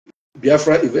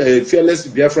Biafra, fearless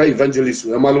Biafra evangelist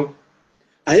Wemalo.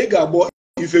 Anyị ga-agbo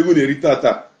ifegu na-erite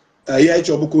ata ihe anyị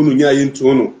chọbụ ka unu nye anyị ntụ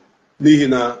unu n'ihi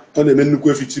na ọ na-eme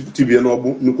nnukwu efi tibie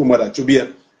n'ọgbụ nnukwu mmadụ achụbụ ya.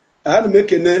 Ana m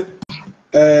ekene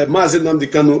Mazi Nnamdi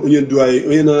Kanu onye ndu anyị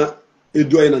onye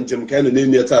na-edu anyị na njem ka anyị nọ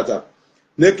n'enye tata.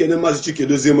 Na-ekene Mazi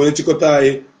Chikedozie onye nchịkọta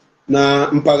anyị na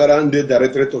mpaghara ndị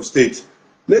Directorate of State.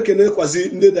 Na-ekene kwazi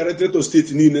ndị Directorate of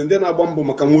State niile ndị na-agba mbọ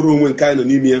maka nwere onwe nke anyị nọ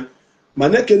n'ime ya. Ma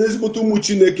na-ekene ezigbote ụmụ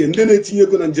Chineke ndị na-etinye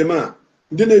ego na njem a,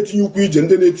 ndị na-etinye ụkwụ ije,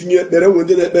 ndị na-etinye ekpere, nwe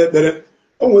ndị na-ekpe ekpere,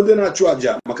 onwe ndị na-achụ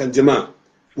àjà maka njem a.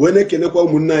 Wee na-ekenekwa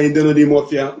ụmụnne anyị ndị nọ n'ime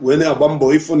ọfịa wee na-agba mbọ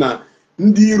ịfụ na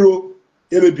ndị iro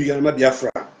emebighị na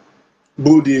Biafra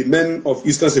bụ the men of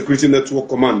Eastern Security Network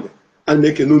Command. A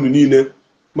na-ekene unu niile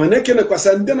ma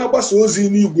na-ekenekwasa ndị na-agbasa ozi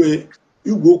n'igwe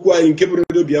okwu anyị nke bụrụ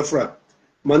Radio Biafra,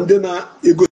 ma ndị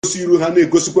na-egosi iru ha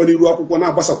na-egosikwa n'iru akwụkwọ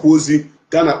na-agbasakwa ozi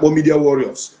ka a na-akpọ media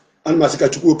warriors. Ana m asị ka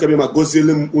Chukwu okebe ma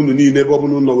goziele m unu niile ebe ọ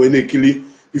bụla ụlọ wee na-ekili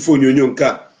ife onyonyo nke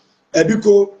a.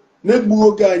 Ebiko na-egbughị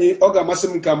oge anyị, ọ ga-amasị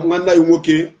m ka nwanne anyị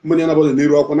nwoke mmanya na-agbado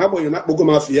n'iru akwụkwọ n'agbanyeghị na akpọgo m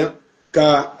afọ ya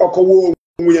ka ọ kọwaa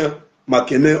onwe ya ma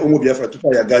kene ụmụ Biafra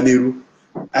tupu ya gaa n'iru.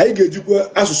 Anyị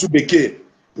ga-ejikwa asụsụ bekee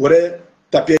were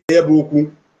tapịa ya bụ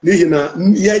okwu n'ihi na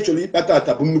ihe anyị chọrọ ịkpata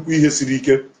ata bụ nnukwu ihe siri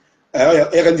ike.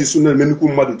 Ya ka ndị so na-eme nnukwu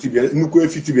mmadụ tibia, nnukwu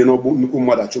efi tibia n'ọgbụ nnukwu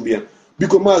mmadụ achụbụ ya.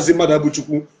 Biko Maazị Mmadụ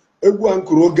Abụchukwu, egwu a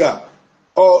nkụrụ oge a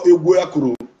egwu a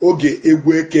kụrụ oge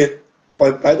egwu eke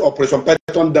Operation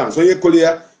Python Dance. Onye kụrụ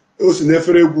ya o si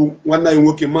n'efere egwu nwanne anyị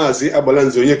nwoke Maazị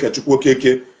Agbalanze onye Kachukwu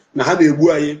Okeke na ha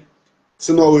na-egbu anyị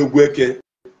si n'ọwa egwu eke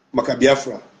maka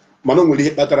Biafra, mana o nwere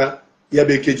ihe kpatara ya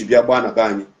bụ eke ji bịa gbaa na be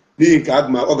anyị. N'ihi nke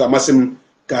ọ ga-amasị m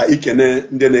ka ikene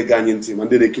ndị na-ege anyị ntị ma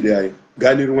ndị na-ekiri anyị.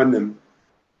 Gaa n'iru nwanne m.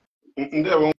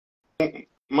 Ndewo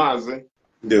Maazị.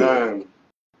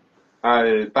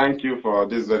 I thank you for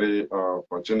this very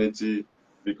opportunity,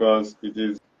 because it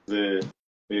is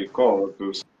a call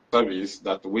to service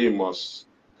that we must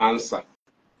answer.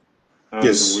 And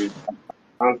yes, we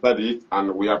answered it,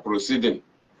 and we are proceeding.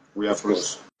 We are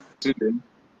proceeding.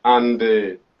 And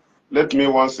let me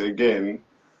once again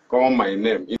call my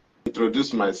name,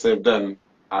 introduce myself, then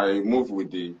I move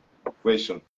with the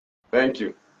question. Thank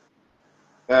you.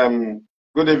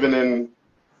 Good evening,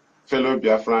 fellow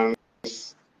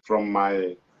Biafrans from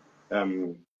my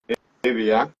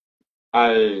area.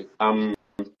 I am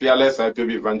fearless Ipob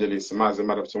evangelist Mazi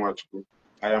Mmadụ.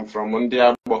 I am from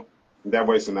Ndiabo.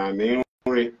 Ndiabo is in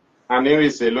Aniri. Aniri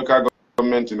is a local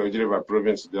government in Ojiriba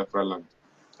province, Biafra land.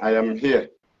 I am here,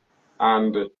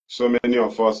 and so many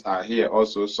of us are here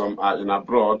also. Some are in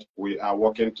abroad. We are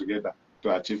working together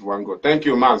to achieve one goal. Thank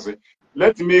you, Mazi.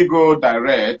 Let me go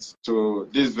direct to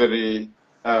this very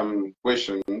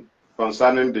question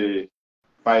concerning the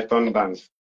Python dance.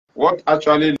 What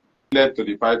actually led to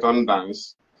the Python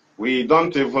dance, we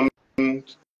don't even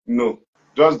know.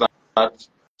 Just that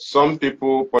some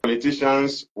people,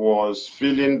 politicians, was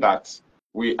feeling that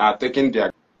we are taking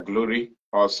their glory,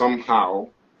 or somehow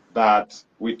that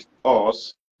with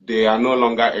us, they are no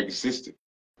longer existing.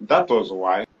 That was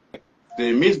why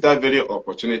they missed that very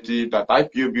opportunity that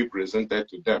IPOB presented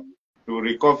to them to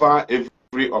recover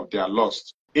every of their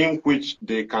loss, in which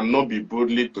they cannot be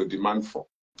boldly to demand for.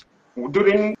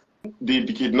 During the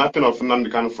kidnapping of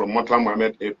Nnamdi Kanu from Murtala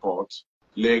Mohammed Airport,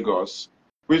 Lagos,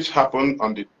 which happened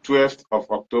on the 12th of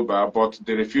October, but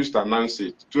they refused to announce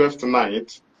it. 12th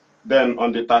night, then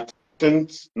on the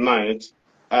 13th night,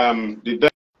 the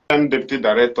then Deputy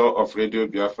Director of Radio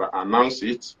Biafra announced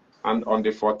it, and on the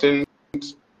 14th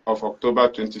of October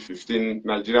 2015,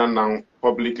 Nigeria now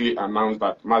publicly announced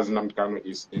that Mazi Nnamdi Kanu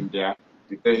is in their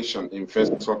detention in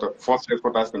first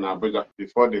headquarters in Abuja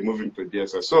before they move into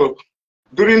DSS. So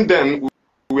during then,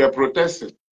 we were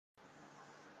protesting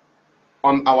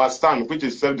on our stand, which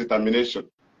is self-determination.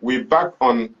 We back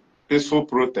on peaceful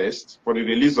protest for the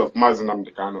release of Mazi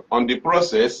Nnamdi Kanu. On the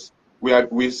process, we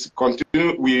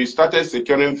started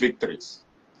securing victories.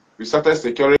 We started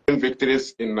securing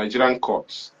victories in Nigerian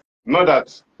courts. Not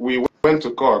that we went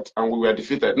to court and we were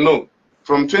defeated. No.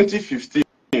 From 2015,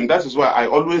 that is why I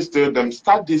always tell them,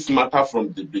 start this matter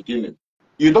from the beginning.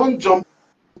 You don't jump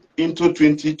into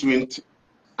 2020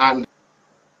 and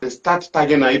start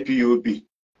tagging IPOB,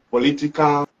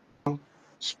 political,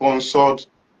 sponsored,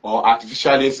 or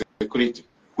artificial insecurity,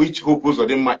 which Hope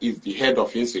Uzodinma is the head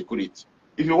of insecurity.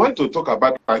 If you want to talk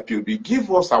about IPOB,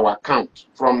 give us our account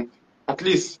from, at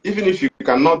least, even if you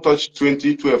cannot touch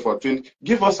 2012 or 20,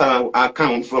 give us our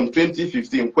account from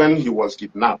 2015 when he was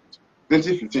kidnapped,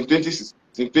 2015, 2016,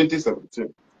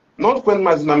 2017. Not when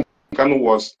Mazi Nnamdi Kanu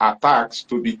was attacked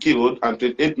to be killed and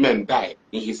 28 men died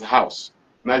in his house.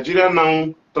 Nigeria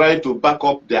now try to back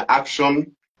up their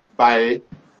action by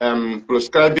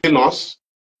proscribing us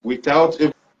without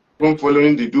even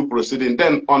following the due proceeding.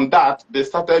 Then on that, they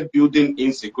started building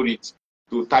insecurity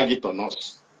to target on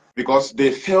us because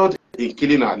they failed in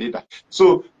killing our leader.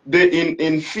 So they,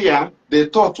 in fear, they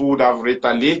thought we would have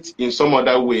retaliated in some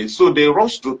other way. So they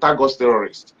rushed to tag us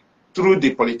terrorists through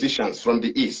the politicians from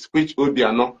the east, which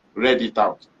Obiano read it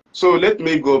out. So let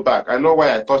me go back. I know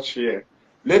why I touched here.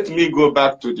 Let me go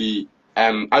back to the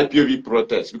IPOB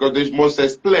protest, because they must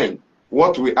explain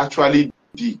what we actually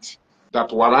did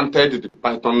that warranted the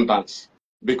Python dance.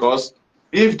 Because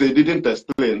if they didn't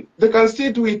explain, they can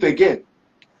still do it again.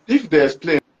 If they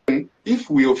explain, if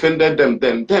we offended them,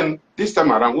 then this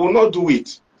time around we will not do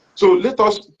it. So let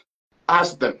us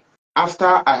ask them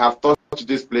after I have touched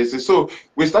these places. So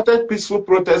we started peaceful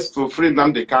protests to free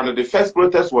Nnamdi Kanu. The first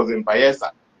protest was in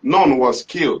Bayelsa. None was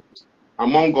killed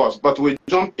among us, but we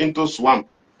jumped into swamp.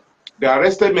 They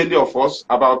arrested many of us,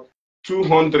 about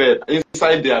 200,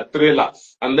 inside their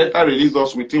trailers, and later released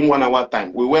us within 1 hour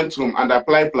time. We went home and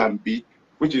applied Plan B,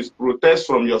 which is protest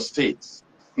from your states.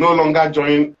 No longer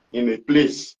join in a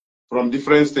place from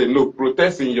different states. No,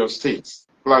 protest in your states.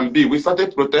 Plan B. We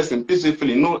started protesting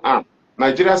peacefully, no harm.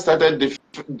 Nigeria started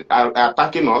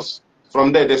attacking us.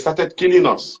 From there, they started killing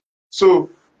us. So,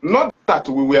 not that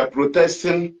we were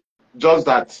protesting just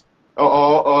that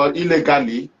or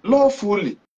illegally,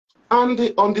 lawfully. And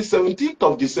on the 17th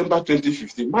of December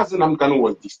 2015, Mazi Nnamdi Kanu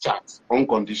was discharged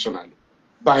unconditionally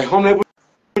by Honorable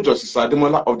Justice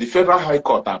Ademola of the Federal High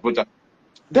Court, Abuja.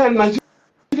 Then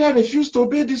Nigeria refused to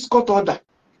obey this court order.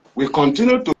 We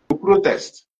continued to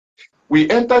protest. We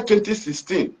entered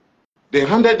 2016. They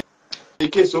handed the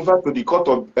case over to the court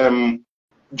of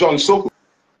John Soho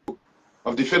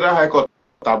of the Federal High Court,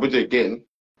 Abuja again.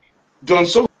 John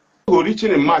Soho,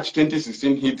 reaching in March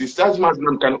 2016, he discharged Mazi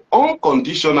Nnamdi Kanu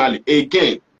unconditionally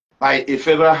again by a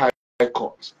Federal High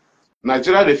Court.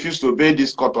 Nigeria refused to obey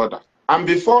this court order. And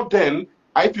before then,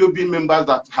 IPOB members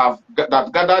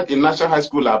that gathered in National High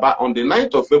School Aba on the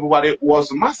 9th of February was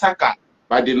massacred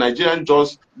by the Nigerian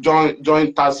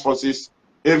Joint Task Forces.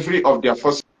 Every of their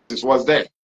forces was there.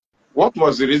 What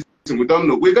was the reason? We don't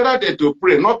know. We gathered there to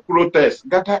pray, not protest.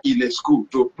 Gather in a school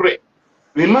to pray.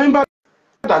 Remember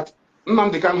that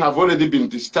Nnamdi Kanu have already been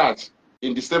discharged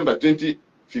in December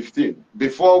 2015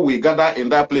 before we gathered in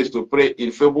that place to pray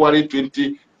in February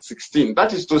 2016.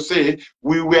 That is to say,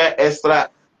 we were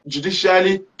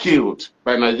extrajudicially killed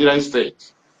by Nigerian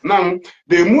state. Now,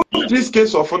 they moved this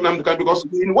case of Nnamdi Kanu because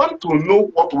we want to know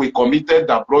what we committed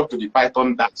that brought to the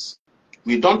Python dance.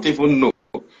 We don't even know.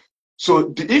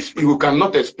 So if you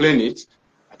cannot explain it,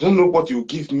 I don't know what you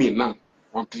give me now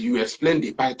until you explain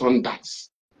the Python dance.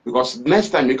 Because next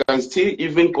time you can still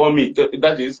even call me.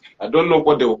 That is, I don't know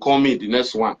what they will call me the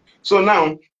next one. So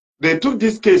now, they took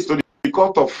this case to the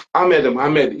court of Ahmed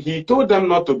Mohammed. He told them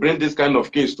not to bring this kind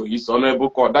of case to his honorable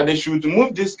court, that they should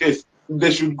move this case.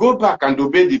 They should go back and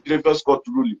obey the previous court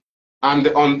ruling. And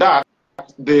on that,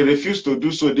 they refused to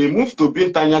do so. They moved to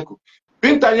Bintanyaku.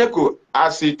 Bintanyaku,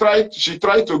 as she tried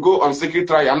to go on secret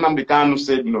trial, Nnamdi Kanu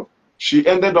said no. She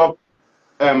ended up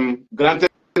granting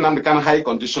Nnamdi Kanu high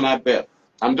conditional bail.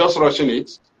 I'm just rushing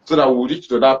it so that we'll reach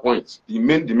to that point, the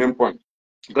main point.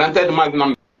 Granted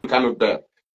Nnamdi Kanu bail.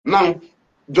 Now,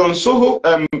 John Soho,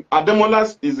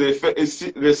 Ademola is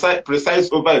a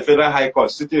precise over a Federal High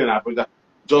Court sitting in Abuja.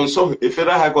 John Soho, a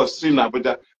Federal High Court sitting in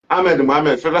Abuja. Ahmed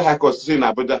Mohammed, Federal High Court sitting in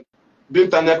Abuja.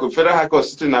 Bintanyaku, Federal High Court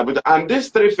sitting in Abuja. And these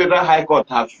three Federal High Court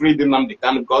have freed Nnamdi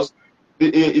Kanu because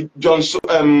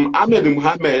Ahmed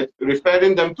Mohammed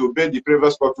referring them to obey the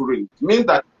previous court ruling means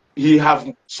that he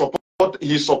support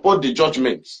the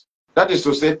judgments. That is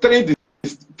to say, three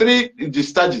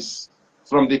discharges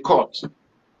from the court.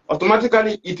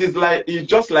 Automatically, it's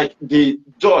just like the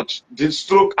judge did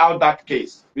stroke out that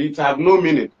case. It have no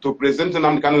meaning to present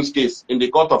Nnamdi Kanu's case in the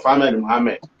court of Ahmed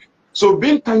Mohammed. So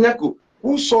Bintanyaku,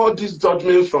 who saw this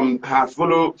judgment from her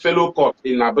fellow court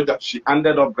in Abuja, she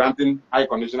ended up granting high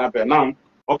conditional bail. Now,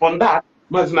 upon that,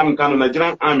 Mazi Nnamdi Kanu,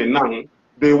 Nigerian army now,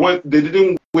 they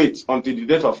didn't wait until the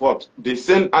date of what? They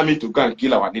sent army to go and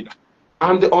kill our leader.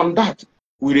 And on that,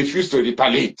 we refused to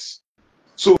retaliate.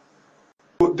 So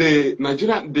the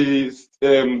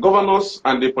governors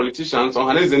and the politicians,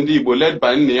 led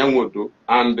by Nyanwodo,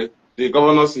 and the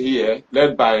governors here,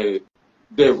 led by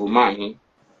Dave Umahi,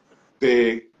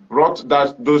 they brought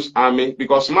those army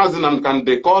because Mazi Nnamdi Kanu,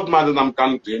 they called Mazi Nnamdi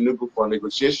Kanu to Enugu for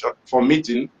negotiation, for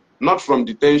meeting, not from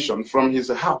detention, from his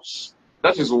house.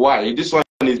 That is why this one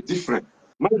is different.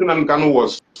 Mazi Nnamdi Kanu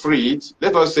was freed,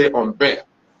 let us say on bail.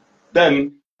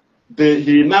 Then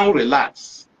he now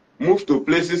relaxed, moved to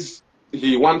places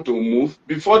he want to move.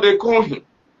 Before they call him,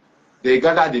 they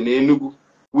gathered in Enugu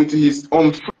with his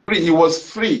own free. He was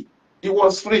free. He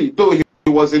was free, though he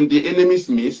was in the enemy's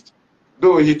midst,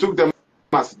 though he took them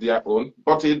as their own.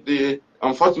 But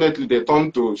unfortunately, they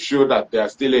turned to show that they are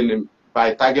still enemy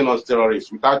by tagging us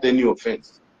terrorists without any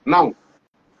offense. Now,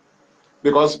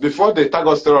 because before they tag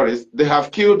us terrorists, they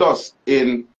have killed us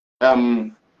in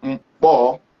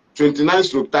Mpo,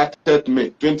 29/30 May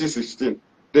 2016.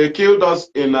 They killed us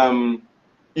in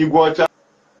Iguacha,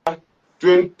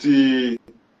 20th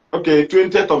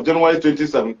of January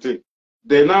 2017.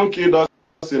 They now killed us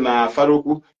in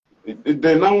Faroku.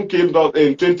 They now killed us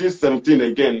in 2017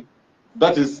 again.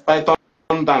 That is Python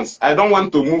dance. I don't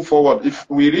want to move forward. If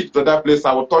we reach to that place,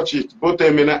 I will touch it, both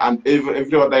Emene and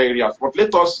every other areas. But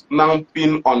let us now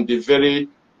pin on the very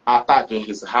attack in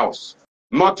his house.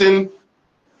 Nothing,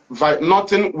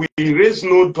 we raised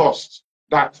no dust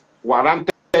that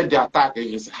warranted the attack in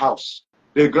his house.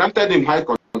 They granted him high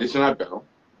conditional bail.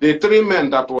 The 3 men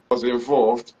that was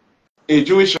involved, a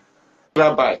Jewish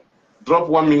rabbi, dropped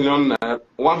 100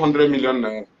 million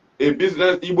naira. A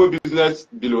Igbo business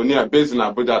billionaire based in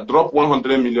Abuja dropped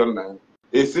 100 million naira.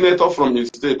 A senator from his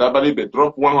state, Abaribe,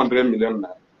 dropped 100 million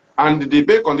naira. And the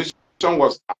bail condition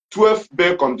was 12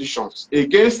 bail conditions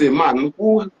against a man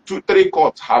who 3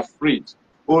 courts have freed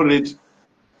already.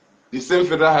 The same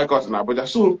Federal High Court in Abuja.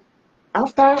 So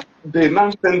after they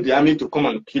now sent the army to come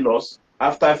and kill us,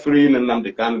 after freeing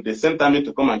Nnamdi Kanu, they sent army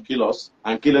to come and kill us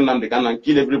and kill Nnamdi Kanu and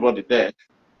kill everybody there.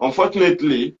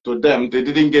 Unfortunately, to them, they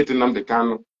didn't get Nnamdi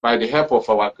Kanu. By the help of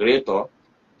our Creator,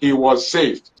 he was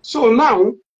saved. So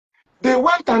now, they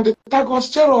went and they tagged us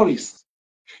terrorists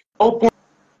upon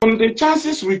the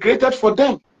chances we created for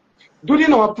them.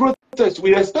 During our protest,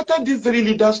 we expected these 3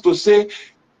 leaders to say,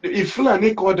 if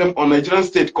Fulani called them, or Nigerian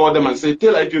state called them and say,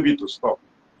 tell IPOB to stop.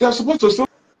 They are supposed to say,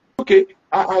 okay,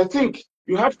 I think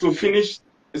you have to finish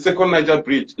the second Niger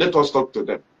bridge. Let us talk to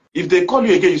them. If they call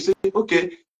you again, you say,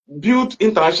 okay, build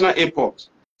international airports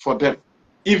for them.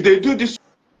 If they do this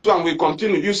and we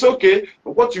continue, you say, okay,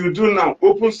 what you do now,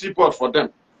 open seaport for them.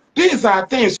 These are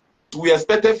things we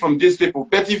expected from these people.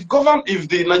 But if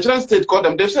the Nigerian state called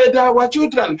them, they say they are our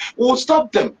children, we'll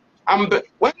stop them. And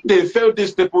when they failed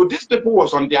these people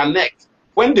was on their neck.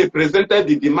 When they presented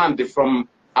the demand from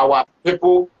our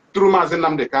people through Mazi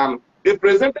Nnamdi Kanu, they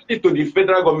presented it to the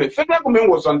federal government. Federal government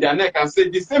was on their neck and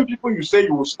said, the same people you say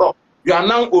you will stop, you are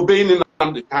now obeying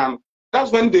Nnamdi Kanu.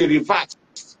 That's when they reversed.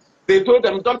 They told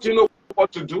them, don't you know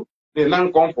what to do? They now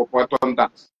come for Python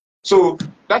dance. So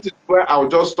that is where I'll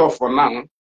just stop for now.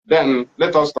 Then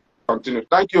let us continue.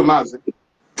 Thank you, Mazi.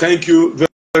 Thank you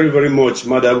very, very much,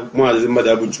 Madam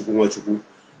Madabu.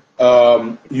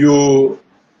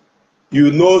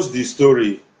 You know the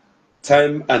story,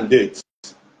 time and date,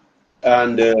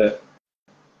 and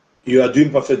you are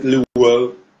doing perfectly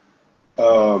well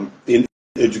in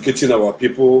educating our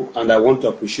people, and I want to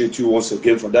appreciate you once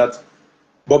again for that.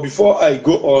 But before I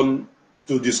go on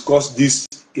to discuss this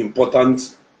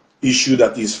important issue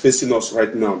that is facing us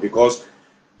right now, because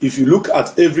if you look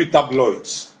at every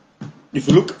tabloids, if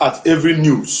you look at every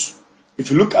news,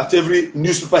 if you look at every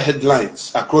newspaper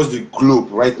headlines across the globe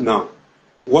right now,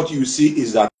 what you see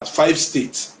is that 5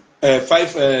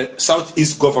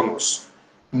 Southeast governors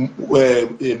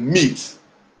meet,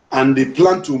 and they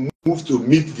plan to move to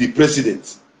meet the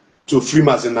president to free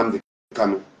Mazi Nnamdi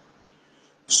Kanu.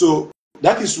 So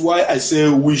that is why I say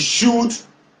we should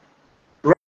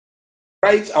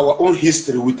write our own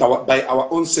history by our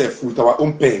own self, with our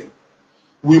own pen.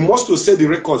 We must set the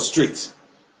record straight,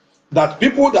 that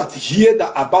people that hear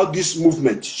about this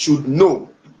movement should know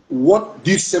what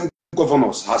these same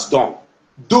governors has done.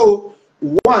 Though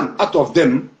one out of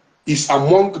them is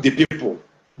among the people,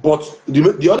 but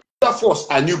the other 4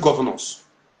 are new governors,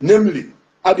 namely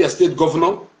Abia State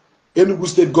Governor, Enugu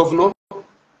State Governor,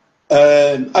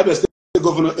 Abia State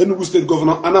Governor, Enugu State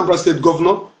Governor, Anambra State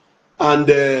Governor, and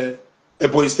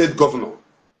Ebonyi State Governor.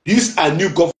 These are new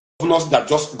governors that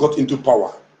just got into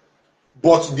power.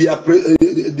 But their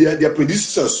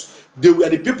predecessors, they were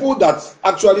the people that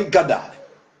actually gathered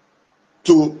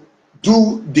to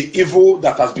do the evil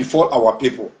that has befallen our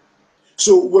people.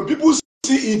 So when people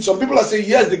see it, some people are saying,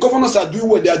 yes, the governors are doing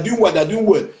well, they are doing well, they are doing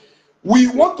well. We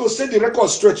want to set the record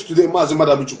straight today,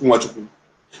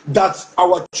 that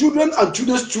our children and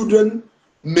children's children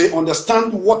may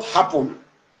understand what happened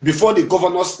before the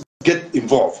governors get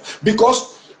involved.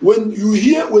 Because when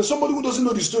somebody who doesn't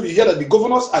know the story hear that the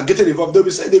governors are getting involved,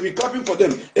 they'll be clapping for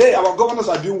them. Hey, our governors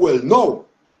are doing well.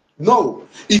 No.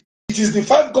 It is the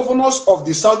 5 governors of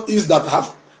the Southeast that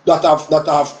have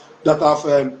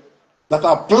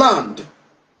planned,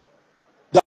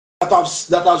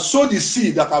 that have sowed the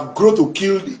seed, that have grown to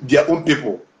kill their own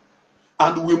people.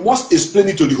 And we must explain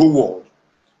it to the whole world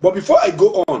But before I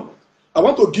go on, I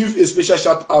want to give a special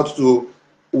shout out to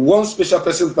one special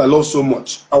person that I love so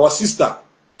much, our sister,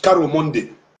 Carol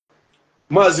Monday.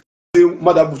 Mazi,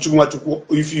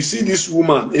 if you see this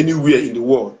woman anywhere in the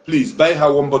world, please buy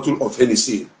her one bottle of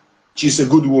Hennessy. She's a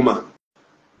good woman.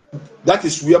 That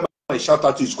is where my shout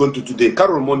out is going to today.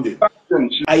 Carol Monday.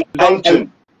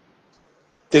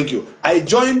 Thank you. I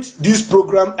joined this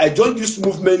program, I joined this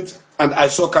movement, and I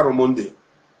saw Carol Monday.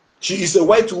 She is a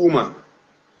white woman.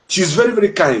 She's very,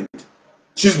 very kind.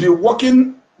 She's been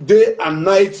working day and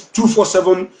night,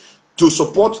 24/7, to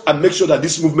support and make sure that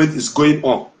this movement is going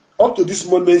on. Up to this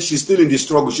moment, she's still in the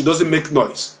struggle. She doesn't make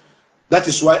noise. That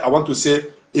is why I want to say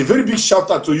a very big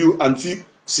shout out to you, Auntie,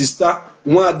 Sister,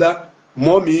 Mwada,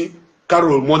 Mommy,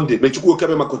 Carol Monday. May Chukwu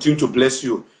Okebema continue to bless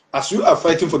you. As you are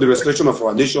fighting for the restoration of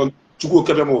our nation, Chukwu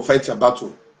Okebema will fight your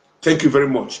battle. Thank you very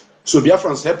much. So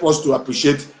Biafrans, help us to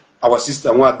appreciate our sister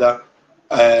Mwada,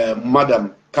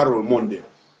 Madam Carol Monday.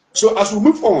 So as we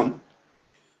move on,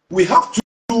 we have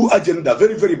two agendas,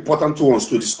 very, very important ones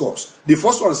to discuss. The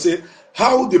first one says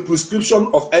how the prescription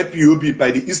of IPOB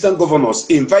by the Eastern governors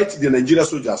invite the Nigerian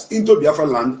soldiers into Biafra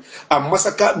land and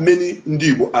massacre many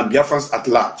Ndibo and Biafrans at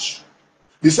large.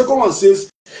 The second one says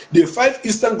the 5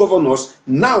 Eastern governors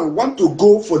now want to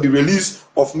go for the release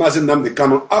of Mazi Nnamdi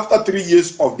Kanu after 3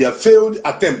 years of their failed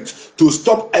attempt to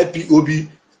stop IPOB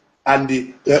and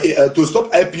the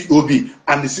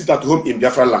sit at home in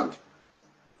Biafra land.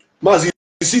 Mazi,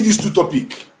 you see these two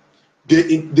topics, they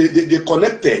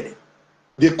connected,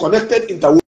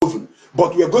 interwoven,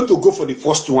 but we are going to go for the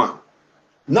first one.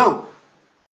 Now,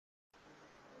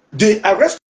 the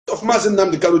arrest of Mazi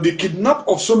Nnamdi Kanu, the kidnap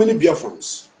of so many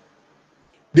Biafrans,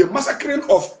 the massacring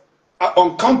of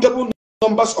uncountable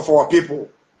numbers of our people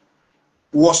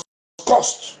was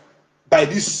caused by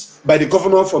the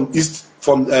governor from East,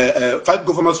 from 5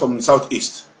 governors from the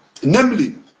Southeast,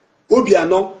 namely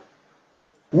Obiano,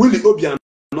 Willie Obiano,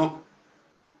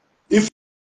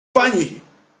 Ifeanyi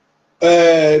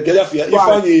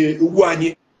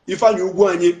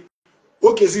Ugwuanyi,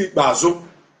 Okezi Bazo,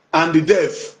 and the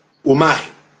Dev Umahi,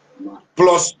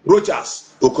 plus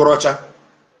Rochas Okorocha.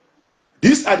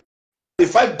 These are the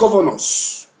 5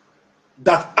 governors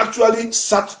that actually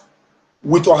sat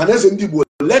with Ohaneze Ndibo,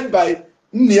 led by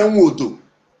Nnianwodo,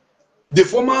 the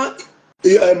former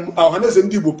Ohaneze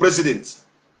Ndibo president.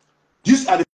 These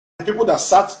are the people that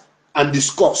sat and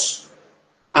discussed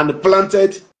and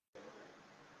planted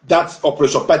that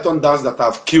Operation Python dance that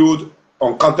have killed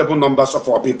uncountable numbers of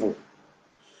our people.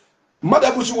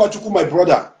 Madabuchi Wachuku, my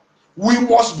brother, we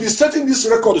must be setting this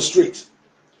record straight.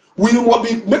 We must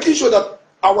be making sure that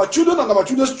our children and our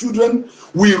children's children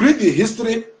will read the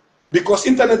history, because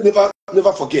internet never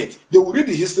forget. They will read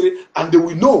the history and they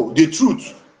will know the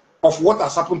truth of what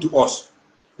has happened to us.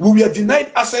 We were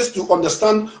denied access to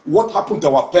understand what happened to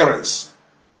our parents.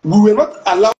 We were not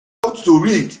allowed to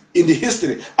read in the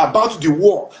history about the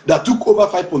war that took over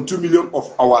 5.2 million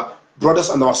of our brothers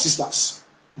and our sisters.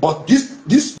 But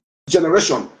this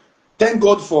generation, thank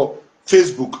God for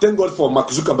Facebook, thank God for Mark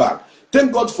Zuckerberg,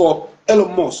 thank God for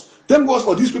Elon Musk, thank God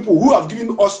for these people who have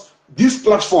given us this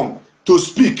platform to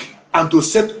speak and to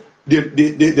set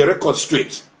the record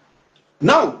straight.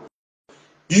 Now,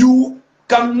 you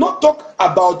cannot talk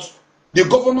about the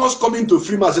governors coming to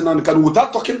free Mazi Nnamdi Kanu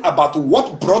without talking about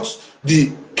what brought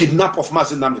the kidnap of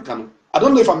Mazi Nnamdi Kanu. I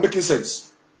don't know if I'm making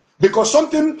sense. Because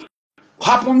something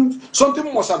happened,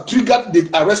 something must have triggered the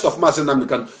arrest of Mazi Nnamdi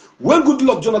Kanu. When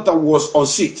Goodluck Jonathan was on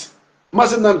seat,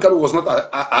 Mazi Nnamdi Kanu was not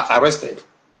arrested.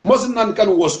 Mazi Nnamdi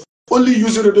Kanu was only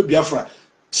using Radio Biafra,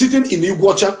 sitting in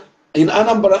Iguacha, in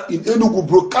Anambra, in Enugu,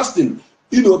 broadcasting,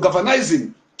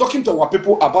 galvanizing, talking to our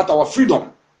people about our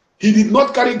freedom. He did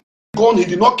not carry gun, he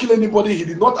did not kill anybody, he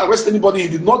did not arrest anybody, he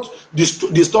did not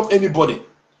disturb anybody.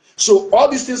 So all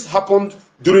these things happened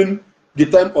during the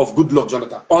time of Goodluck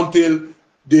Jonathan until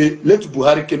the late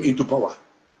Buhari came into power.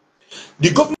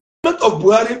 The government of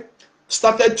Buhari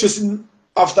started chasing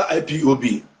after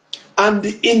IPOB, and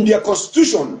in their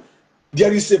constitution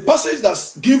there is a passage that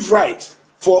gives right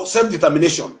for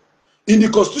self-determination. In the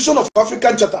Constitution of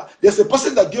African Charter, there's a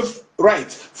passage that gives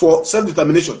right for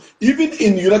self-determination, even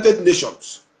in United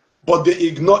Nations. But they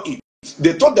ignore it.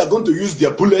 They thought they're going to use their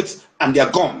bullets and their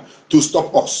gun to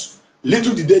stop us.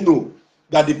 Little did they know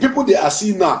that the people they are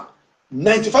seeing now,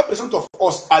 95% of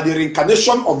us are the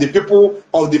reincarnation of the people,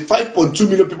 of the 5.2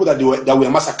 million people that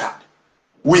were massacred.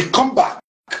 We come back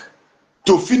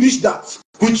to finish that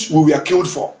which we were killed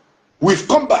for. We've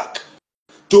come back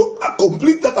to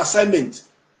complete that assignment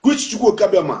which Chukwu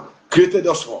Okebema created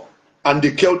us for, and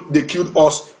they killed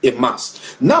us en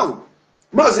masse. Now,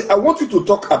 Mazi, I want you to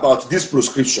talk about this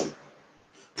proscription.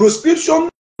 Proscription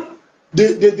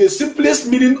The simplest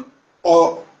meaning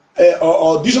or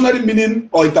dictionary meaning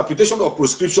or interpretation of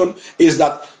proscription is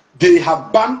that they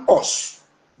have banned us,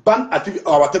 banned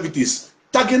our activities,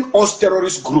 tagging us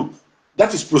terrorist group.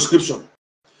 That is proscription.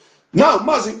 Now,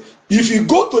 Mazi, if you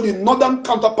go to the northern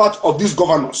counterpart of these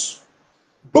governors,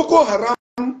 Boko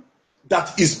Haram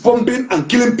that is bombing and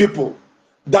killing people,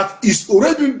 that is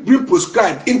already being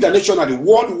proscribed internationally,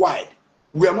 worldwide,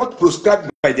 we are not proscribed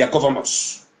by their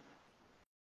governors.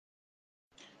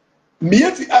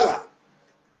 Mieti Allah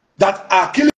that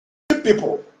are killing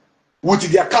people with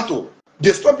their cattle,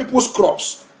 destroying people's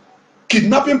crops,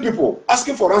 kidnapping people,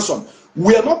 asking for ransom,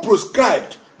 we are not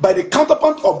proscribed by the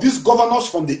counterpart of these governors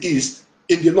from the east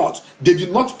in the north. They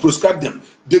did not proscribe them.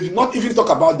 They did not even talk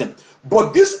about them.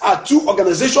 But these are two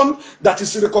organizations that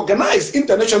is recognized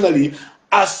internationally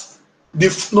as the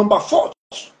number 4th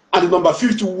and the number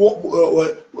 50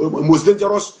 most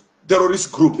dangerous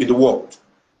terrorist group in the world.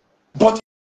 But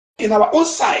in our own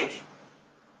side,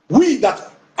 we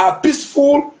that are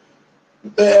peaceful,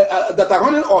 that are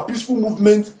running our peaceful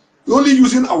movement, only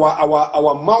using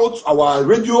our mouth, our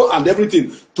radio and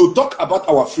everything to talk about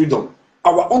our freedom,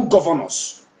 our own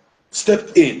governors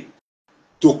stepped in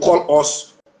to call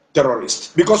us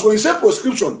terrorists. Because when you say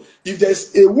proscription, if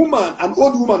there's a woman, an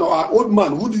old woman or an old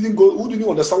man who didn't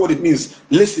understand what it means,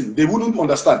 listen, they wouldn't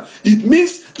understand. It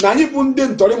means na even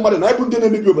den tori mmadụ, na even den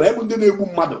emebi obodo, na even den egbu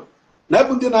mmadụ, na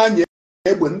even den anya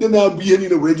egbe ndị na-abụ ihe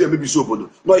niile were je emebisi obodo.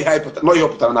 No ihe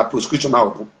pụtara na proscription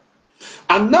ahụ.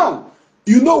 And now,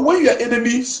 you know, when your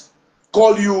enemies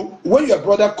call you, when your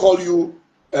brother call you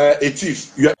a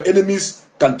thief, your enemies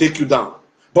can take you down.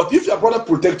 But if your brother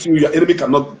protects you, your enemy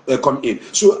cannot come in.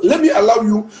 So let me allow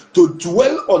you to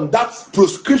dwell on that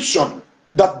proscription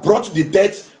that brought the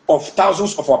death of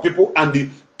thousands of our people and the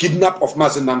kidnap of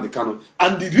Mazi Nnamdi Kanu.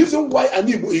 And the reason why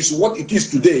Anibo is what it is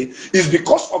today is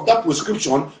because of that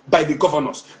proscription by the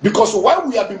governors. Because while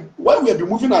we have been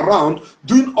moving around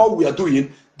doing all we are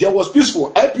doing, there was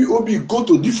peaceful. IPOB go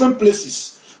to different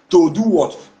places to do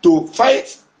what? To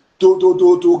fight, to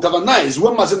galvanize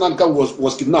when Mazi Nnamdi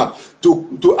was kidnapped,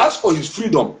 to ask for his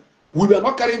freedom. We were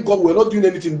not carrying gun, we were not doing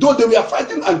anything. Though they were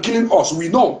fighting and killing us, we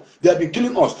know they have been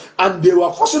killing us. And they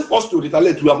were forcing us to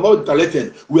retaliate. We have not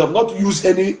retaliated. We have not used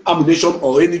any ammunition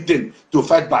or anything to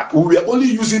fight back. We were only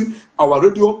using our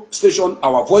radio station,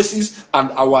 our voices,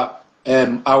 and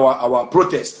our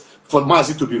protest for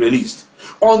Mazi to be released.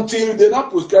 Until they now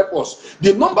proscribe us.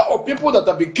 The number of people that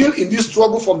have been killed in this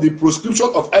struggle from the proscription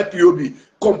of IPOB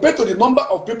compared to the number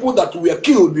of people that were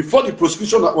killed before the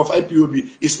proscription of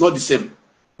IPOB is not the same.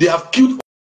 They have killed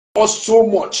us so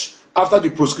much after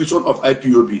the proscription of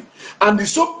IPOB. And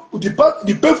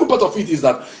the painful part of it is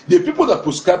that the people that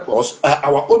proscribe us are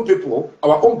our own people,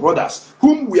 our own brothers,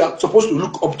 whom we are supposed to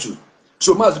look up to.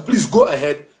 So, Mazi, please go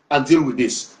ahead and deal with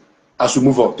this as we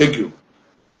move on. Thank you.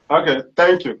 Okay,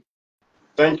 thank you.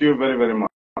 Thank you very, very much.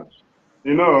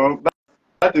 You know,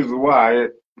 that is why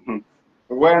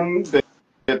when they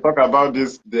talk about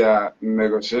this, their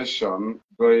negotiation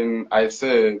going, I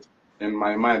said, in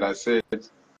my mind, I said,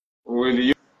 will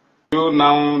you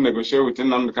now negotiate with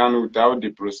Nnamdi Kanu without the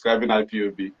proscribing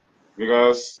IPOB?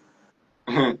 Because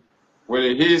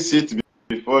will he sit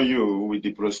before you with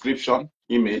the proscription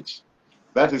image?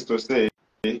 That is to say,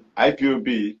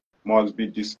 IPOB must be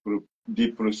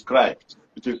deproscribed.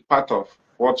 It is part of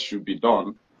what should be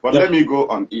done. But let me go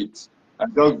on it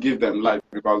and just give them life,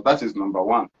 because that is number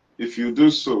one. If you do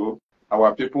so,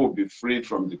 our people will be freed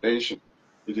from detention.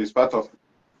 It is part of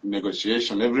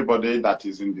negotiation. Everybody that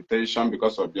is in detention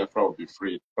because of Biafra will be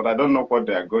freed. But I don't know what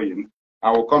they are going.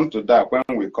 I will come to that when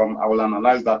we come. I will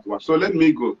analyze that one. So let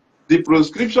me go. The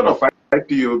proscription of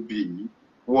IPOB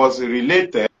was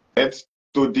related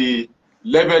to the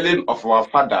leveling of our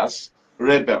fathers,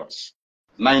 rebels,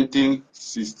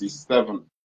 1967,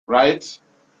 right?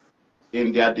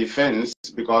 In their defense,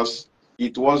 because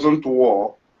it wasn't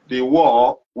war. The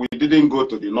war, we didn't go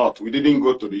to the north. We didn't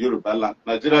go to the Yoruba land.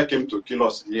 Nigeria came to kill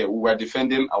us here. We were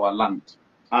defending our land.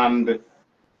 And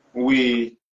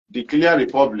we declared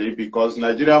republic because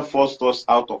Nigeria forced us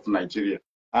out of Nigeria.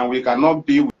 And we cannot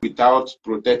be without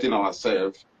protecting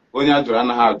ourselves. As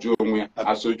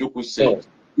Ojuku said,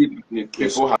 if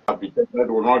people have rejected,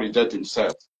 will not reject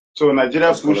himself. So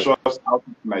Nigeria pushed us out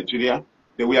of Nigeria.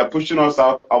 They were pushing us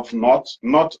out of north,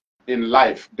 not in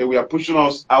life. They were pushing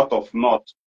us out of north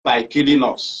by killing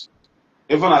us.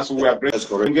 Even as we are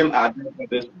bringing our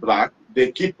brothers back,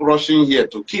 they keep rushing here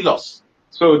to kill us.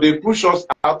 So they push us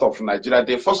out of Nigeria,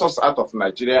 they force us out of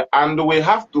Nigeria, and we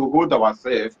have to hold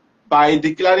ourselves by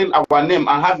declaring our name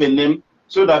and have a name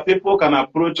so that people can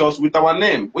approach us with our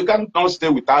name. We cannot stay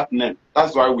without name.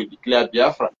 That's why we declare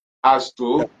Biafra. as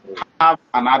to have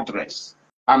an address.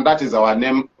 And that is our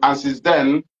name. And since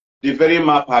then, the very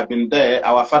map had been there.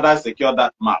 Our father secured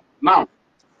that map. Now,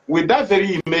 with that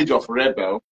very image of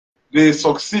rebel, they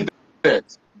succeeded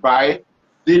by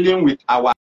dealing with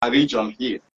our region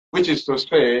here, which is to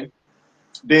say,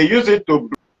 they use it to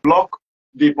block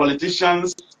the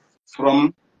politicians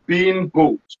from being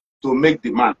bold to make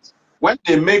demands. When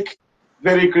they make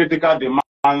very critical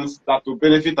demands that will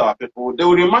benefit our people, they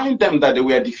will remind them that they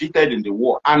were defeated in the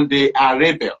war and they are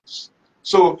rebels.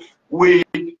 So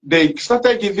they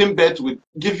started giving birth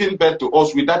to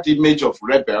us with that image of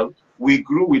rebel. We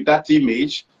grew with that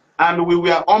image, and we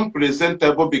were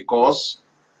unpresentable because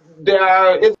there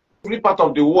are every part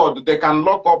of the world they can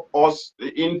lock up us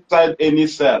inside any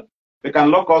cell. They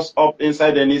can lock us up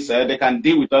inside any cell. They can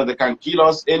deal with us. They can kill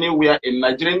us anywhere in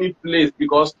Nigeria, any place,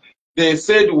 because they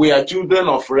said we are children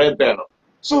of rebel.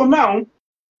 So now,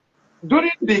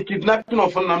 during the kidnapping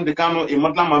of Nnamdi Kanu in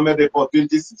Madlam Mohammed Report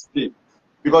 2016,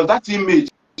 because that image,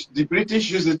 the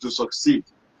British use it to succeed.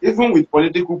 Even with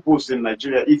political posts in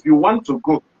Nigeria, if you want to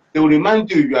go, they will remind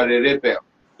you you are a rebel.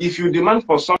 If you demand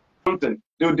for something,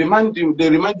 they remind you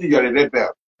you are a rebel.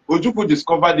 Ojukwu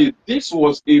discovered it. This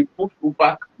was a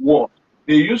pushback war.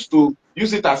 They used to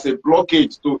use it as a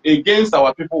blockade against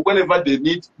our people whenever they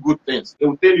need good things. They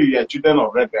will tell you are children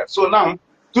of rebels. So now,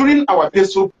 during our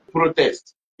peaceful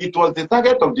protest, it was the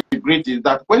target of the British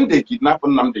that when they kidnapped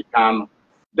Nnamdi Kanu,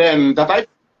 then that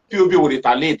IPOB would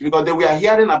retaliate because they were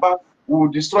hearing about we will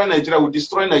destroy Nigeria, we will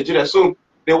destroy Nigeria. So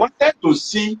they wanted to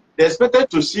see, they expected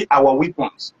to see our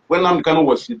weapons when Nnamdi Kanu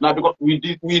was kidnapped because we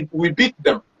beat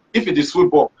them. If it is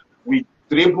football, we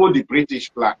dribble the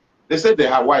British flag. They said they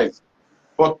are wise,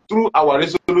 but through our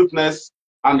resoluteness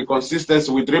and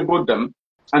consistency, we dribbled them,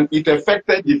 and it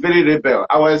affected the very rebel.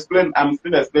 I'm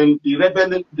still explaining the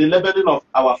rebelling of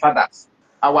our fathers.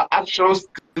 Our actions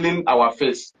clean our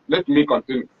face. Let me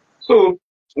continue. So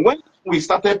when we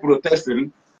started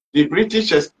protesting, the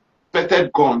British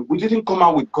expected gun. We didn't come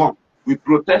out with gun. We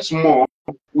protest more.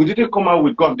 We didn't come out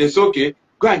with gun. They said, okay,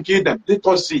 go and kill them. Let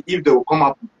us see if they will come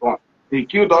up with gun. They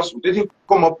killed us. We didn't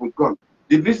come up with gun.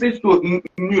 The British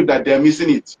knew that they are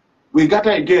missing it. We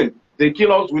gather again. They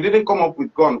kill us. We didn't come up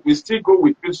with gun. We still go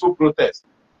with peaceful protest.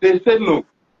 They said no.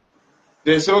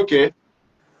 They said, okay,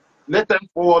 let them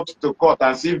forward to court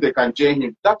and see if they can jail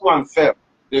him. That one fell.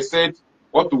 They said,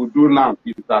 what we do now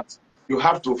is that you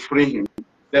have to free him,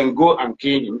 then go and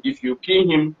kill him. If you kill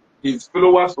him, his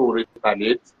followers will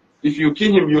retaliate. If you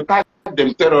kill him, you tag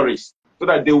them terrorists so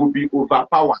that they will be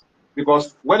overpowered.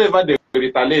 Because whenever they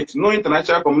retaliate, no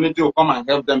international community will come and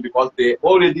help them because they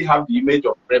already have the image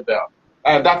of rebel,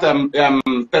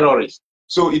 terrorist.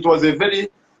 So it was a very,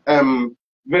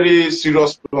 very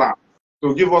serious plan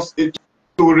to give us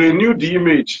to renew the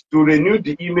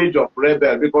image of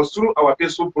rebel, because through our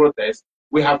peaceful protest,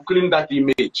 we have cleaned that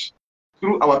image.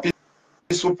 Through our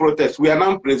peaceful protest, we are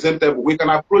now presentable. We can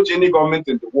approach any government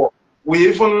in the world. We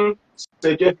even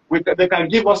say, they can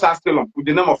give us asylum with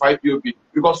the name of IPOB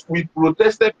because we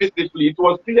protested peacefully. It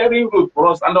was clearing road for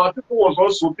us, and our people was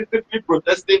also peacefully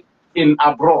protesting in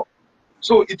abroad.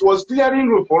 So it was clearing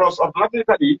road for us.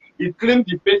 Automatically, it cleaned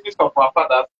the faces of our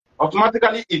fathers.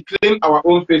 Automatically, it cleaned our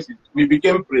own faces. We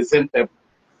became presentable.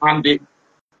 And the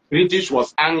British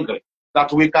was angry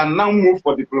that we can now move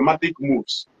for diplomatic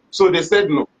moves. So they said,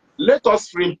 no, let us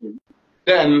free him.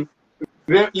 Then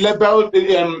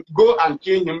go and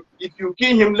kill him. If you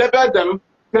kill him, label them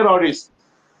terrorists.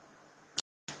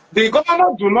 The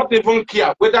government do not even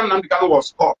care whether Nnamdi Kanu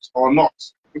was caught or not,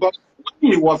 because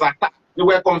when he was attacked, they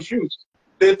were confused.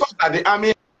 They thought that the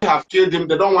army have killed him.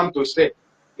 They don't want to say.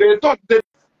 They thought they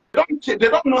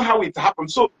don't know how it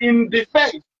happened. So in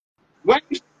defense, when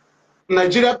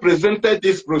Nigeria presented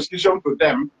this prosecution to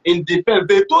them in defense,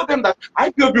 they told them that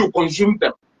IPOB will consume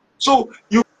them. So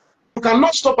you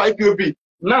cannot stop IPOB.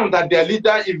 Now that their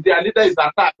leader, if their leader is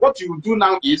attacked, what you do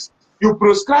now is you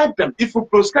proscribe them. If you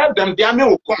proscribe them, the army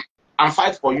will come and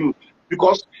fight for you,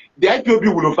 because the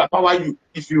IPOB will overpower you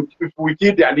if we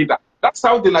kill their leader. That's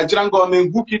how the Nigerian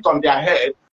government hook it on their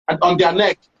head and on their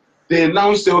neck. They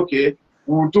now say, okay,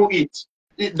 we'll do it.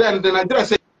 Then the Nigerian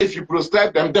say, if you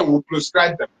proscribe them, then we'll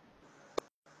proscribe them.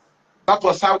 That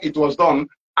was how it was done.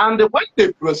 And when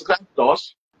they proscribed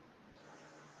us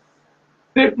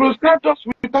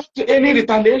without any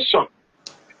retaliation.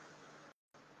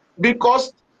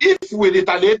 Because if we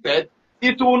retaliated,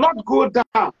 it will not go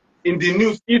down in the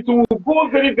news. It will go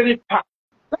very, very fast.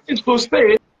 That is to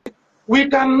say, we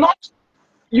cannot,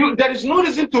 there is no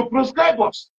reason to proscribe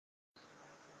us.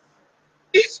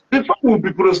 If before we will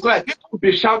be proscribed, people will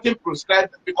be shouting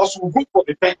proscribed because we will go for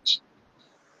the bench.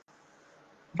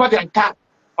 For the attack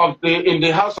in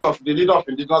the house of the leader of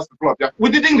indigenous people of Biafra. We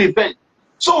didn't revenge.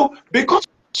 So because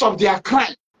of their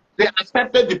crime, they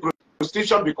accepted the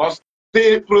prostitution because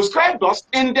they prescribed us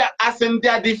in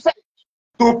their defense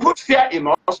to put fear in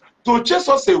us, to chase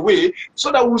us away,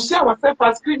 so that we'll see ourselves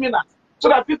as criminals, so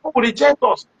that people will reject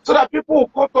us, so that people will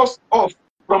cut us off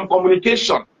from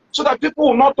communication, so that people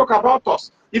will not talk about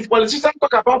us. If politicians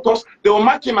talk about us, they will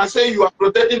mark him and say you are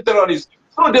protecting terrorists.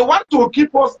 So they want to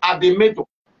keep us at the middle,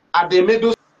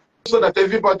 so that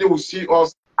everybody will see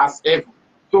us as evil.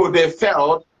 So they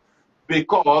failed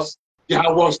because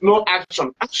there was no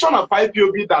action. Action of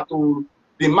IPOB that will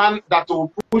demand, that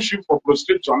will push you for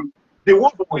proscription, the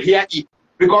world will hear it,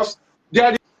 because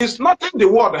there is nothing the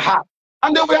world had.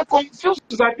 And they were confused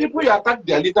that people who attacked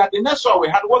their leader, the next one we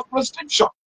had was proscription.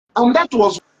 And that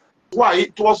was why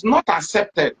it was not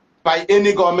accepted by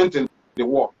any government in the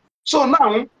world. So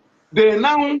now, they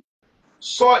now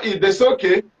saw it, they said,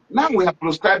 okay, now we have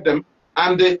proscribed them,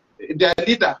 and their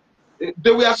leader,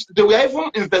 they were even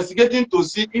investigating to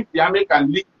see if the army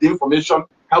can leak the information,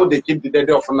 how they keep the dead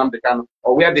of Nnamdi Kanu,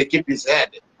 or where they keep his head.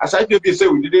 As IPOB said,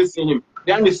 we didn't see him.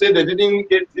 The army said they didn't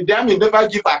get, the army never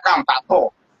give account at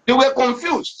all. They were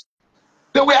confused.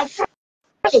 They were afraid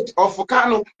of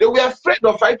Kanu. They were afraid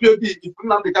of IPOB if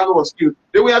Nnamdi Kanu was killed.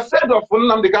 They were afraid of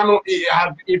Nnamdi Kanu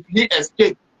if he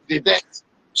escaped the death.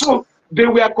 So they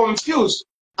were confused,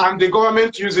 and the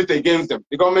government used it against them.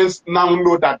 The governments now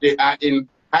know that they are in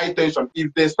high tension.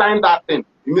 If they sign that thing,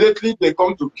 immediately they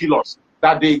come to kill us.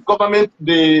 That the government,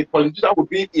 the politician will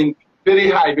be in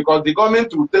very high, because the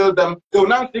government will tell them, they will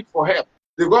now seek for help.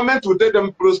 The government will tell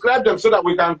them, prescribe them so that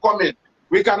we can come in.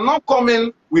 We cannot come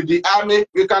in with the army.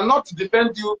 We cannot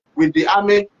defend you with the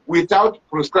army without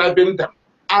prescribing them.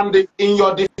 And in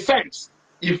your defense,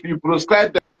 if you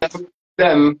prescribe them,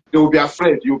 then they will be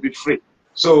afraid you'll be free.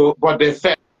 So, but they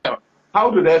failed.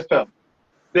 How do they fail?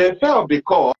 They failed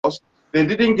because they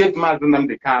didn't get Mazi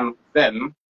Nnamdi Kanu.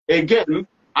 Then, again,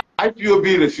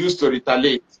 IPOB refused to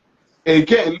retaliate.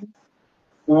 Again,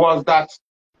 was that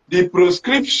the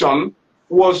proscription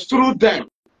was through them,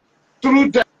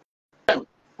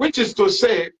 which is to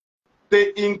say,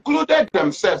 they included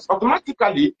themselves.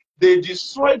 Automatically, they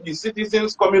destroyed the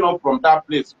citizens coming up from that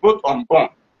place, both unborn.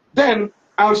 Then,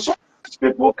 and such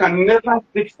people can never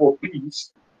seek for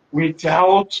peace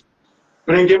without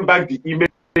bringing back the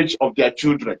image of their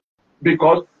children,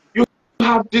 because you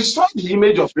have destroyed the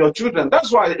image of your children.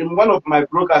 That's why in one of my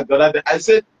broadcasts the other day, I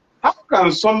said, how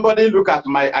can somebody look at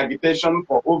my agitation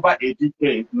for over a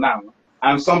decade now,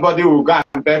 and somebody will go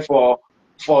and beg for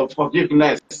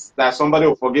forgiveness, that somebody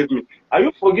will forgive me? Are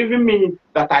you forgiving me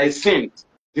that I sinned?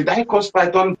 Did I cause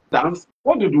Python dance?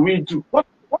 What did we do? What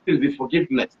is the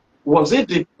forgiveness? Was it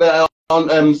the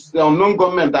unknown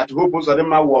government that Hope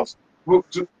Uzodinma was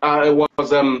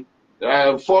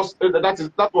forced?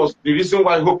 That was the reason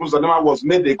why Hope Uzodinma was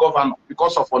made a governor,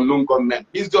 because of unknown government.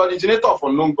 He's the originator of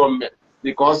unknown government,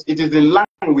 because it is in line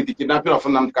with the kidnapping of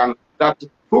Nnamdi Kanu that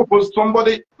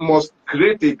somebody must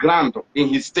create a grant in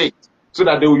his state so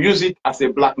that they will use it as a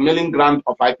blackmailing grant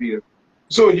of IPOB.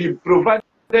 So he provided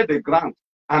a grant,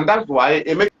 and that's why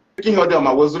Emeka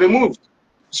Ihedioha was removed.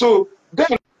 So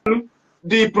then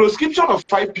the proscription of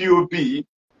IPOB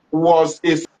was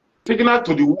a signal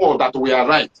to the world that we are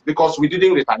right, because we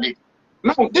didn't retaliate.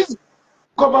 Now, these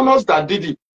governors that did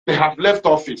it, they have left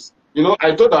office. You know,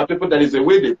 I told our people there is a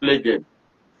way they play game.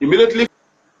 Immediately,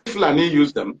 Fulani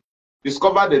used them,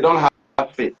 discovered they don't have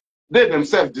faith. They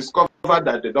themselves discovered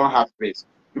that they don't have faith,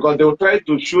 because they will try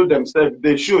to show themselves.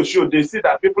 They they see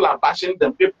that people are bashing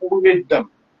them, people hate them.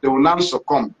 They will now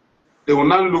succumb. They will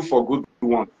now look for good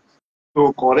ones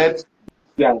to correct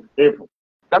their evil.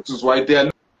 That is why they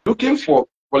are looking for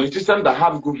politicians that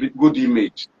have good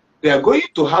image. They are going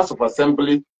to House of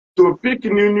Assembly to pick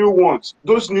new ones,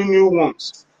 those new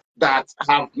ones that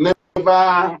have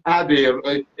never had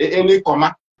any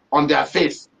comma on their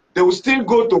face. They will still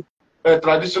go to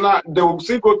traditional, they will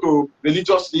still go to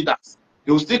religious leaders.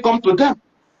 They will still come to them.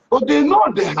 But they know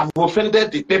they have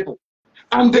offended the people.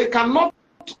 And they cannot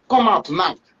come out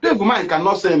now. Dave Man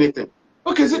cannot say anything.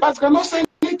 Okay, Zipas cannot say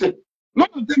anything. None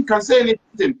of them can say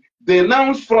anything. They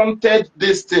now fronted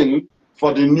this thing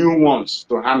for the new ones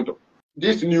to handle.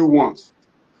 These new ones.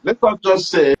 Let us just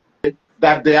say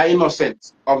that they are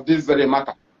innocent of this very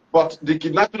matter. But the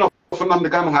kidnapping of Nnamdi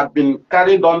Kanu had been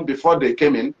carried on before they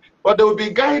came in. But they will be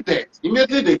guided.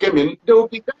 Immediately they came in, they will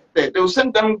be guided. They will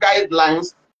send them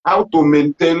guidelines how to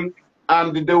maintain,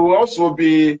 and they will also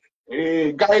be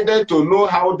guided to know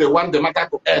how they want the matter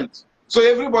to end. So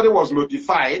everybody was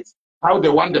notified how they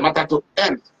want the matter to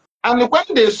end. And when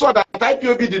they saw that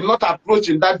IPOB did not approach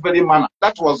in that very manner,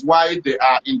 that was why they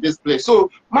are in this place.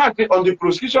 So, Mazi, on the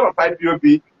prosecution of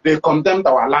IPOB, they condemned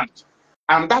our land.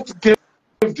 And that gave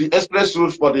the express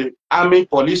route for the army,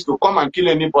 police to come and kill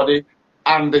anybody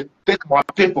and take our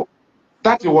people.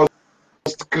 That was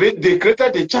they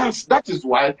created a chance. That is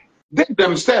why they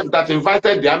themselves that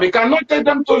invited the army cannot tell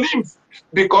them to leave,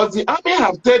 because the army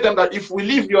have told them that if we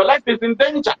leave, your life is in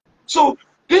danger. So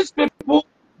these people,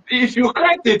 if you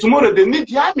cry till tomorrow, they need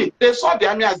the army. They saw the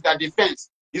army as their defense.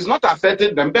 It's not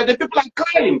affecting them, but the people are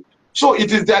crying. So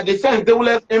it is their defense. They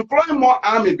will employ more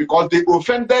army because they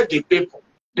offended the people.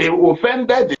 They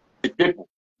offended the people.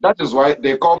 That is why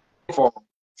they call for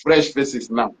fresh faces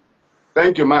now.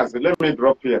 Thank you, Mazi. Let me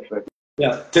drop here first.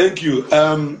 Yeah, thank you.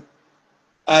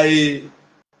 I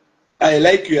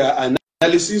like your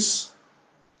analysis.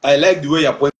 I like the way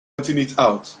you're pointing it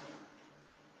out.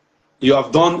 You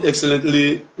have done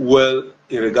excellently well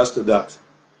in regards to that.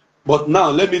 But now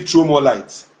let me throw more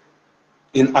light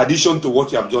in addition to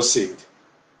what you have just said.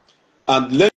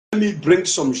 And let me bring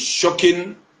some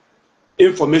shocking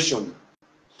information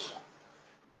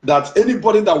that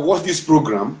anybody that watched this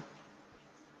program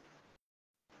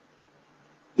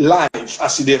live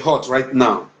as they hot right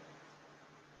now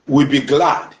will be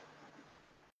glad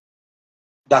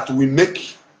that we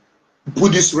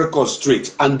put this record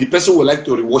straight, and the person would like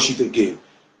to rewatch it again.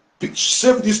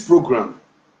 Save this program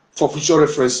for future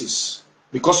references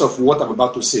because of what I'm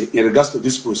about to say in regards to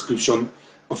this proscription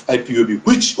of IPOB,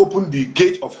 which opened the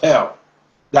gate of hell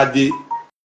that the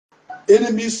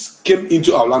enemies came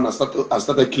into our land and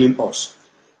started killing us.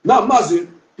 Now, Mazi,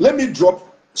 let me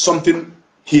drop something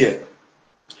here.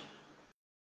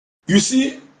 You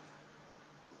see,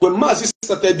 when Mazi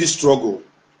started this struggle,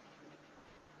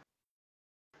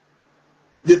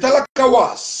 the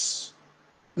Talakawas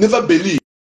never believed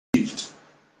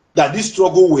that this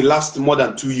struggle will last more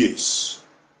than 2 years.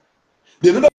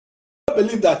 They never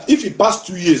believed that if it passed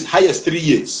 2 years, highest 3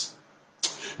 years,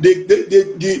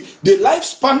 the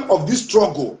lifespan of this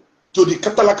struggle to the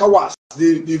Talakawas,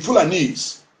 the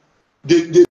Fulanis,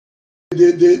 the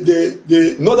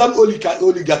northern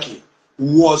oligarchy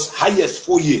was highest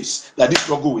 4 years, that this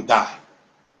struggle will die.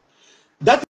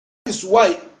 That is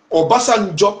why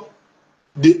Obasanjo,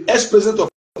 the ex-president of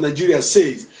Nigeria,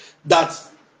 says that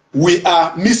we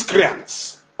are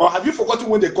miscreants. Or have you forgotten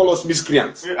when they call us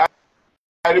miscreants?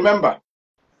 I remember.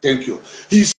 Thank you.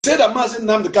 He said that Mazi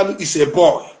Nnamdi Kanu is a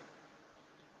boy,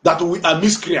 that we are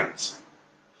miscreants.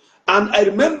 And I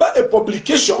remember a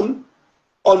publication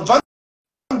on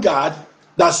Vanguard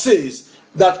that says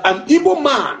that an Igbo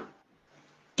man,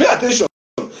 pay attention,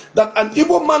 that an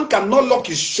Igbo man cannot lock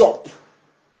his shop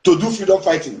to do freedom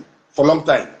fighting for a long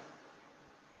time.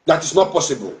 That is not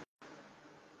possible.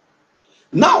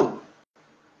 Now,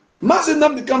 Mazi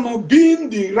Nnamdi Kanu, being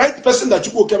the right person that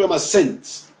Chukwu Okebema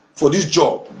sent for this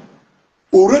job,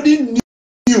 already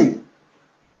knew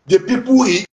the people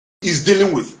he is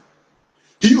dealing with.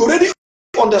 He already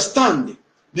understands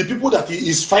the people that he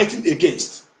is fighting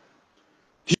against.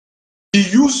 He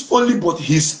used only but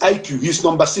his IQ, his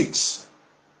number 6,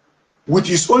 with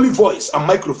his only voice and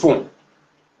microphone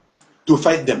to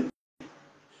fight them.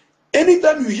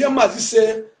 Anytime you hear Mazi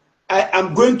say, I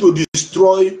am going to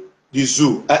destroy the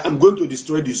zoo, I am going to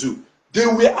destroy the zoo, they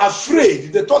were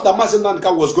afraid. They thought that Mazi Nnamdi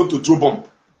Kanu was going to throw bomb.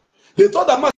 They thought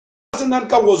that Mazi Nnamdi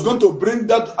Kanu was going to bring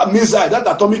that missile, that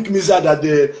atomic missile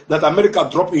that America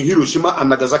dropped in Hiroshima and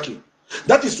Nagasaki.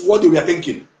 That is what they were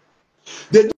thinking.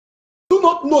 They do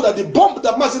not know that the bomb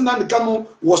that Mazi Nnamdi Kanu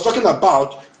was talking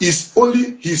about is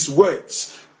only his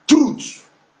words, truth,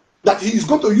 that he is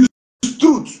going to use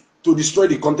truth to destroy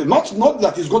the country, not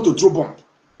that he's going to throw bomb.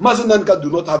 Mazi Nnamdi Kanu do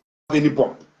not have any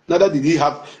bomb. Neither did he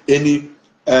have any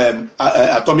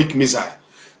atomic missile.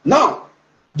 Now,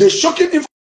 the shocking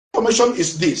information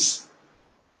is this.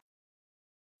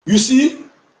 You see,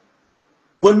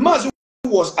 when Mazi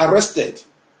was arrested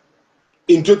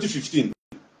in 2015,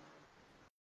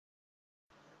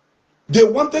 they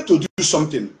wanted to do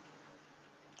something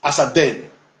as a then.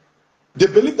 They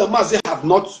believe that Mazi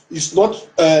is not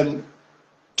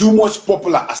too much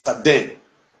popular as a then.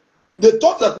 They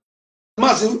thought that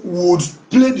Mazi would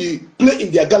play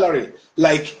in their gallery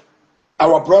like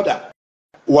our brother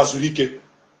Wazirike.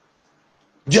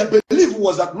 Their belief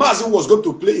was that Mazi was going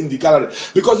to play in the gallery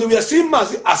because they were seeing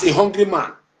Mazi as a hungry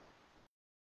man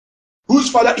whose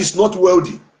father is not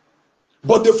wealthy.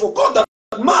 But they forgot that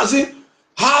Mazi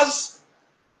has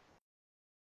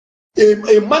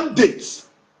a mandate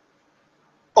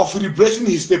of liberating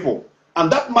his people,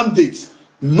 and that mandate,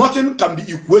 nothing can be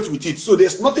equated with it. So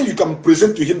there's nothing you can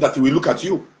present to him that he will look at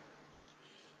you.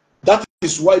 That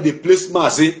is why they placed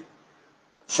Mazi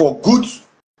for good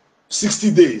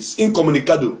 60 days,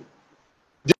 incommunicado.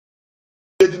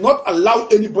 They did not allow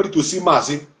anybody to see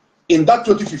Mazi in that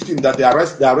 2015 that they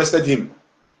arrested him.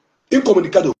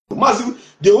 Incommunicado. Mazi,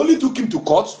 they only took him to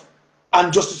court,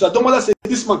 and Justice Adomola said,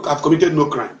 this man have committed no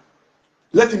crime.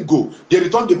 Let him go. They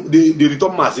return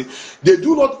Mazi. They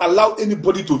do not allow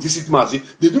anybody to visit Mazi.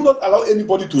 They do not allow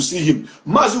anybody to see him.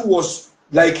 Mazi was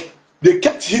like, they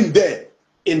kept him there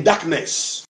in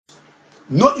darkness.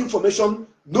 No information,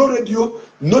 no radio,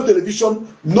 no television,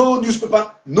 no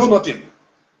newspaper, no nothing.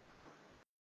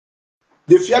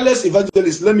 The fearless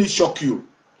evangelist, let me shock you.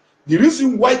 The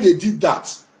reason why they did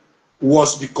that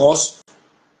was because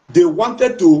they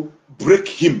wanted to break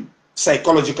him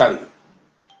psychologically.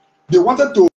 They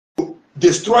wanted to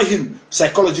destroy him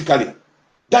psychologically.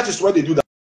 That is why they do that.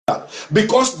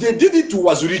 Because they did it to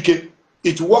Wazirike,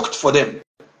 it worked for them.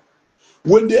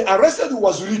 When they arrested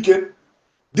Wazirike,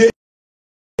 they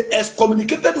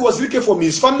excommunicated Wazirike from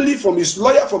his family, from his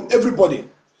lawyer, from everybody.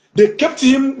 They kept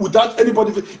him without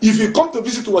anybody. If you come to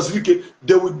visit Wazirike,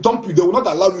 they will dump you. They will not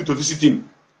allow you to visit him.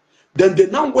 Then they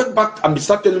now went back and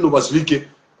started telling Wazirike,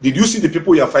 did you see the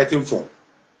people you are fighting for?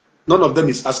 None of them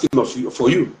is asking for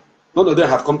you. None of them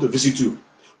have come to visit you.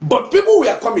 But people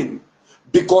were coming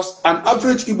because an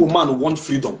average Igbo man wants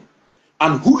freedom.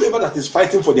 And whoever that is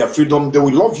fighting for their freedom, they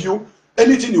will love you.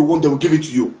 Anything you want, they will give it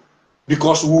to you.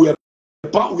 Because we are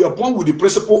born with the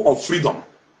principle of freedom.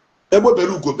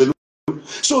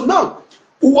 So now,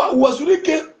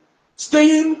 Wazirike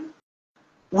staying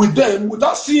with them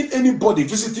without seeing anybody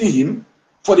visiting him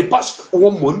for the past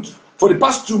 1 month, for the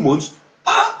past 2 months,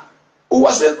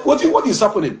 Uwa said, what is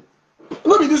happening?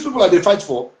 Maybe these people that they fight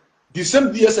for, the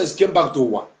same DSS came back to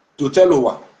Uwa to tell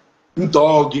Uwa,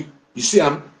 Ntogi, you see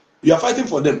him, you are fighting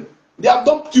for them. They have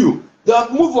dumped you. They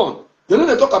have moved on. They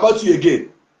don't talk about you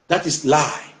again. That is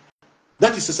lie.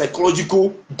 That is a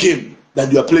psychological game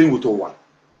that you are playing with Uwa.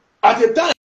 At the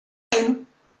time,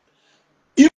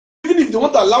 even if they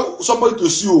want to allow somebody to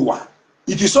see Uwa,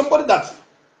 it is somebody that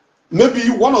maybe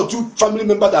 1 or 2 family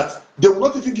members that they will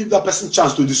not even give that person a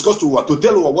chance to discuss to Uwa, to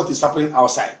tell Uwa what is happening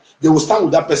outside. They will stand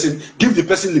with that person, give the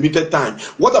person limited time.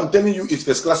 What I'm telling you is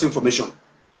first class information.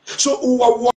 So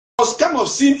Uwa was kind of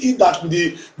seeing it that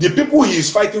the people he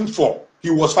is fighting for, he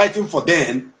was fighting for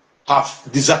then, have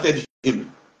deserted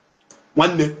him.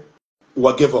 One day,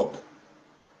 Uwa gave up.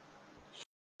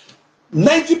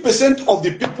 90% of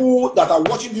the people that are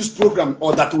watching this program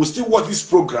or that will still watch this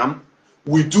program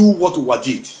will do what Uwa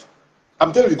did.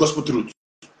 I'm telling you the gospel truth.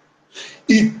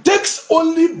 It takes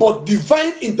only but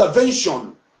divine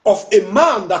intervention of a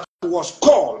man that was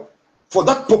called for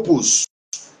that purpose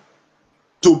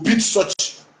to beat such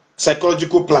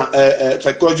psychological plan.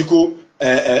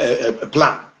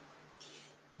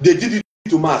 They did it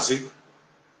to Mazi.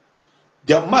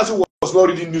 Mazi was not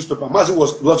reading newspaper. Mazi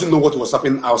doesn't know what was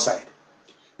happening outside.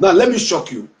 Now let me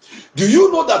shock you. Do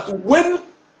you know that when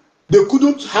they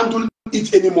couldn't handle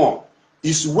it anymore,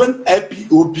 is when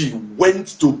Ipob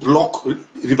went to block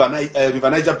River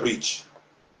Niger Bridge.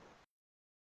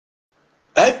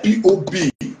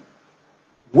 Ipob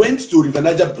went to River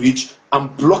Niger Bridge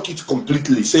and blocked it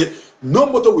completely. Say, no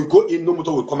motor will go in, no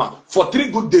motor will come out. For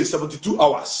 3 good days, 72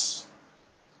 hours.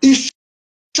 It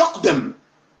shocked them.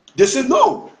 They said,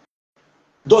 no.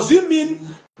 Does it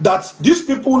mean that these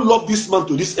people love this man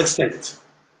to this extent?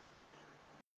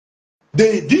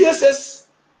 The DSS,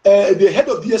 the head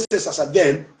of DSS as at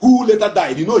then, who later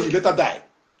died, you know he later died.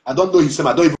 I don't know his name,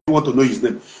 I don't even want to know his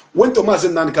name. Went to Mazi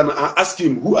Nnamdi and asked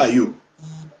him, who are you?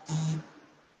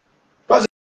 Mazi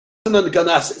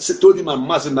Nnamdi told him, I'm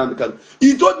Mazi Nnamdi.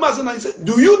 He told Mazi Nnamdi, he said,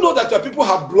 do you know that your people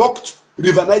have blocked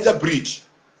River Niger Bridge?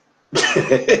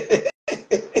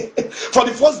 For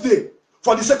the first day,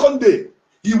 for the second day,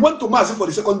 he went to Mazi for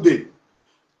the second day.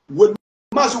 When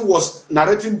Mazi was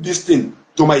narrating this thing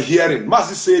to my hearing,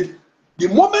 Mazi said, the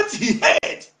moment he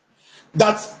heard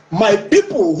that my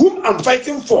people whom I'm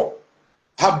fighting for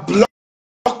have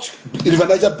blocked the River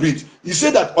Niger Bridge, he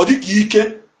said that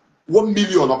Odiki 1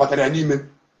 million of Batarianime.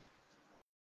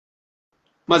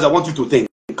 Mazi, I want you to think.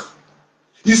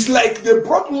 It's like they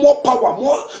brought more power,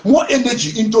 more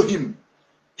energy into him.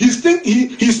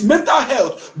 His mental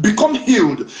health become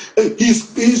healed. His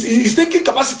thinking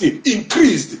capacity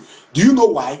increased. Do you know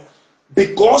why?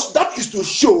 Because that is to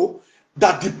show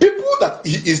that the people that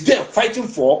he is there fighting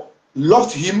for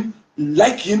loved him,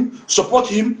 like him, support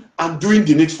him, and doing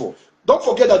the needful. Don't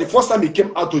forget that the first time he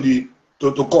came out to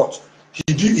court, he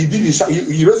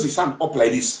raised his hand up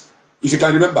like this. If you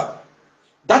can remember,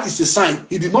 that is a sign.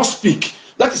 He did not speak.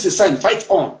 That is a sign. Fight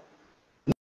on.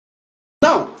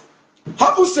 Now,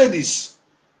 having said this,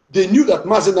 They knew that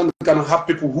Mazi Nnamdi can have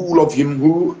people who love him,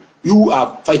 who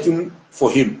are fighting for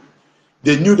him.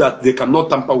 They knew that they cannot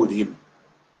tamper with him.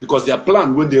 Because their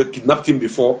plan when they kidnapped him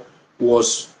before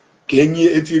was Kenya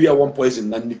Etheria one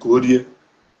poison and Nicodia,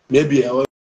 maybe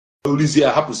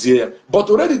but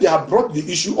already they have brought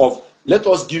the issue of let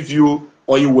us give you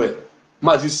oil well.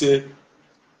 Mazi said,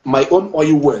 my own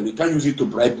oil well, you can't use it to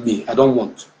bribe me. I don't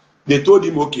want. They told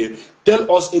him, okay,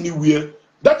 tell us anywhere.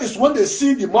 That is when they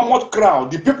see the mammoth crowd,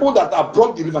 the people that have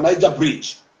brought the River Niger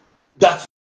Bridge. That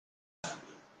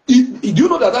do you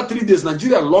know that 3 days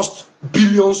Nigeria lost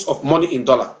billions of money in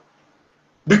dollar?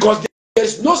 Because there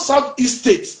is no southeast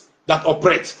state that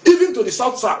operates, even to the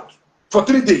south for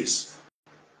 3 days.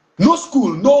 No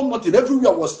school, no nothing.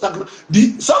 Everywhere was stagnant.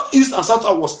 The southeast and south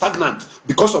was stagnant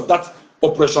because of that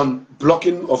operation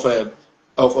blocking of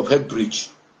head bridge.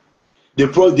 They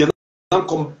now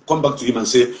come back to him and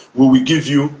say, we will give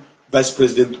you vice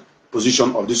president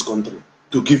position of this country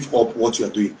to give up what you are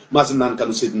doing. Mazi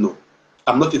Nnamdi said, no,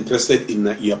 I'm not interested in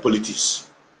your politics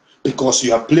because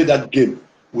you have played that game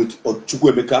with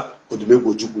Chukwuemeka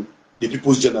Odumegwu, the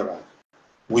people's general.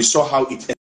 We saw how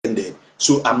it ended.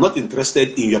 So I'm not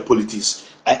interested in your politics.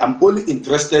 I am only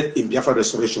interested in Biafra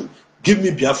restoration. Give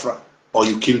me Biafra or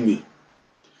you kill me.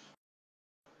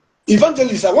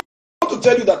 Evangelist, I want to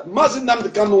tell you that Mazi Nnamdi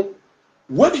Kanu,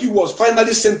 when he was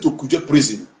finally sent to Kuje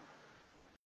prison,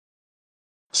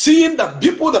 seeing that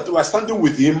people that were standing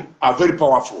with him are very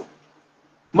powerful,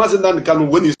 Mazi Nnamdi Kanu,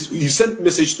 when he sent a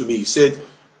message to me, he said,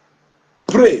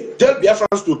 pray, tell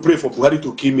Biafrans to pray for Buhari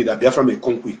to kill me, that Biafra may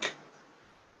come quick.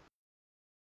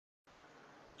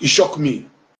 He shocked me.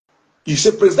 He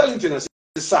said, President Darlington,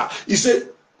 I said, sir, he said,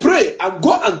 pray and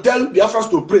go and tell Biafrans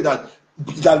to pray that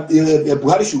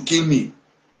Buhari should kill me,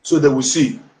 so they will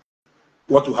see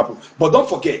what will happen. But don't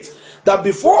forget that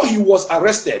before he was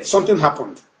arrested, something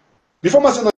happened. Before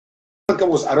Mazi Nnamdi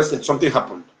was arrested, something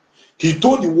happened. He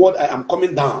told the world, I am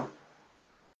coming down.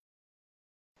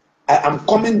 I am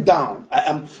coming down. I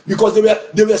am, because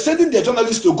they were sending their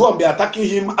journalists to go and be attacking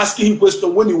him, asking him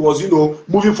questions when he was,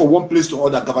 moving from one place to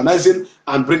other, galvanizing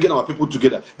and bringing our people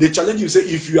together. They challenge him, say,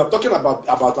 if you are talking about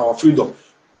our freedom,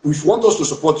 if you want us to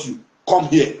support you, come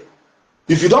here.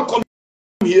 If you don't come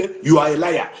here, you are a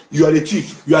liar, you are a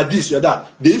thief, you are this, you are that.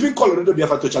 They even called Redo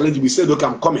Biafra to challenge him. He said, okay,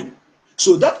 I'm coming.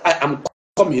 So that I am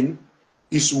coming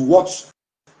is what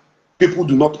people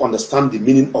do not understand the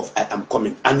meaning of I am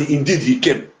coming. And indeed he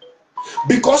came.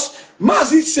 Because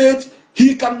Mazi said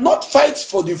he cannot fight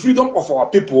for the freedom of our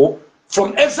people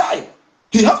from exile.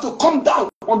 He has to come down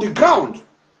on the ground.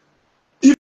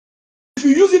 If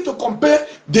you use it to compare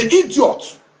the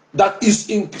idiot that is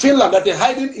in Finland, that is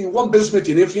hiding in one basement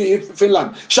in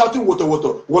Finland, shouting water,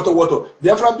 water, water, water.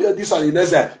 Biafra this are in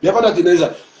exile, Biafra that in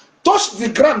exile. Touch the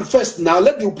ground first now.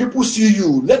 Let the people see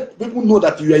you. Let people know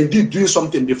that you are indeed doing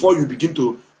something before you begin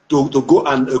to go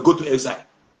and go to exile.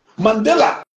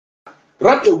 Mandela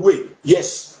ran away,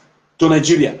 yes, to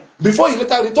Nigeria before he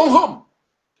later returned home.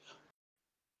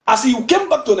 As he came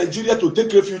back to Nigeria to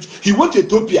take refuge, he went to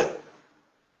Ethiopia.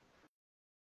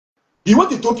 He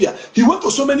went to Ethiopia. He went to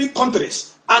so many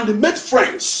countries and made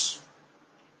friends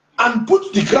and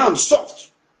put the ground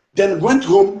soft. Then went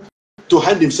home to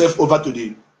hand himself over to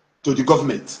the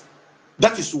government.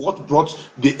 That is what brought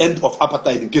the end of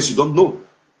apartheid, in case you don't know.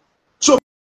 So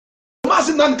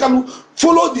Mazi Nnamdi Kanu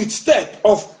followed the step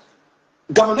of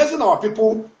galvanizing our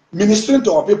people, ministering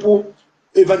to our people,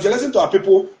 evangelizing to our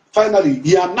people. Finally,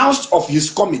 he announced of his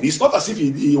coming. It's not as if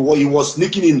he was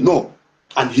sneaking in, no.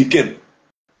 And he came.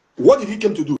 What did he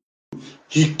come to do?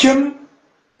 He came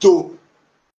to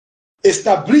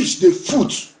establish the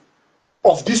foot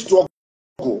of this struggle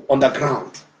on the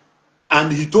ground.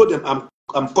 And he told them,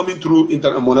 I'm coming through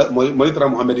Monitor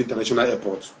Mohammed International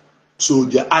Airport. So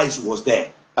their eyes was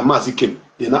there. And Mazi came.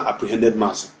 They now apprehended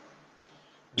Mazi.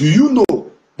 Do you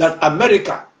know that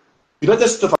America, United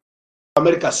States of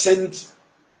America, sent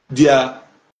their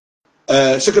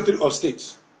Secretary of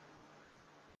State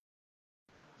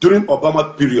during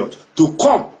Obama period to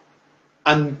come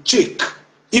and check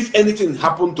if anything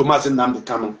happened to Mazi Nnamdi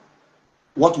Kanu,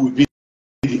 what will be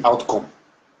the outcome?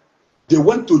 They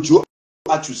went to Joe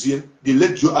Achuzie, they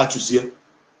let Joe Achuzie.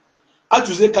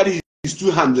 Achuzie carried his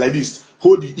two hands like this,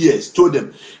 hold the ears, told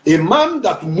them, a man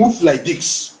that moves like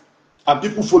this, and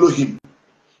people follow him.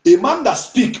 A man that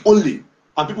speaks only,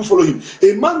 and people follow him.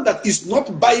 A man that is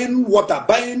not buying water,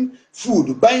 buying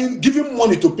food, giving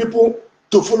money to people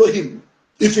to follow him.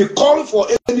 If he calls for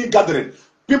any gathering,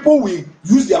 people will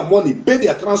use their money, pay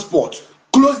their transport,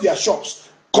 close their shops,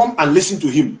 come and listen to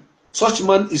him. Such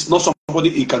man is not somebody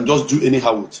he can just do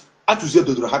anyhow with.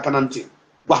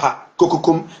 But Baha,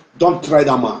 Kokokum, don't try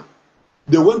that man.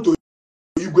 They went to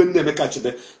Igwe Nnamdi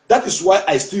Achebe. That is why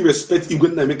I still respect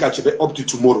Igwe Nnamdi Achebe up to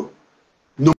tomorrow.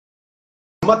 No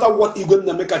matter what Igwe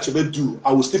Nnamdi Achebe do,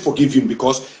 I will still forgive him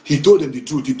because he told them the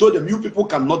truth. He told them, you people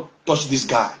cannot touch this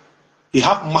guy. He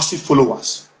have massive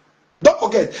followers. Don't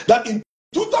forget that in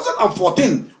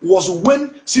 2014 was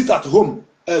when sit at home,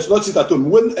 not sit at home,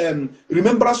 when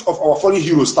remembrance of our fallen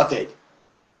heroes started.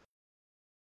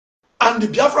 And the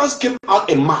Biafrans came out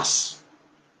en masse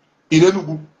in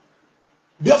Enugu.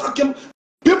 Biafra came,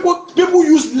 people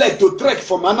used leg to trek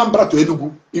from Anambra to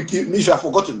Enugu, if you have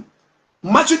forgotten.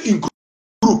 Marching in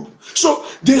group. So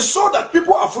they saw that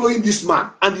people are following this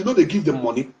man, and they give them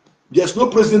money. There's no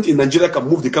president in Nigeria can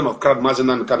move the kind of crowd Mazi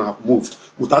Nnamdi Kanu have moved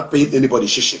without paying anybody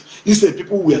shishi. Instead,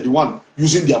 people were the one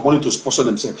using their money to sponsor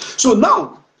themselves. So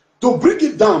now, to bring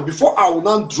it down, before I will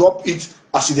now drop it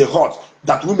as in a hot,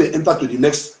 that we may enter to the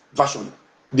next version,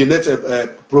 the next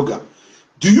program.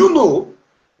 Do you know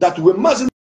that when Mazi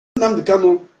Nnamdi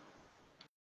Kanu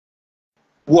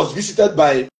was visited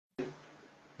by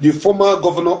the former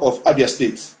governor of Abia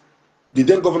State, the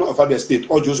then governor of Abia State,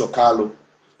 Ojo Zokalo,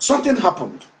 something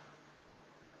happened.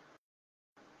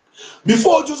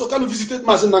 Before Ojo Zokalo visited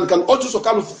Mazi Nnamdi Kanu, Ojo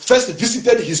Zokalo first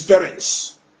visited his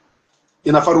parents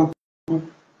in Afaruku.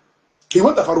 He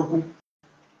went to Afaruku.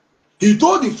 He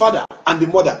told the father and the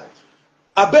mother,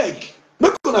 I beg,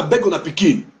 make una beg on a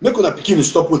pikin, make una pikin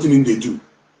stop what they do.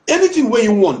 Anything where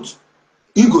you want,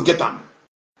 you go get them.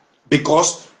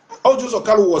 Because Ojo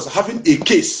Zokalo was having a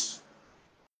case,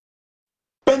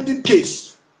 pending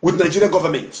case with Nigerian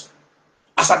government.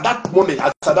 As at that moment,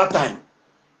 as at that time,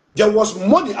 there was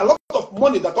money, a lot of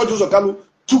money that Ojo Zokalo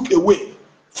took away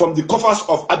from the coffers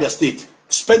of Abia State,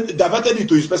 diverted it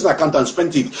to his personal account and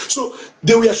spent it. So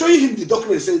they were showing him the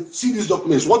documents, said, see these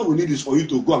documents, what we need is for you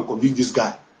to go and convince this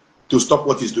guy to stop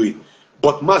what he's doing.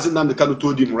 But Mazi Nnamdi Kanu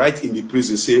told him right in the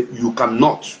prison, say, you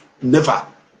cannot, never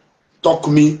talk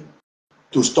me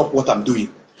to stop what I'm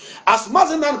doing. As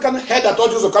Mazi Nnamdi Kanu heard that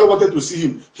Ojo Zokalo wanted to see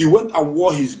him, he went and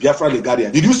wore his Biafra Legaria.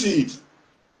 Did you see it?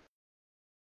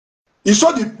 He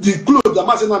saw the clothes that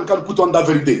Mazi Nnamdi Kanu put on that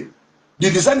very day. The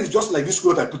design is just like this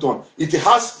clothes I put on. It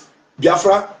has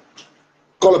Biafra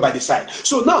color by the side.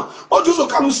 So now, Ojo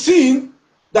Zokalo seeing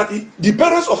that the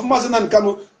parents of Mazi Nnamdi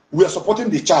Kanu were supporting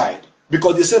the child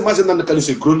because they said Mazi Nnamdi Kanu is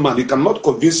a grown man. They cannot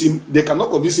convince him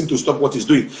to stop what he's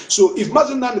doing. So if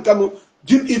Mazi Nnamdi Kanu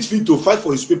didn't eat fit to fight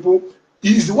for his people,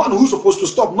 he is the one who's supposed to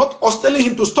stop, not us telling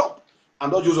him to stop.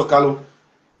 And Ojo Zokalo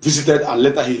visited and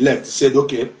later he left. He said,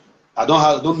 okay, I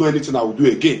don't know anything I will do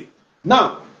again.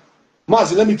 Now,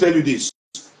 Mazi, let me tell you this.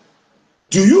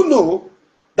 Do you know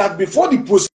that before the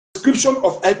proscription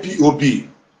of IPOB,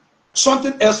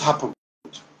 something else happened?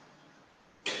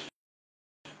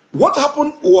 What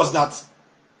happened was that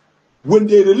when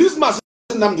they released Mazi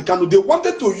Nnamdi Kanu, they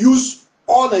wanted to use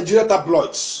all Nigeria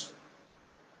tabloids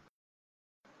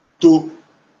to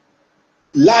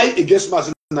lie against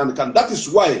Mazi Nnamdi Kanu. That is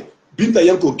why Binta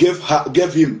Yanko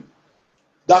gave him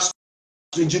that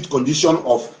stringent condition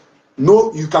of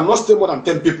no, you cannot stay more than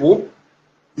 10 people.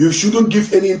 You shouldn't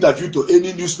give any interview to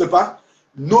any newspaper.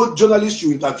 No journalist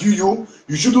should interview you.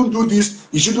 You shouldn't do this.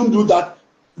 You shouldn't do that.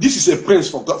 This is a prince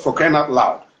for crying out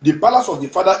loud. The palace of the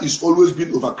father is always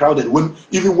been overcrowded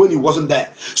even when he wasn't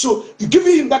there. So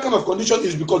giving him that kind of condition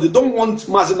is because they don't want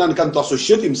Mazi Nnamdi Kanu to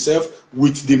associate himself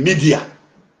with the media.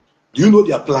 Do you know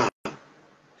their plan?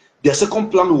 Their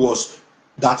second plan was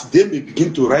that they may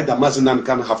begin to write that Mazi Nnamdi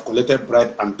Kanu have collected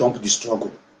bribe and dumped the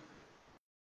struggle.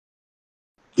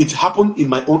 It happened in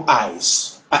my own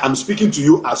eyes. I am speaking to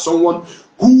you as someone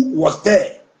who was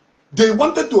there. They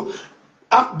wanted to.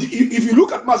 If you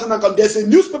look at Mazi Nnamdi Kanu, there's a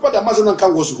newspaper that Mazi Nnamdi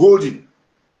Kanu was holding.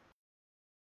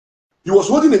 He was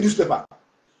holding a newspaper.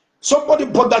 Somebody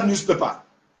bought that newspaper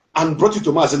and brought it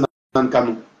to Mazi Nnamdi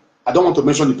Kanu. I don't want to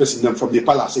mention the person name from the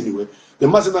palace anyway. The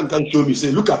Mazi Nnamdi Kanu showed me,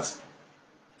 say, look at,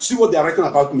 see what they are writing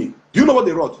about me. Do you know what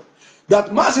they wrote?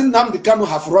 That Mazi Nnamdi Kanu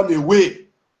have run away.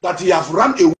 That he have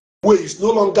run away. Is no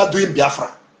longer doing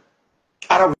Biafra.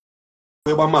 And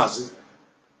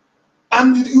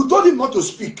you told him not to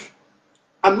speak.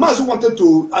 And Mazi wanted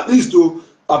to at least to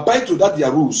abide to that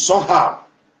their rules somehow.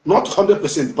 Not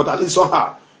 100%, but at least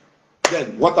somehow.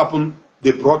 Then what happened?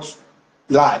 They brought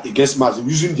lie against Mazi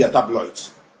using their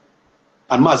tabloids.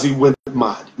 And Mazi went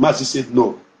mad. Mazi said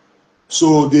no.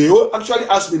 So they actually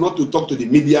asked me not to talk to the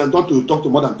media and not to talk to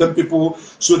more than 10 people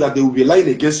so that they will be lying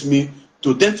against me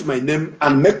to dent my name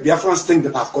and make Biafrans think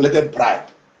that I've collected bribe.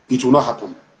 It will not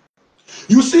happen.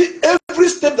 You see, every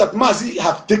step that Mazi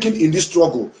have taken in this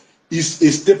struggle is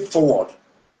a step forward.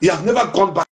 He has never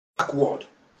gone backward.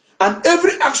 And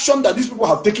every action that these people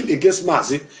have taken against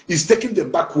Mazi is taking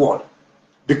them backward.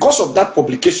 Because of that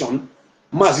publication,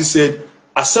 Mazi said,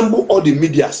 assemble all the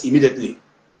medias immediately.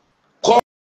 Call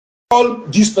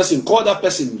this person, call that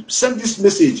person, send this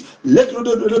message. Let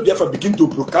Radio Biafra begin to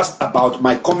broadcast about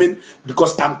my coming,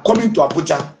 because I'm coming to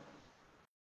Abuja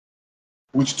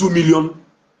with 2 million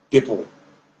people.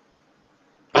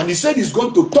 And he said he's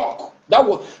going to talk. That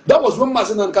was when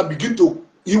Mazi Nanka began to,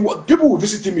 people will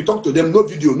visit him, he talk to them, no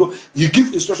video, no, he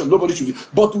give instruction, nobody should.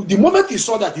 But the moment he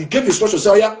saw that, he gave instruction, say,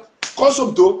 oh yeah, call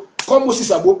Somto, call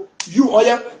Moses Abo, you, oh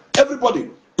yeah, everybody,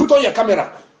 put on your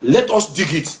camera, let us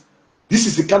dig it. This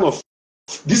is the kind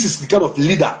of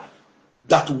leader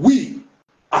that we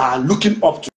are looking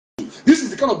up to. This is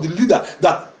the kind of the leader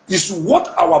that is what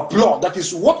our blood, that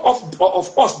is what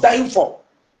of us dying for.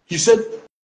 He said,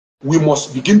 we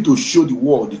must begin to show the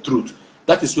world the truth.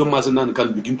 That is when Mazi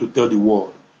can begin to tell the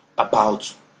world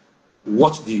about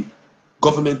what the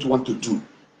government want to do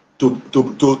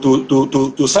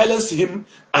to silence him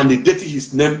and they dirty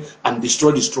his name and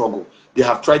destroy the struggle. They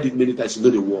have tried it many times, you know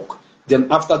they work.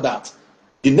 Then after that,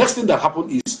 the next thing that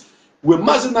happened is when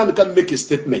Mazi can make a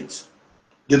statement,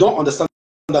 they don't understand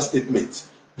that statement.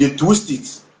 They twist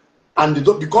it, and they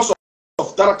don't, because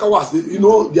of Tarakawas, you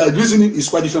know, their reasoning is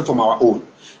quite different from our own.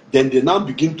 Then they now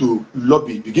begin to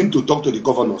lobby, begin to talk to the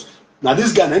governors. Now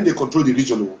this guy, then they control the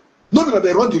region. No,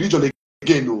 they run the region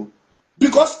again, no.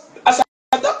 Because at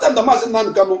that time, the Mazi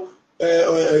Kanu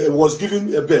was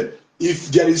given a bed.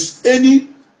 If there is any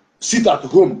seat at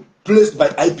home placed by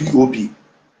IPOB,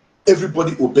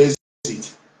 everybody obeys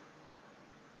it.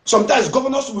 Sometimes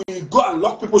governors will go and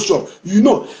lock people's shop. You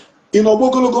know, in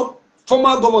Obogologo,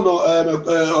 former governor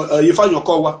Yefanyo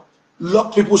Kowa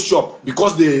lock people's shop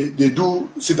because they do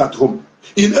sit at home.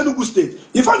 In Enugu State,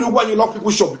 Yefanyo lock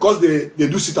people's shop because they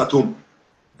do sit at home.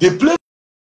 The place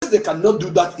they cannot do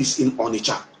that is in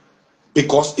Onitsha.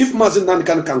 Because if Mazi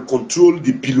can control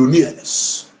the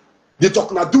billionaires, the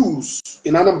Toknadus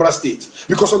in Anambra State,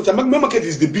 because Onitsha market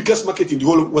is the biggest market in the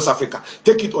whole of West Africa.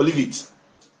 Take it or leave it.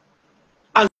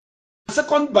 And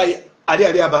second by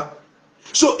Ariaba.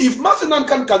 So if Mazi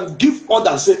can give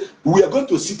order and say, we are going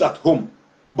to sit at home,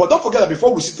 but don't forget that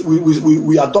before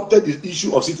we adopted the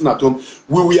issue of sitting at home,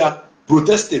 we were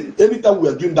protesting. Anytime we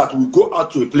are doing that, we go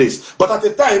out to a place. But at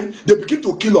the time, they begin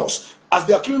to kill us. As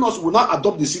they are killing us, we will now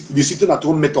adopt the sitting at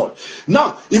home method.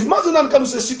 Now, if Mazi can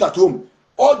say sit at home,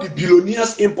 all the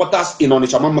billionaires importers in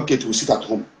Onitsha market will sit at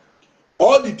home.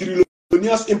 All the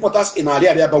trillionaires importers in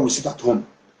Ariaba will sit at home.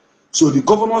 So the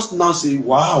governors now say,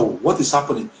 wow, what is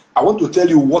happening? I want to tell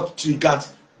you what triggered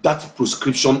that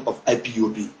proscription of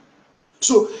IPOB.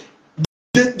 So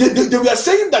they were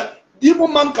saying that Igbo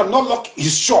man cannot lock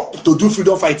his shop to do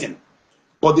freedom fighting.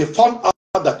 But they found out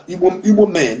that Igbo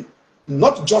men,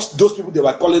 not just those people they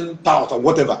were calling tout or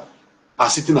whatever, are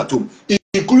sitting at home.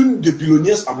 Including the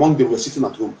billionaires among them were sitting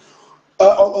at home. The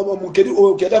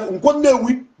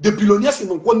billionaires in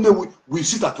Nkwonewi will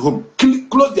sit at home,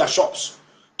 close their shops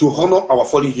to honor our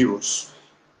fallen heroes.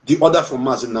 The order from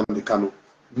Mazi Nnamdi Kanu,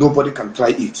 nobody can try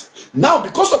it. Now,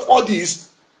 because of all this,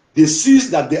 they see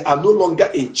that they are no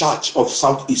longer in charge of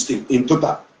Southeast in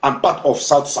total and part of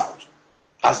South-South,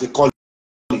 as they call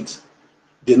it.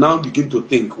 They now begin to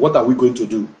think, what are we going to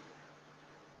do?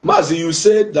 Mazi, you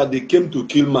said that they came to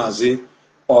kill Mazi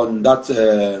on that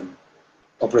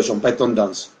Operation Python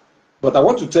dance. But I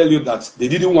want to tell you that they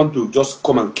didn't want to just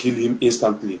come and kill him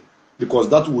instantly, because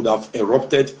that would have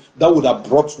erupted, that would have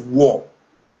brought war.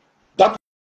 That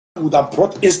would have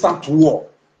brought instant war.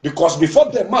 Because before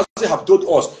the Mazi have told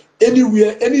us,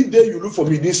 anywhere, any day you look for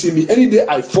me, you didn't see me, any day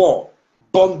I fall,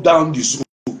 burn down the zoo.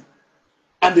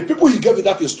 And the people he gave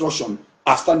that instruction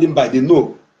are standing by, they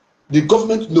know. The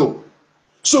government know.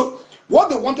 So what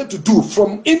they wanted to do,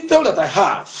 from intel that I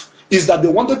have, is that they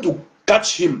wanted to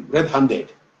catch him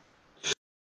red-handed.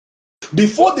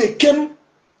 Before they came,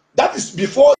 that is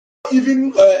before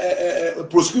even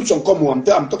proscription come on,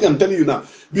 I'm telling you now.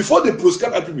 Before they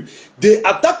proscribed people, they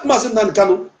attacked Mazi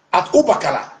Kanu at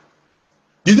Obakala.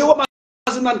 The day when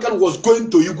Mazi Kanu was going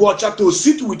to Iguacha to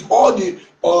sit with all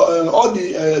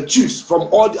the chiefs from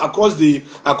all across the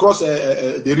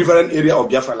riverine area of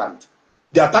Biafra land.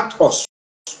 They attacked us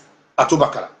at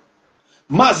Obakala.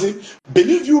 Mazi,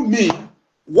 believe you me,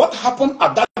 what happened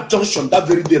at that junction that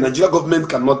very day, Nigeria government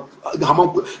cannot,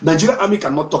 Nigeria army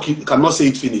cannot talk it, cannot say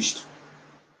it finished.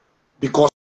 Because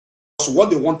what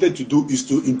they wanted to do is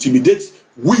to intimidate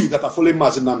we that are following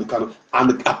Mazi Nnamdi Kanu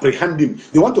and apprehend him.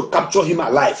 They want to capture him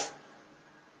alive.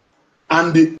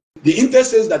 And the intel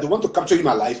says that they want to capture him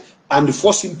alive and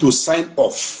force him to sign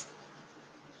off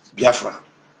Biafra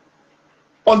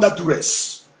under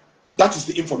duress. That is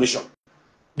the information.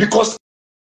 Because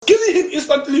killing him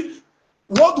instantly,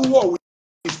 World War will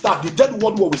start. The Third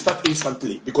World War will start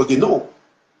instantly because they know.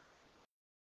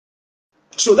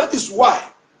 So that is why,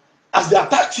 as they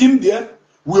attacked him there,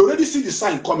 we already see the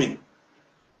sign coming.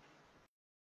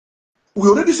 We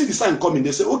already see the sign coming.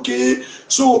 They say, okay,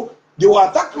 so they will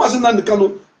attack Mazi Nnamdi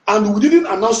Kanu, and we didn't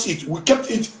announce it. We kept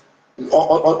it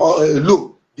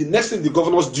low. The next thing the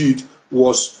governors did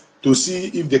was to see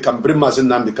if they can bring Mazi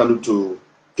Nnamdi Kanu to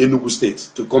Enugu State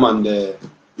to come and,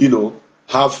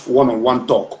 have one-on-one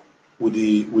talk with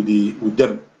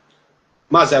them.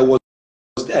 Mazi, I was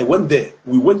there. I went there.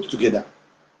 We went together.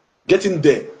 Getting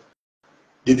there,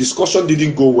 the discussion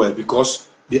didn't go well because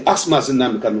they asked Mazi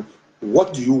Nnamdi Kanu,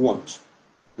 what do you want?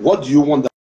 What do you want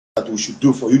that we should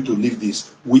do for you to leave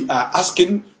this? We are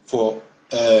asking for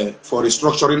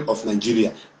restructuring of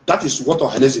Nigeria. That is what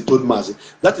Ohaneze told Mazi.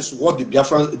 That is what the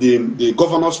Biafrans, the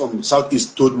governors from the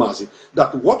Southeast told Mazi.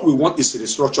 That what we want is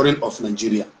restructuring of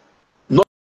Nigeria, not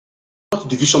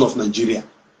division of Nigeria.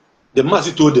 The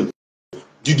Mazi told them,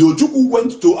 the Ojukwu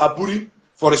went to Aburi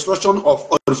for restructuring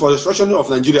of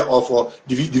Nigeria or for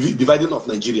dividing of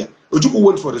Nigeria. Ojukwu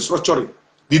went for restructuring.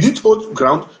 Did it hold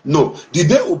ground? No. Did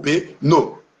they obey?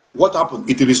 No. What happened?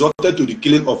 It resulted to the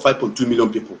killing of 5.2 million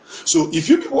people. So if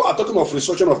you people are talking of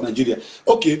restructuring of Nigeria,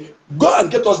 okay, go and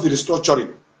get us the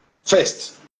restructuring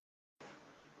first.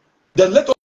 Then let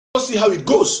us see how it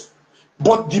goes.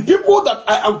 But the people that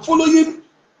I am following,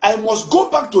 I must go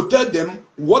back to tell them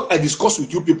what I discussed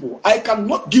with you people. I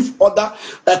cannot give order,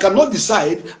 I cannot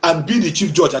decide and be the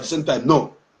chief judge at the same time.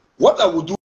 No. What I will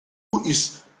do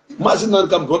is Mazi Nnamdi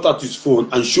Kanu brought out his phone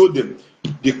and showed them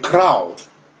the crowd,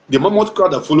 the mammoth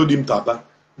crowd that followed him to Aba,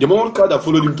 the mammoth crowd that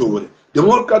followed him to Owerri, the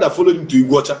mammoth crowd that followed him to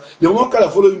Iguacha, the mammoth crowd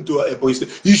that followed him to Ebonyi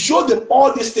State. He showed them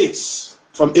all the states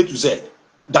from A to Z,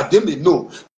 that they may know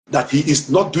that he is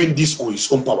not doing this on his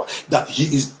own power, that he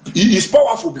is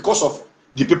powerful because of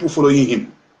the people following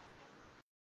him.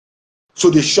 So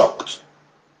they shocked.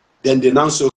 Then they now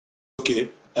said, okay,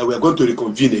 we are going to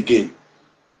reconvene again.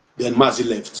 Then Mazi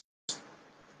left.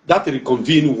 That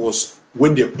reconvene was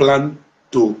when they planned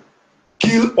to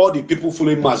kill all the people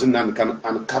following Mazi Nnamdi Kanu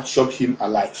and capture him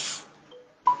alive.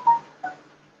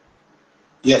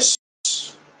 Yes.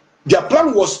 Their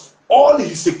plan was all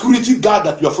his security guard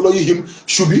that you are following him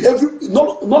should be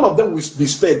none of them will be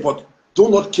spared, but do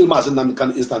not kill Mazi Nnamdi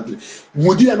Kanu instantly.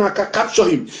 Mudi Anaka capture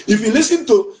him. If you listen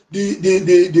to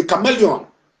the chameleon,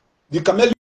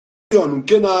 Nkena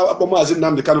Mazi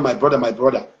Nnamdi Kanu, my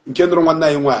brother, Nkendro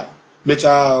Wanna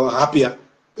Mecha happier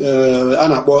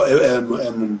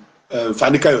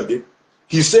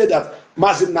he said that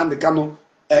Mazi Nnamdi Kanu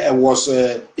was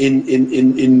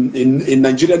in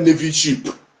Nigerian Navy ship.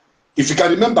 If you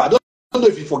can remember, I don't know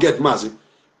if you forget Mazi.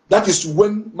 That is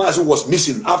when Mazi was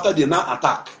missing after the now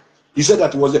attack. He said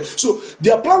that he was there. So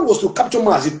their plan was to capture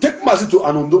Mazi, take Mazi to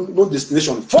an unknown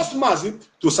destination, force Mazi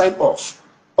to sign off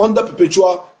under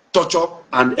perpetual torture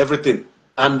and everything.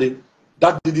 And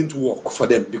that didn't work for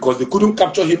them because they couldn't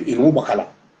capture him in Ubakala.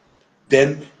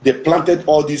 Then they planted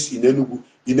all this in Enugu.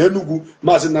 In Enugu,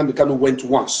 Mazi Nnamdi Kanu went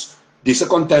once. The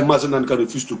second time, Mazi Nnamdi Kanu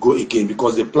refused to go again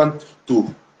because they planned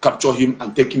to capture him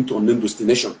and take him to an unknown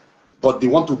destination. But they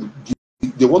want to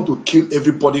kill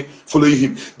everybody following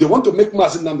him. They want to make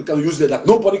Mazi Nnamdi Kanu use that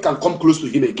nobody can come close to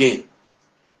him again.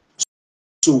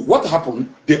 So what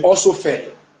happened? They also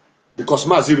failed because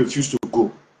Mazi refused to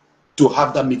go to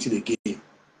have that meeting again.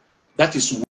 That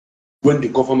is when the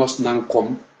governors now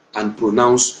come and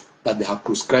pronounce that they have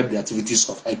proscribed the activities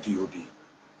of IPOB.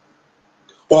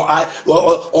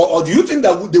 Or do you think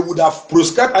that they would have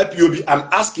proscribed IPOB and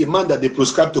asked a man that they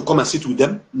proscribed to come and sit with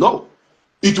them? No.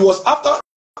 It was after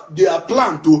their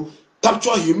plan to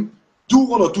capture him, do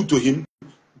one or two to him,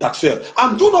 that failed.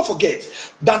 And do not forget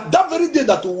that very day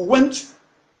that we went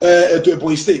to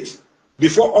Ebonyi State,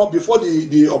 before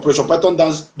the Operation Python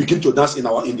dance begin to dance in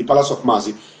the palace of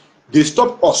Mazi, they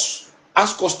stopped us,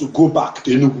 asked us to go back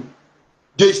to Enugu.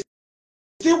 They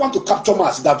still want to capture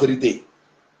Mazi that very day.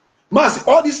 Mazi,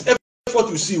 all this effort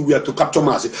you see, we are to capture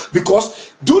Mazi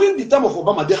because during the time of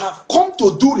Obama, they have come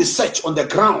to do research on the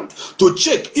ground to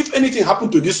check if anything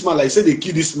happened to this man. Like say they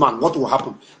kill this man, what will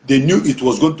happen? They knew it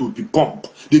was going to be bomb.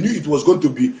 They knew it was going to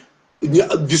be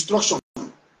destruction.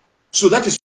 So that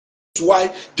is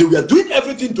why they were doing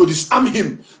everything to disarm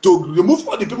him, to remove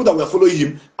all the people that were following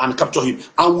him and capture him.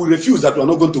 And we refuse that we are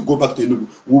not going to go back to Enugu.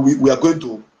 We are going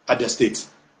to Abia State.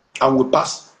 And we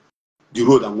passed the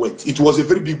road and went. It was a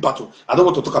very big battle. I don't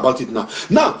want to talk about it now.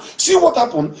 Now, see what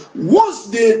happened. Once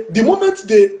the moment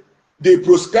they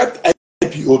proscribed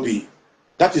IPOB,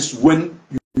 that is when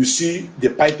you see the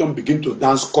python begin to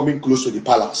dance coming close to the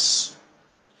palace.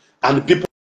 And people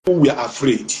were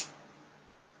afraid.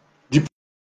 The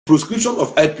proscription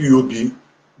of IPOB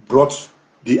brought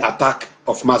the attack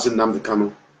of Mazi Nnamdi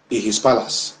Kanu in his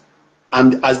palace.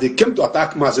 And as they came to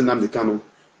attack Mazi Nnamdi Kanu,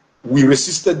 we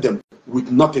resisted them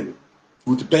with nothing,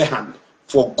 with bare hand,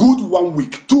 for good 1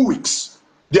 week, 2 weeks.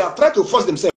 They have tried to force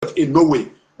themselves in no way.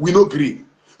 We no agree.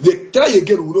 They try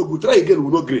again, we no go, try again,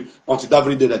 we no agree, until that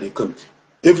very day that they come.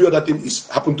 Every other thing is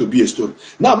happened to be a story.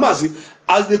 Now, Mazi,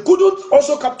 as they couldn't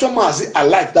also capture Mazi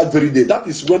alive that very day, that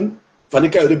is when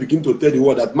Fanika already began to tell the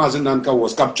world that Mazi Nnamdi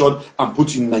was captured and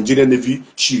put in Nigerian Navy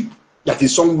ship that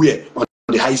is somewhere on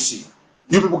the high sea.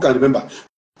 You people can remember.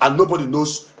 And nobody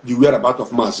knows the whereabouts of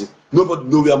Mazi. Nobody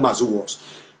knows where Mazi was.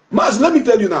 Mazi, let me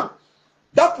tell you now,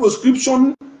 that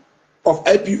proscription of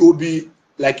IPOB,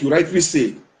 like you rightly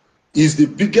say, is the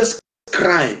biggest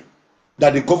crime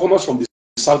that the governors from the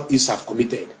Southeast have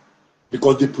committed.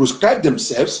 Because they proscribe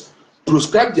themselves,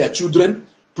 proscribe their children,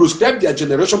 proscribe their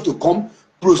generation to come,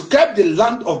 proscribe the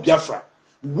land of Biafra.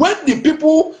 When the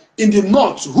people in the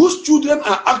north, whose children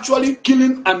are actually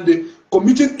killing and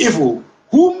committing evil,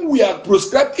 whom we are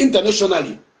proscribed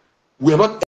internationally, we are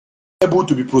not able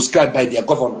to be proscribed by their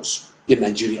governors in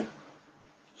Nigeria.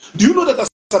 Do you know that as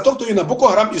I talk to you now, Boko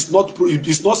Haram is not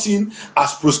seen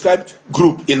as proscribed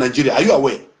group in Nigeria? Are you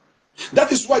aware?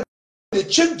 That is why they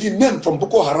changed the name from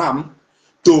Boko Haram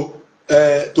to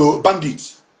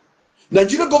bandits.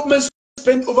 Nigeria government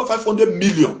spent over $500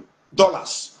 million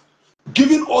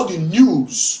giving all the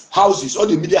news houses, all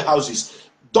the media houses,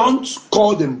 don't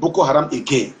call them Boko Haram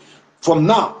again. From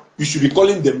now, you should be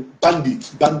calling them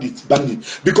bandits, bandits,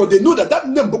 bandits, because they know that that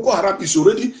name Boko Haram is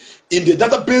already in the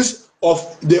database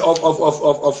of the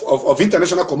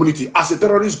international community as a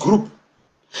terrorist group.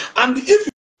 And if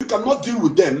you cannot deal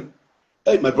with them,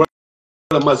 hey, my brother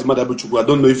Mazi Madabuchugu, I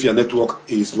don't know if your network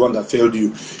is the one that failed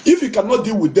you. If you cannot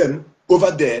deal with them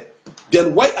over there,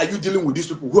 then why are you dealing with these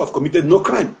people who have committed no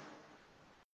crime?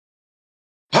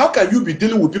 How can you be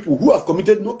dealing with people who have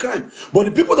committed no crime? But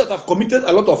the people that have committed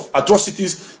a lot of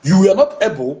atrocities, you were not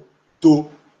able to,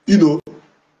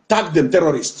 tag them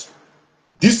terrorists.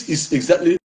 This is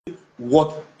exactly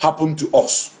what happened to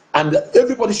us. And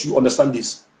everybody should understand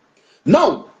this.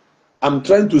 Now, I'm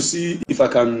trying to see if I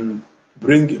can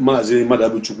bring Mazi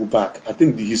Madabuchugu back. I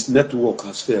think his network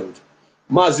has failed.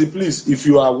 Mazi, please, if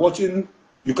you are watching,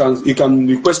 you can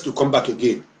request to come back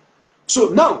again. So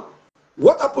now,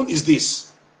 what happened is this.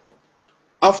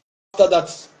 After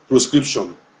that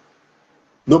proscription,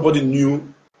 nobody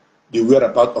knew the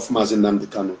whereabouts of Mazi Nnamdi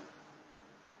Kanu.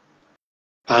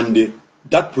 And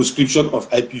that proscription of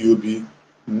IPOB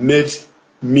made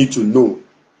me to know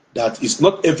that it's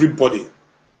not everybody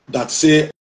that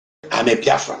say, I'm a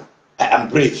Biafran, I am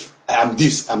brave, I am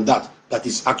this, I am that, that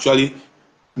is actually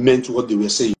meant what they were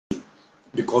saying.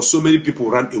 Because so many people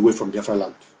ran away from Biafra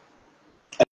land.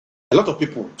 A lot of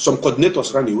people, some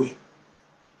coordinators ran away.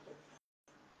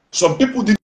 Some people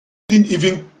didn't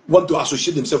even want to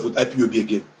associate themselves with IPOB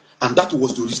again. And that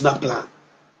was the original plan.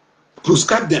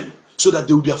 Proscribe them so that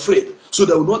they will be afraid, so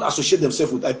they will not associate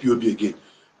themselves with IPOB again.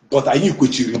 But I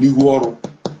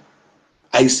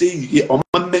say,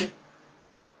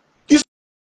 it's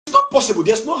not possible.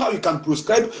 There's no how you can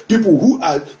proscribe people who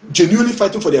are genuinely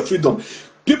fighting for their freedom.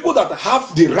 People that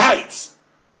have the right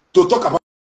to talk about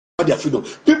their freedom.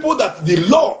 People that the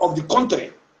law of the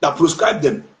country that prescribe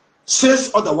them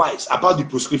says otherwise about the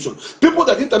proscription. People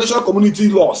that international community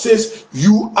law says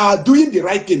you are doing the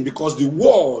right thing because the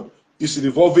world is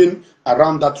revolving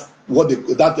around that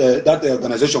that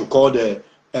organization called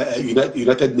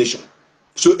United Nations.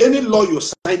 So any law you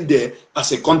sign there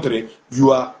as a country,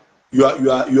 you have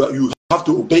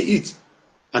to obey it,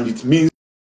 and it means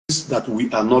that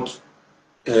we are not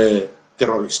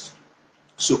terrorists.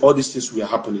 So all these things were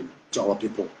happening to our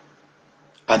people.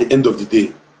 At the end of the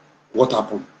day, what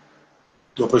happened?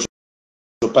 The Operation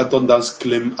Python Dance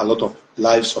claimed a lot of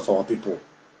lives of our people.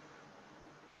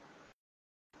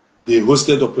 They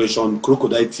hosted Operation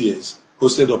Crocodile Tears,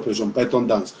 hosted Operation Python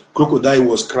Dance. Crocodile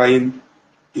was crying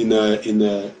in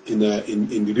the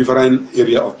riverine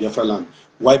area of Biafra land,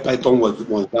 while Python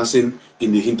was dancing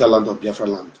in the hinterland of Biafra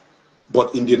land.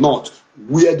 But in the north,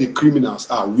 where the criminals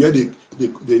are, where the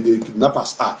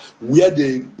kidnappers are, where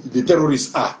the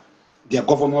terrorists are, their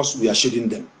governors, we are shading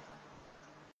them.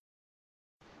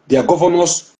 Their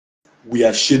governors, we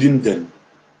are shading them.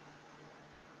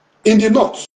 In the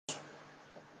north,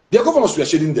 their governors, we are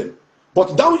shading them.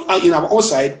 But down in our own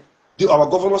side, our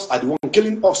governors are the one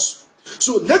killing us.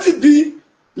 So let it be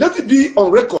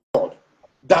on record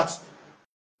that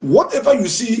whatever you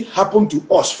see happen to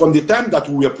us from the time that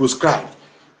we were proscribed,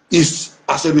 is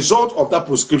as a result of that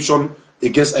proscription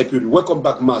against IPOB. Welcome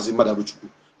back, Mazi Madabuchuku.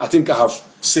 I think I have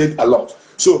said a lot.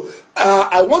 So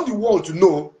I want the world to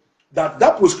know that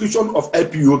that proscription of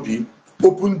IPOB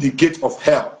opened the gate of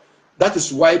hell. That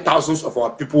is why thousands of our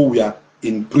people were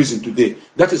in prison today.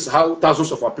 That is how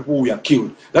thousands of our people were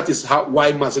killed. That is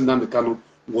why Mazi Nnamdi Kanu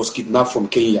was kidnapped from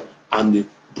Kenya and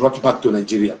brought back to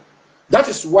Nigeria. That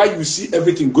is why you see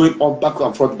everything going on back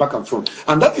and front, back and front.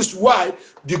 And that is why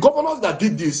the governors that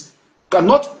did this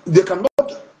cannot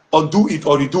undo it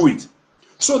or redo it.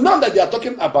 So now that they are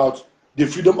talking about the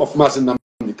freedom of Mazi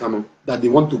Nnamdi Kanu, that they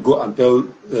want to go and tell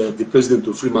the president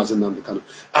to free Mazi Nnamdi Kanu,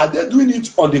 are they doing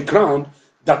it on the ground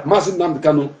that Mazi Nnamdi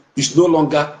Kanu is no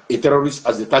longer a terrorist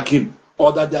as they tag him,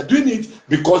 or that they are doing it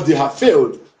because they have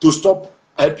failed to stop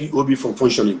IPOB from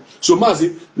functioning? So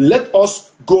Mazi, let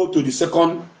us go to the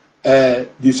second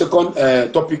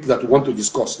topic that we want to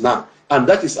discuss now, and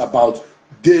that is about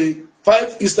the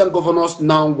 5 Eastern governors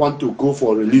now want to go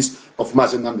for release of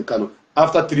Mazi Nnamdi Kanu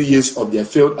after 3 years of their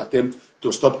failed attempt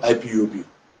to stop IPOB,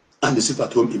 and they sit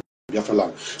at home in Biafra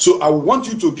land. So I want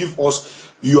you to give us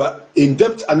your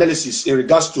in-depth analysis in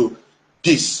regards to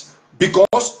this,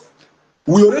 because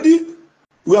we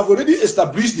have already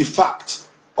established the fact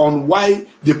on why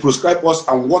they proscribe us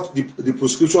and what the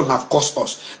proscription have cost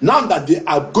us. Now that they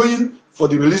are going for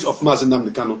the release of Mazi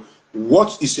Nnamdi Kanu,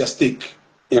 what is your stake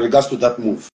in regards to that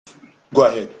move? Go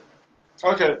ahead.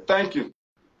 Okay, thank you.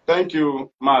 Thank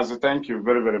you, Mazi. Thank you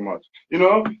very, very much. You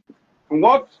know,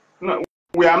 what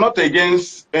we are not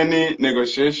against any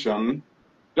negotiation,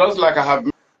 just like I have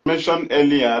mentioned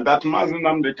earlier, that Mazi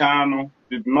Nnamdi Kanu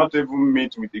did not even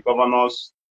meet with the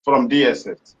governors from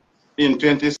DSS in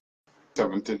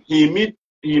 2017.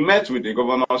 He met with the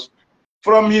governors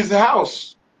from his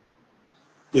house.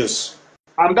 Yes.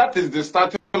 And that is the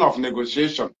starting of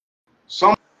negotiation.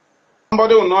 Somebody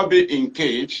will not be in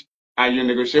cage and you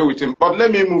negotiate with him. But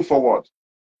let me move forward.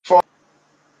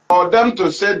 For them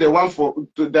to say they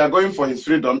are going for his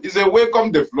freedom is a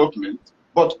welcome development.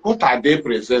 But what are they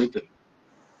presenting?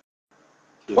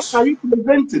 Yes. What are you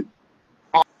presenting?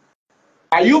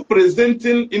 Are you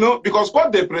presenting, you know, because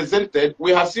what they presented,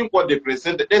 we have seen what they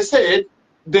presented. They said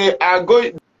they are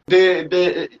going, they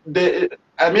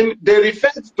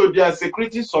referred to their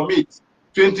security summit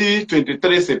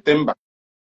 2023 September.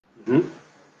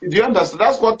 Mm-hmm. Do you understand?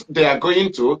 That's what they are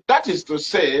going to. That is to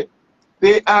say,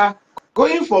 they are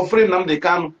going for free Nnamdi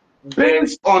Kanu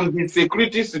based on the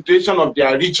security situation of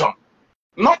their region,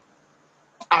 not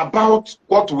about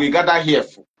what we gather here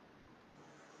for.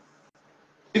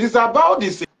 It is about the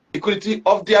security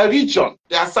of their region,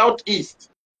 their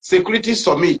Southeast Security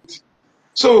Summit.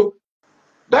 So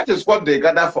that is what they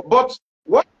gather for. But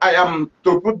what I am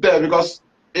to put there, because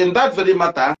in that very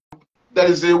matter, there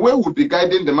is a way we'll be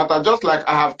guiding the matter, just like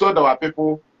I have told our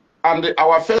people, and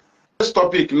our first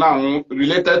topic now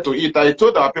related to it, I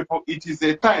told our people it is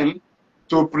a time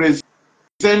to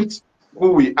present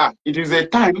who we are. It is a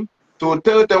time to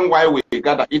tell them why we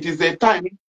gather. It is a time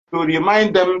to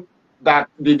remind them that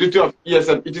the duty of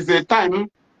ESM, it is a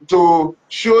time to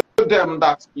show them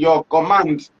that your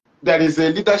command, there is a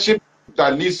leadership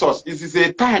that leads us. It is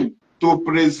a time to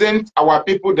present our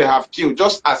people they have killed,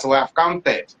 just as we have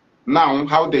counted now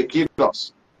how they killed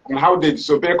us, and how they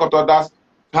disobey court orders,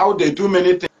 how they do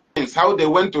many things, how they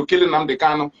went to kill Nnamdi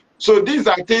Kanu. So these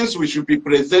are things we should be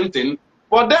presenting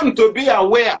for them to be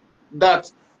aware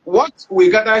that what we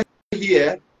gather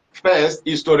here first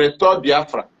is to restore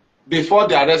Biafra before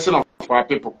the arresting of our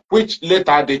people, which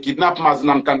later they kidnap Mazi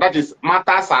Nnamdi Kanu. That is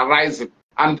matters arising,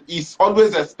 and is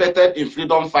always expected in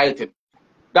freedom fighting.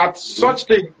 That such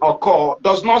thing occur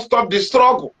does not stop the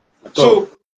struggle. So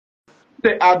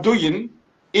they are doing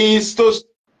is to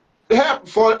help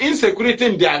for insecurity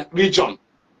in their region.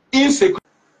 Insecurity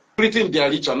in their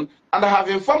region. And I have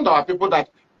informed our people that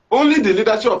only the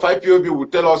leadership of IPOB will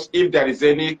tell us if there is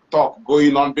any talk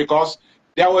going on, because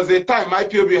there was a time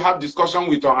IPOB had discussion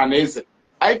with Ohanese.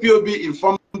 IPOB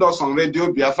informed us on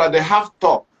Radio Biafra, they have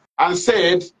talk and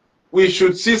said we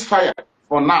should cease fire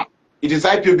for now. It is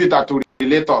IPOB that will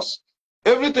relate us.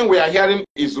 Everything we are hearing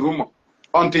is rumor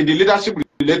until the leadership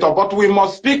later, but we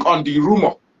must speak on the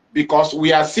rumor because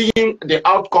we are seeing the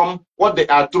outcome, what they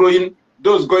are throwing,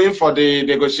 those going for the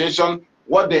negotiation,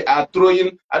 what they are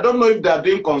throwing. I don't know if they are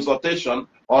doing consultation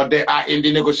or they are in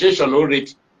the negotiation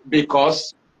already,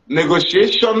 because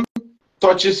negotiation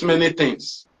touches many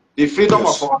things. The freedom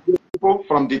of our people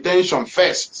from detention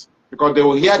first, because they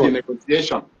will hear the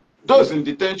negotiation. Those in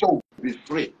detention will be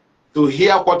free to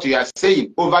hear what you are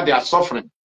saying over their suffering.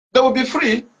 They will be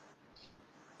free.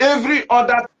 Every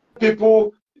other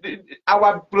people,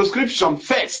 our prescription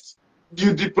first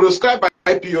you proscribe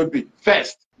IPOB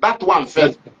first. That one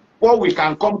first. Before we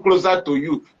can come closer to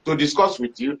you to discuss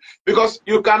with you, because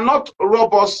you cannot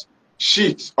rub us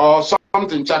sheet or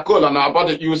something charcoal on our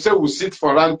body. You say we sit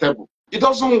for round table. It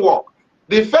doesn't work.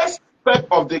 The first step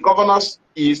of the governors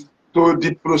is to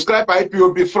proscribe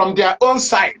IPOB from their own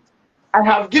side. I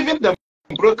have given them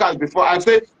broadcast before and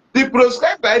say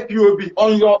proscribe IPOB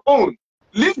on your own.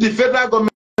 Leave the federal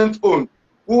government own.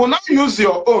 We will not use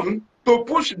your own to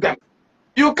push them.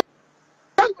 You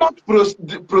cannot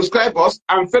proscribe us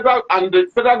and the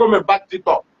federal government backed it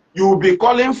up. You will be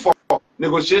calling for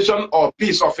negotiation or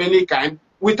peace of any kind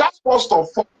without first of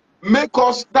all make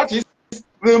us, that is,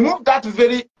 remove that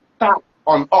very tag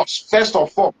on us first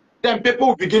of all. Then people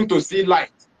will begin to see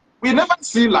light. We never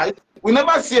see light. We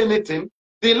never see anything.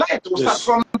 The light will start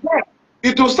from there.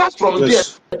 It will start from there.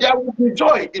 There will be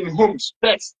joy in homes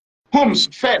first. Homes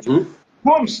first.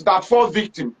 Homes that fall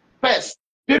victim first.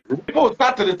 People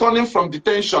start returning from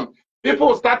detention.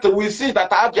 People start, we see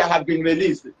that Abia have been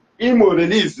released. Imo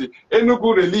released.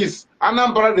 Enugu released.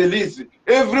 Anambra released.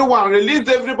 Everyone released,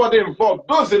 everybody involved.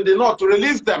 Those in the north,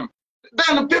 release them.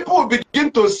 Then people will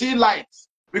begin to see light.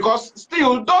 Because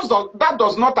still, that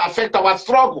does not affect our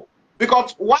struggle.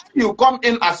 Because while you come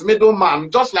in as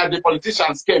middleman, just like the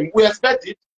politicians came, we expect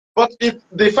it. But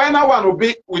the final one will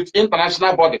be with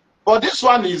international body. But this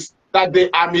one is that they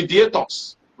are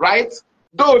mediators, right?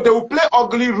 Though they will play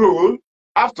ugly role,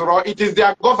 after all, it is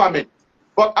their government.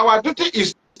 But our duty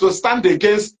is to stand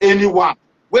against anyone,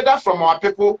 whether from our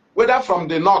people, whether from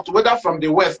the north, whether from the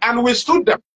west, and we stood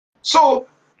them. So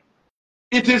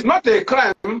it is not a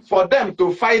crime for them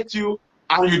to fight you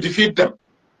and you defeat them.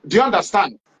 Do you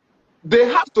understand? They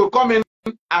have to come in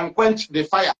and quench the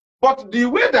fire. But the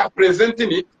way they are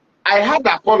presenting it, I had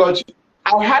apology,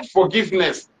 I had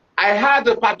forgiveness, I had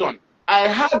a pardon, I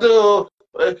had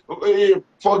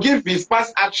forgive his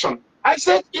past action. I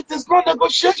said, it is not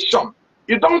negotiation.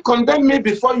 You don't condemn me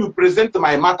before you present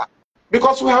my matter.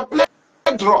 Because we have played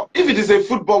draw. If it is a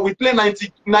football, we play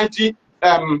 90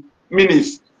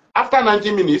 minutes. After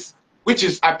 90 minutes, which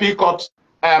is appeal court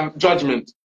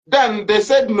judgment, then they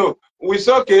said no. We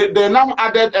said, okay, they now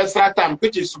added extra time,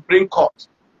 which is Supreme Court.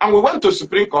 And we went to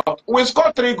Supreme Court. We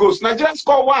scored 3 goals. Nigeria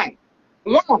scored 1.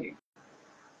 1.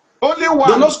 Only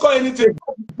 1. They don't score anything.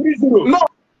 3-0. No.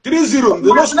 3-0. They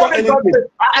don't score anything.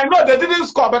 I know they didn't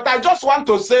score, but I just want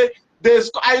to say,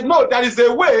 I know there is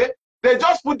a way they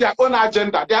just put their own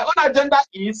agenda. Their own agenda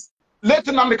is let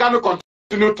Nnamdi Kanu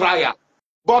continue trial.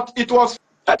 But it was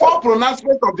for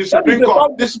pronouncement of the Supreme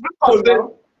Court. The Supreme Court,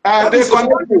 they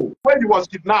condemned when he was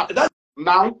kidnapped.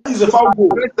 Now, is a foul goal.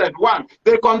 One,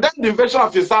 they condemned the invasion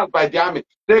of his house by the army.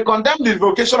 They condemned the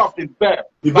revocation of his bail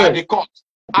by the court.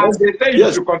 And they say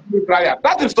you should continue trial.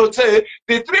 That is to say,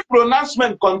 the 3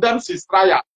 pronouncements condemns his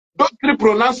trial. Those 3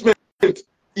 pronouncements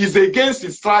is against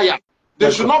his trial. They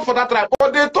should not further trial.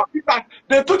 But they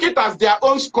took it as their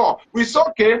own score. We said,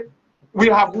 okay, we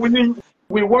have winning.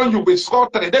 We won you with score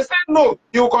 3. They said no,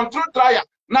 you continue trial.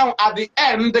 Now at the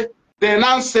end, they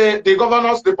now say, the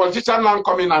governors, the politicians now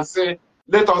come in and say,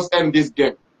 let us end this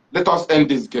game. Let us end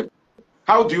this game.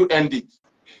 How do you end it?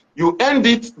 You end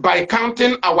it by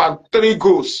counting our 3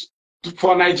 goals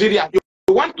for Nigeria. You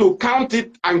want to count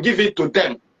it and give it to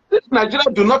them. If Nigeria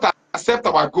do not accept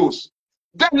our goals,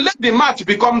 then let the match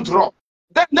become draw.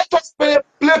 Then let us play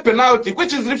penalty,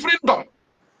 which is referendum.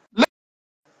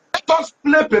 Let us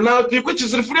play penalty, which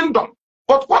is referendum.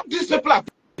 But what these people are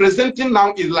presenting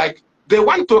now is like, they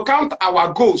want to count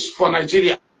our goals for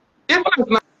Nigeria. Even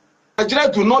if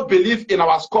Nigeria do not believe in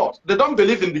our score, they don't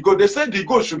believe in the goal, they say the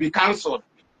goal should be cancelled.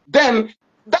 Then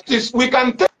that is, we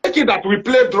can take it that we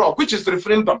play draw, which is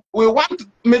referendum. We want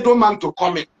middleman to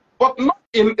come in, but not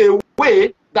in a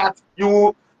way that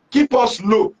you keep us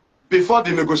low before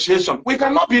the negotiation. We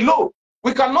cannot be low.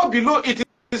 We cannot be low. It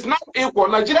is now equal.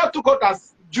 Nigeria took us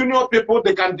as junior people.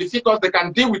 They can defeat us. They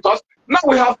can deal with us. Now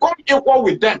we have come equal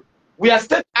with them. We are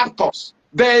state actors.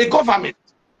 They are a government.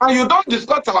 And you don't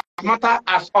discuss our matter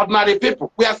as ordinary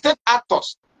people. We are state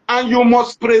actors. And you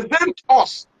must present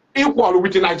us equal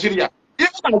with Nigeria,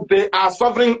 even as they are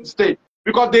sovereign state,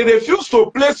 because they refuse to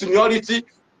play seniority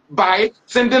by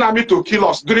sending army to kill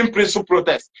us during peaceful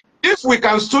protests. If we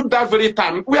can stood that very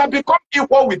time, we have become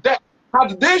equal with them.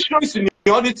 Had they shown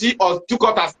seniority or took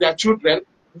us as their children,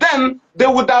 then they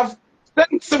would have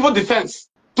sent civil defense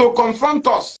to confront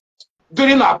us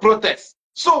during our protests.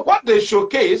 So what they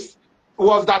showcased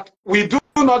was that we do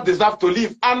not deserve to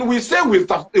live, and we say we're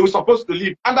supposed to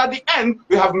live, and at the end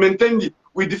we have maintained it.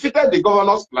 We defeated the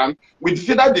governor's plan, we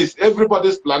defeated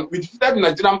everybody's plan, we defeated the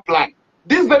Nigerian plan.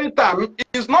 This very time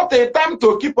is not a time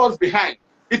to keep us behind.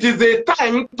 it is a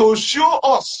time to show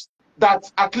us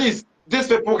that at least these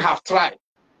people have tried.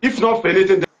 If not for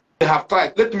anything, they have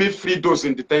tried. Let me free those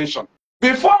in detention.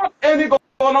 Before any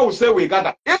governor will say we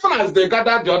gather, even as they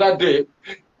gathered the other day,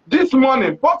 this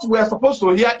morning, what we are supposed to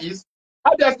hear is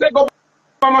how the state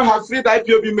government has freed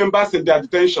IPOB members in their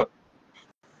detention.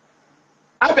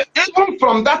 Even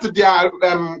from that, their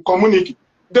community,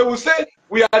 they will say,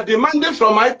 we are demanding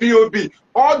from IPOB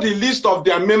all the list of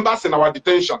their members in our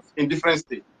detentions in different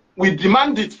states. We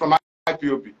demand it from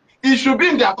IPOB. It should be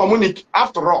in their community,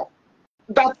 after all.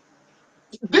 That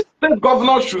this state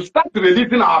governor should start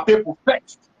releasing our people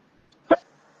first.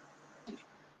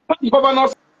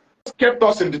 Governors kept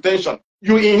us in detention.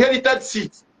 You inherited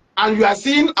seats, and you are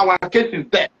seeing our cases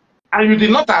there, and you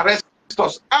did not arrest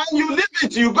us, and you leave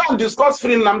it. You go and discuss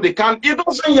free Nnamdi Kanu. It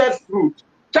doesn't yet fruit.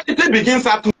 Charity begins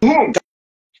at home.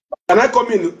 Can I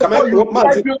come in? Can I you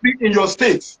Mazi? In your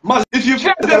state? Mazi, if you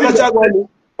feel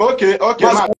okay,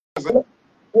 Mazi.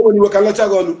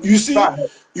 You see,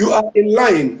 you are in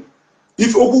line.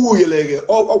 If Oku Yelege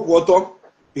or Okwoto,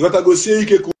 you got to go say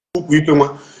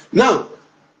now.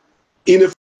 In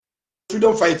a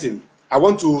freedom fighting, I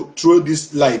want to throw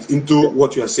this light into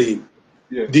what you are saying.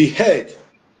 Yeah. The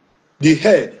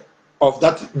head of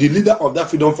that, the leader of that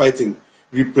freedom fighting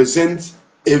represents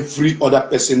every other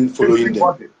person following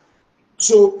them.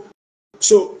 So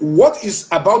what is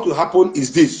about to happen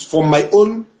is this, from my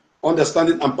own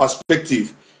understanding and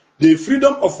perspective. The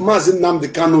freedom of Mazi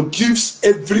Nnamdi Kanu gives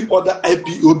every other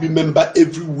IPOB member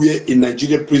everywhere in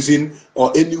Nigeria prison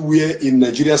or anywhere in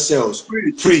Nigeria cells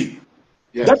free.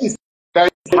 Yes. That is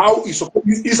how it's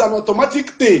an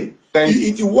automatic thing.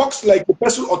 It works like a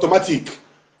person automatic.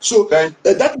 So that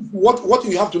is what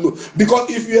you have to know. Because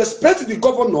if you expect the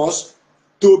governors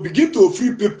to begin to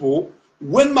free people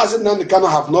when Mazi Nnamdi Kanu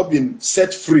have not been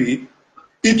set free,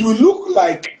 it will look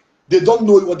like they don't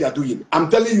know what they are doing. I'm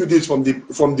telling you this from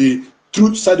the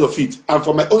truth side of it and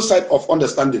from my own side of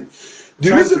understanding.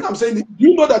 The reason I'm saying,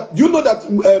 you know that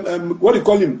what do you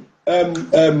call him?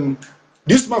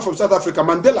 This man from South Africa,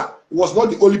 Mandela, was not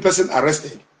the only person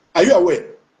arrested. Are you aware?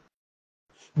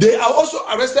 They are also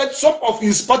arrested some of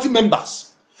his party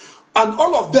members. And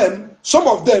all of them, some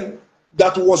of them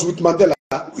that was with Mandela,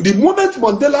 the moment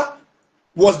Mandela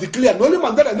was declared, not only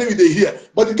Mandela never they here,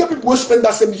 but the people who spend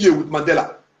that same year with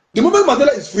Mandela. The moment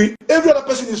Mandela is free, every other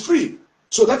person is free.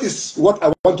 So that is what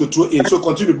I want to throw in. So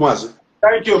continue, Mazi.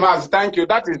 Thank you, Mazi. Thank you.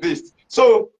 That is this.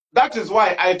 So that is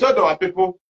why I told our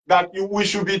people that we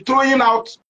should be throwing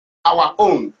out our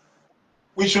own.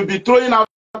 We should be throwing out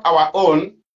our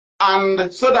own,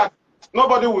 and so that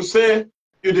nobody will say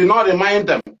you did not remind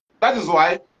them. That is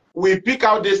why we pick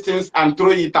out these things and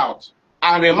throw it out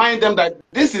and remind them that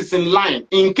this is in line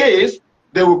in case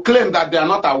they will claim that they are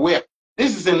not aware.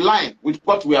 This is in line with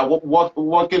what we are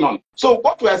working on. So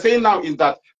what we are saying now is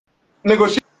that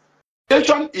negotiation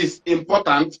is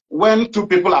important when two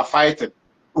people are fighting.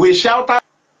 We shouted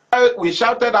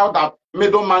out that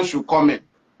middleman should come in.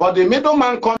 But the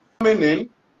middleman coming in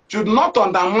should not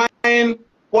undermine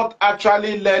what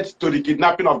actually led to the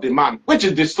kidnapping of the man, which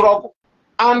is the struggle.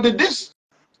 And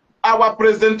our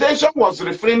presentation was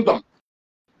referendum.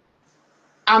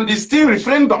 And it's still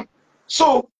referendum.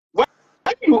 So when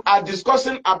you are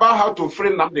discussing about how to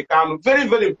frame Nnamdi Kanu, very,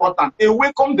 very important, a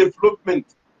welcome development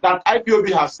that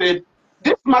IPOB has said,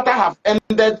 this matter have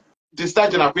ended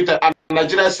discharge and acquitted, and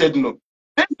Nigeria said no.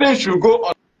 This thing should go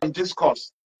on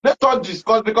discourse. Let us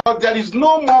discuss, because there is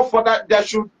no more further, there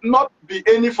should not be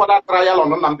any further trial on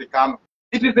Nnamdi Kanu.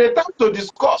 It is a time to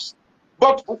discuss.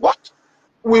 But what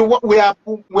we are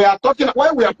talking,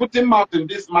 why we are putting mouth in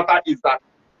this matter is that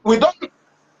we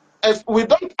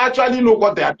don't actually know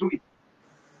what they are doing.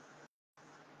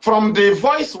 From the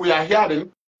voice we are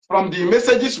hearing, from the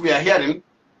messages we are hearing,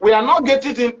 we are not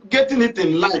getting it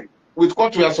in line with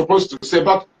what we are supposed to say,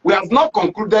 but we have not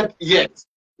concluded yet.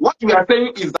 What we are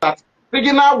saying is that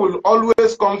signal will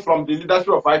always come from the leadership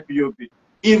of IPOB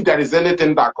if there is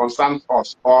anything that concerns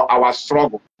us or our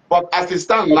struggle. But as it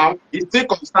stands now, it still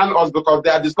concerns us because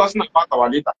they are discussing about our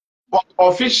leader. But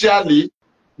officially,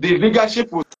 the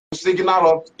leadership will signal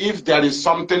us if there is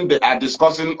something they are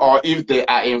discussing or if they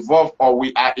are involved or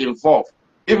we are involved,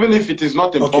 even if it is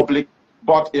not in public,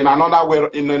 but in another way,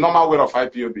 in a normal way of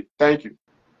IPOB. Thank you.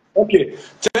 Okay,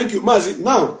 thank you, Mazi.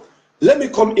 Now, let me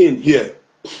come in here.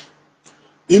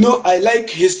 You know, I like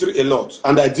history a lot,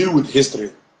 and I deal with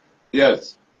history.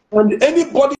 Yes. And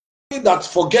anybody that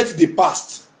forgets the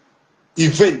past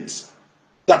event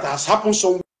that has happened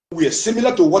somewhere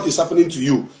similar to what is happening to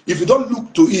you, if you don't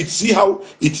look to it, see how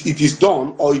it is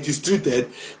done or it is treated,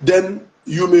 then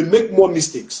you may make more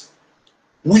mistakes.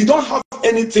 We don't have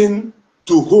anything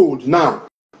to hold now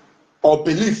or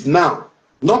believe now,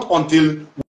 not until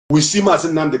we see Mazi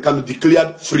Nnamdi Kanu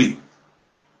declared free.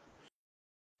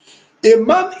 A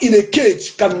man in a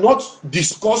cage cannot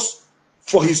discuss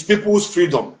for his people's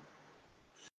freedom.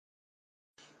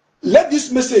 Let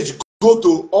this message go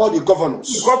to all the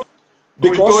governors. Because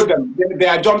we told them they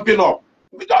are jumping up.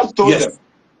 We just told them.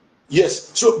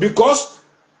 Yes. So because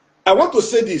I want to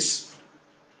say this.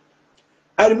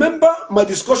 I remember my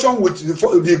discussion with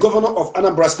the governor of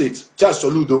Anambra State, Charles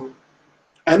Soludo.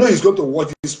 I know he's going to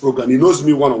watch this program. He knows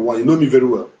me one-on-one. He knows me very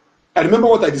well. I remember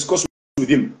what I discussed with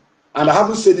him. And I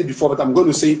haven't said it before, but I'm going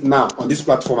to say it now on this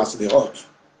platform as they ought.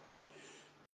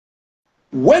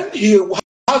 When he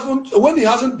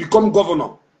hasn't become governor,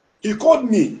 he called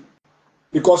me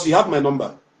because he had my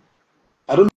number.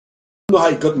 I don't know how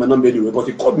he got my number anyway, but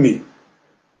he called me.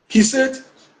 He said,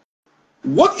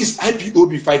 "What is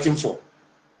IPOB fighting for?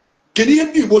 Can you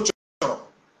hear me?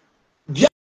 Dear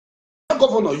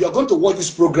Governor, you are going to watch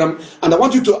this program, and I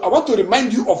want to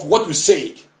remind you of what you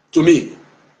said to me.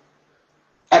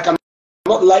 I cannot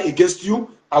lie against you.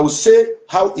 I will say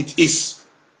how it is.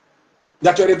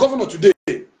 That you are a governor today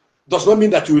does not mean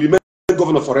that you will remain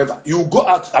governor forever. You will go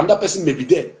out, another person may be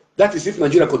there. That is if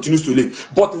Nigeria continues to live.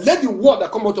 But let the word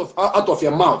that come out of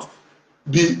your mouth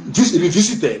be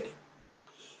revisited.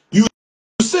 You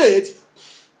said,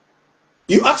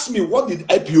 you asked me, what did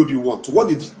IPOB want? What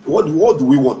do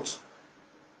we want?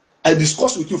 I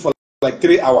discussed with you for like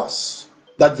 3 hours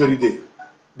that very day.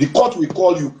 The court will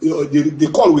call you, the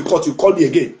call we caught, you call me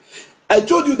again. I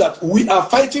told you that we are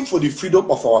fighting for the freedom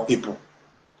of our people.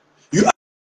 You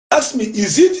asked me,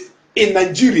 is it in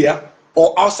Nigeria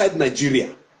or outside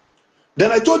Nigeria?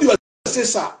 Then I told you, I said,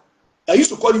 sir, I used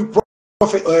to call you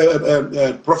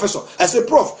professor. I said,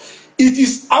 prof, it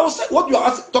is outside. What you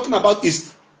are talking about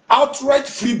is outright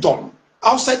freedom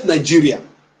outside Nigeria.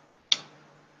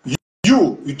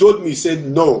 You told me, you said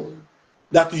no,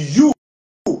 that you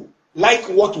like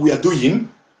what we are doing,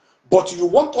 but you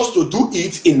want us to do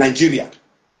it in Nigeria.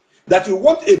 That you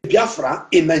want a Biafra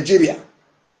in Nigeria,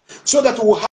 so that we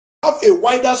will have a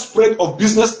wider spread of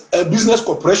business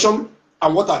cooperation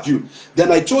and what have you.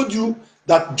 Then I told you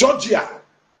that Georgia,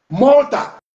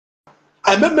 Malta,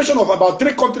 I made mention of about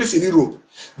 3 countries in Europe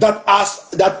that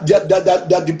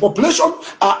the population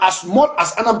are as small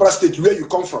as Anambra State, where you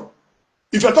come from.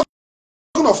 If you're talking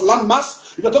of land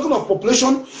mass, if you're talking of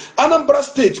population, Anambra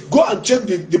State, go and check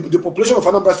the population of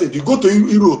Anambra State. You go to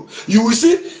Europe, you will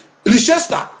see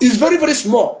Leicester is very, very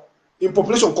small in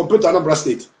population compared to Anambra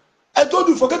State. I told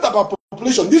you, forget about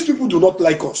population. These people do not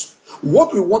like us.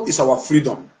 What we want is our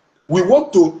freedom. We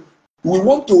want to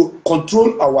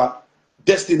control our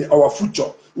destiny, our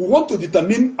future. We want to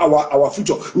determine our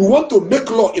future. We want to make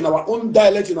law in our own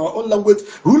dialect, in our own language,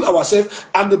 rule ourselves,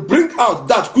 and bring out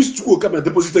that which will come and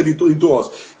deposited into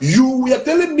us. You were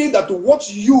telling me that what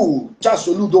you, Charles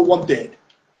Soludo, wanted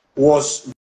was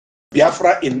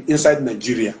Biafra inside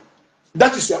Nigeria.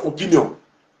 That is your opinion.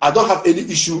 I don't have any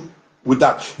issue with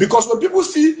that. Because when people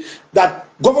see that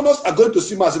governors are going to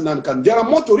see Mazi Nnamdi Kanu, there are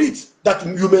more to it that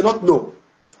you may not know.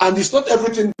 And it's not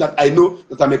everything that I know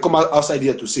that I may come outside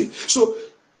here to say. So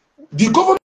the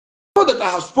governor that I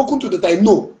have spoken to, that I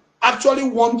know, actually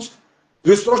wants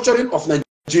restructuring of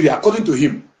Nigeria, according to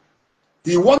him.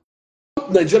 He wants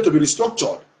Nigeria to be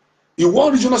restructured. He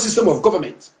wants regional system of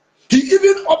government. He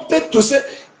even opted to say,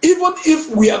 even if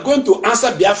we are going to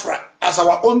answer Biafra as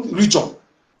our own region,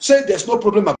 say there's no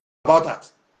problem about that.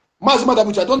 Mazi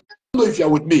Madabuchi, I don't know if you are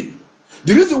with me.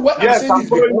 The reason why I'm saying this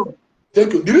because,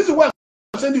 thank you. The reason why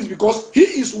I'm saying this is because he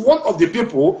is one of the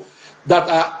people that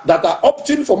are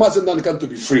opting for Mazi Nnamdi Kanu to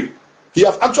be free. He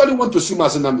have actually want to see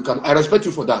Mazi Nnamdi Kanu. I respect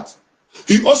you for that.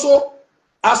 He also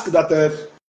asked that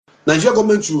Nigeria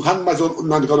government should hand Mazi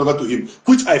Nnamdi Kanu over to him,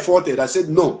 which I faulted. I said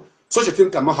no, such a thing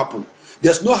cannot happen.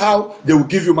 There's no how they will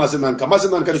give you Mazi Nnamdi Kanu. Mazi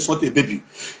Nnamdi Kanu is not a baby.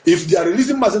 If they are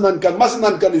releasing Mazi Nnamdi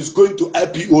Kanu is going to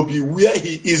IPOB, where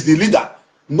he is the leader,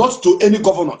 not to any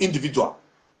governor individual.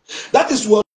 That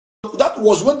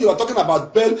was when they were talking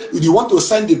about bail. You want to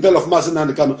sign the bail of Mazi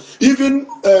Nnamdi Kanu. Even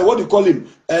what do you call him,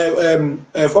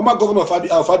 former governor of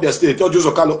Abia State,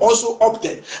 Joseph Kanu, also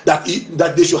opted that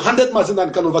they should hand Mazi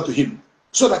Nnamdi Kanu over to him,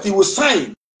 so that he will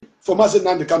sign for Mazi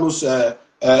Nnamdi Kanu's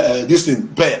this thing,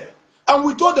 bail. And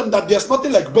we told them that there's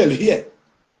nothing like bail here.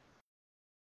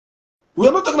 We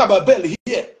are not talking about bail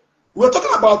here. We are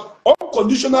talking about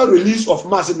unconditional release of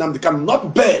Mazi Nnamdi Kanu,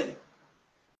 not bail.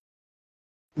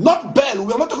 Not bail.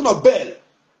 We are not talking about bail.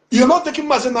 You are not taking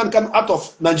Mazi Nnamdi Kanu out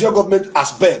of Nigeria government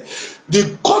as bail.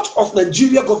 The court of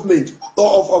Nigeria government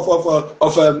what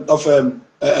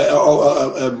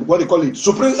do you call it?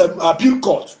 Supreme Appeal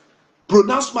Court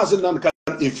pronounced Mazi Nnamdi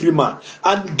Kanu a free man,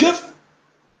 and gave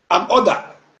an order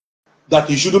that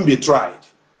he shouldn't be tried.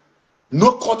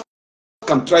 No court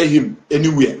can try him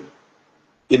anywhere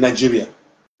in Nigeria.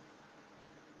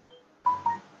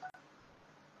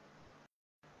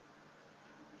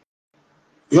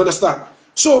 You understand?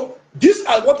 So these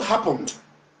are what happened.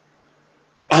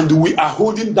 And we are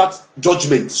holding that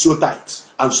judgment so tight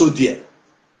and so dear.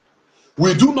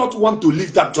 We do not want to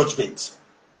leave that judgment.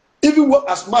 Even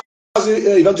as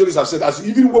evangelists have said, as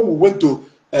even when we went to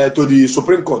the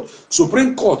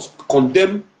Supreme Court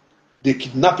condemned the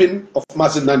kidnapping of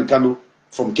Mazi Nnamdi Kanu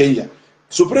from Kenya.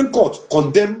 Supreme Court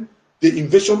condemned the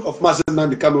invasion of Mazi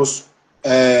Nnamdi Kanu's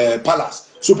palace.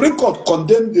 Supreme Court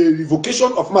condemned the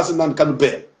revocation of Mazi Nnamdi Kanu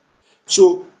bail.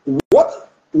 So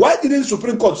why didn't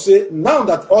Supreme Court say, now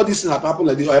that all these things have happened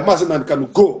like this, Mazi Nnamdi Kanu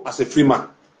go as a free man?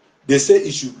 They say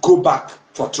he should go back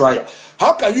for trial.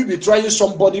 How can you be trying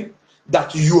somebody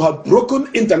that you have broken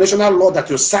international law that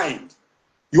you signed?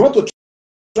 You want to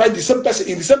try the same person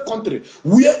in the same country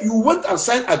where you went and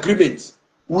signed agreements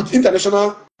with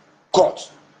international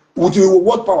court, with the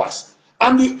world powers,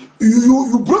 and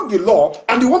you broke the law,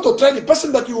 and you want to try the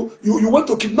person that you want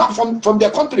to kidnap from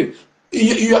their country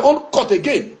in your own court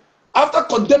again, after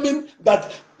condemning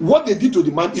that what they did to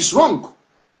the man is wrong.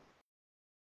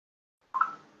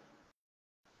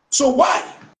 So why?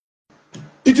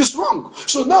 It is wrong.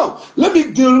 So now, let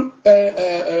me deal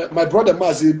my brother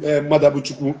Mazi,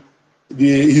 Madabuchukwu,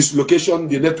 his location,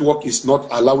 the network is not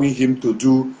allowing him to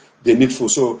do the needful.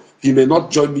 So he may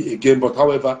not join me again, but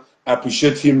however, I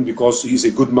appreciate him because he's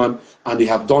a good man and he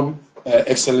have done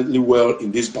excellently well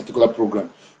in this particular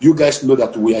program. You guys know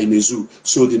that we are in a zoo,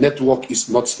 so the network is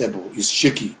not stable. It's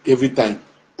shaky every time,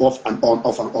 off and on,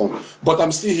 off and on. But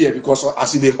I'm still here because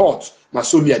as in the hot, now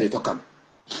so me are they talking.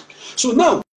 So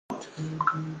now,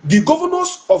 the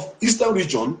governors of Eastern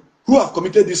region who have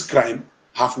committed this crime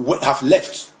have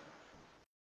left.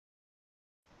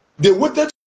 They waited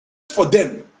for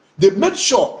them. They made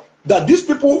sure that these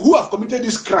people who have committed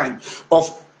this crime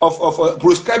of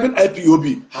prescribing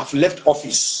IPOB have left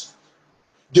office.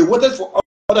 They waited for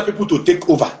other people to take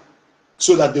over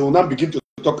so that they will not begin to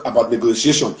talk about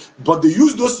negotiation. But they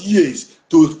used those years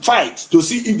to fight to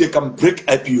see if they can break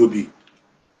IPOB.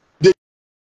 They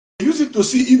use it to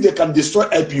see if they can destroy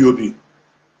IPOB.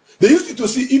 They used it to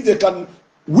see if they can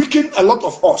weaken a lot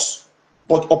of us.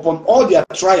 But upon all their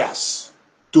trials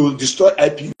to destroy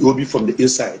IPOB from the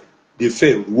inside, they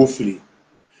failed woefully.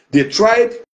 They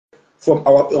tried from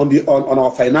on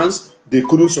our finance, they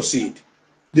couldn't succeed.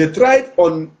 They tried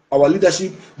on our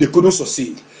leadership, they couldn't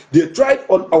succeed. They tried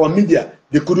on our media,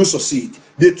 they couldn't succeed.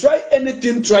 They tried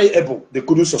anything tryable, they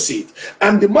couldn't succeed.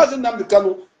 And the Mazi Nnamdi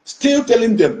Kanu still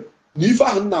telling them, you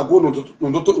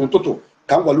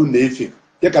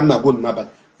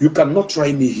cannot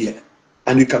try me here,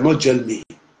 and you cannot jail me.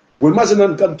 When Mazi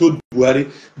Nnamdi Kanu told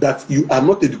Buhari that you are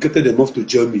not educated enough to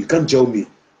jail me, you can't jail me,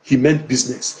 he meant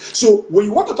business. So when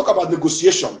you want to talk about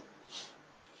negotiation,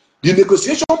 the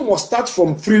negotiation must start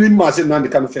from freeing Mazi Nnamdi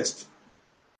Kanu first.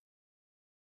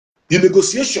 The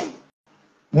negotiation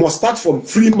must start from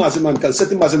freeing Mazi Nnamdi Kanu,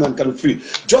 setting Mazi Nnamdi Kanu free,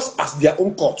 just as their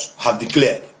own courts have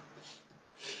declared.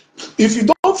 If you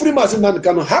don't free Mazi Nnamdi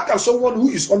Kanu, how can someone who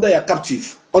is under your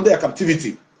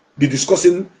captivity, be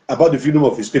discussing about the freedom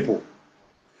of his people?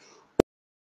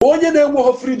 Onye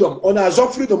na-enweghị freedom, ọ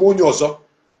na-azọ freedom onye ọzọ,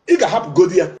 ị ga-hapụ go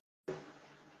there.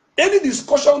 Any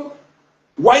discussion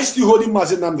why still holding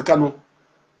Mazi Nnamdi Kanu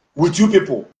with you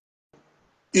people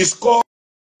is called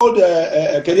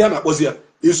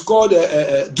is called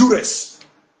duress.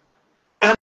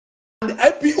 And the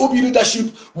IPOB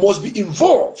leadership must be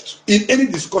involved in any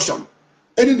discussion,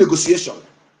 any negotiation.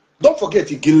 Don't forget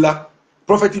Igilla.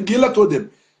 Prophet Igilla told them,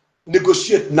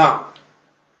 negotiate now.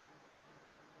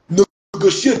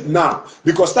 Negotiate now,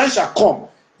 because time shall come.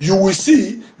 You will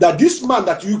see that this man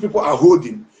that you people are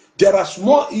holding, there are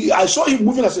small. I saw him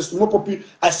moving as a small puppy.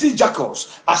 I see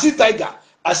jackals, I see tiger,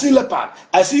 I see leopard,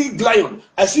 I see lion,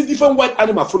 I see different white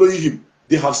animals following him.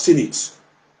 They have seen it.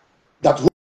 That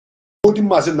holding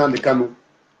Mazi Nnamdi Kanu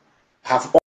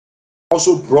have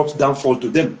also brought downfall to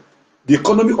them. The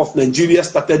economy of Nigeria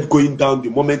started going down the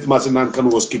moment Mazi Nnamdi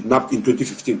Kanu was kidnapped in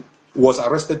 2015. Was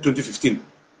arrested in 2015.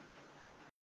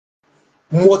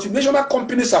 Multinational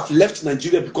companies have left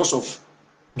Nigeria because of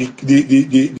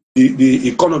the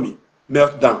economy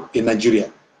meltdown in Nigeria,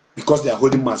 because they are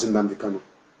holding Mazi Nnamdi Kanu.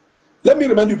 Let me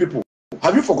remind you people,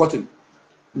 have you forgotten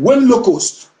when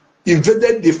locusts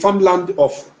invaded the farmland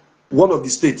of one of the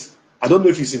states? I don't know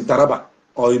if it's in Taraba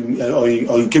or in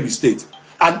Kebbi State,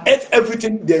 and ate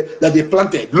everything that they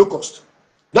planted, locust.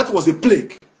 That was a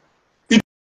plague. It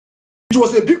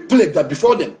was a big plague that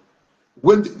before them,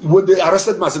 when they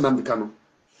arrested Mazi Nnamdi Kanu.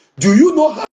 Do you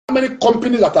know how many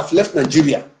companies that have left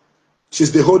Nigeria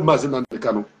since they hold Mazi Nnamdi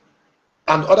Kanu?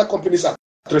 And other companies are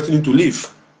threatening to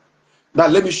leave. Now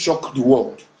let me shock the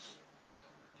world.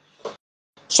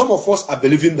 Some of us are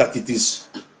believing that it is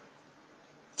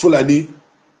Fulani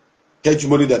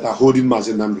hegemony that are holding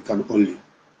Mazi Nnamdi Kanu only.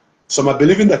 Some are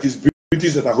believing that it's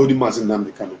British that are holding Mazi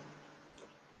Nnamdi Kanu.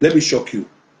 Let me shock you.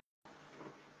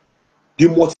 The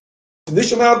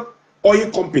multinational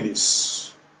oil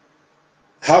companies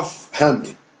have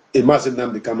hand in Mazi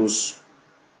Nnamdi Kanu's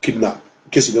kidnap,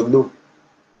 in case you don't know.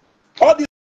 All these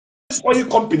oil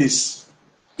companies,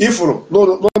 Ifro,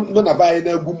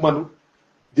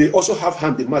 they also have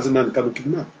hand in Mazi Nnamdi Kanu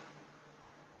kidnap.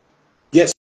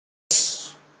 Yes,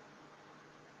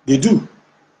 they do.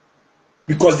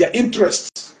 Because their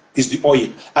interest is the oil.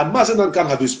 And Mazi Nnamdi Kanu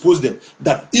have exposed them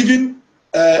that even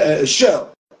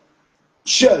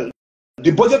Shell,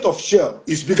 the budget of Shell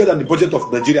is bigger than the budget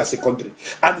of Nigeria as a country.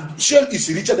 And Shell is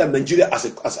richer than Nigeria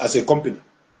as a company.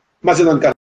 Mazi Nnamdi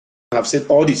Kanu have said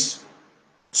all this.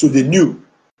 So they knew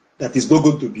that it's not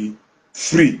going to be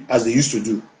free as they used to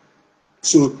do.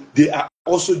 So they are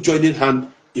also joining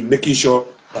hand in making sure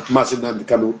that Mazi Nnamdi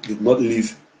Kanu did not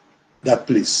leave that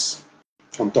place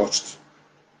untouched.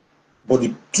 But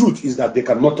the truth is that they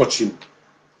cannot touch him.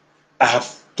 I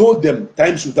have told them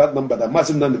times without number that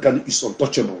Mazi Nnamdi Kanu is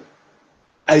untouchable.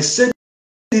 I said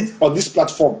it on this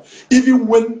platform. Even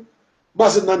when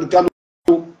Mazi Nnamdi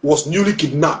Kanu was newly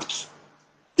kidnapped,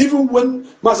 even when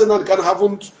Mazi Nnamdi Kanu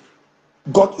haven't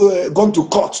gone to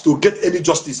court to get any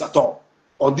justice at all,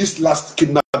 on this last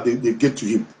kidnap they gave to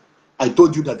him, I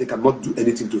told you that they cannot do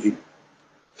anything to him.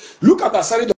 Look at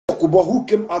Asari Dokubo, who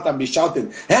came out and be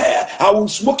shouting, "Hey, I will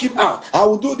smoke him out. I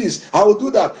will do this. I will do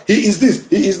that. He is this.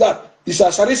 He is that." Is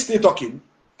Asari still talking?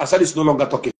 Asari is no longer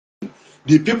talking.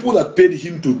 The people that paid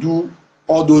him to do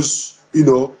all those,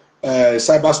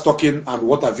 cyber stalking and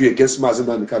what have you against Mazi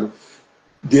Nnamdi Kanu,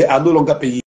 they are no longer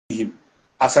paying him.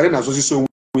 Asari has also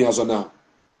so now.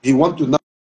 He wants to now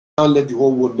let the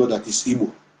whole world know that he's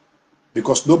Igbo.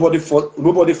 Because nobody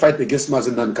fight against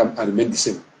Mazi Nnamdi Kanu and remain the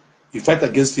same. You fight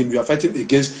against him, you are fighting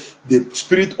against the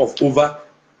spirit of over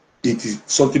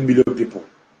 80-something million people.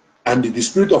 And the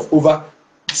spirit of over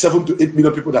 7 to 8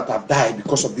 million people that have died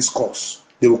because of this cause.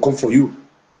 They will come for you.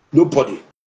 Nobody.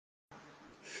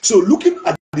 So looking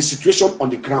at the situation on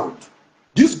the ground,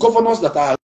 these governors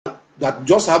that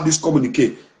just have this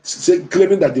communique,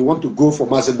 claiming that they want to go for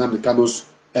Mazi Nnamdi Kanu's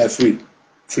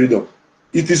freedom.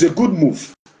 It is a good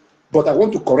move, but I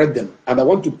want to correct them and I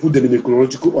want to put them in a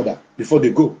chronological order before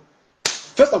they go.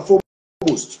 First and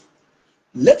foremost,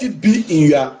 let it be in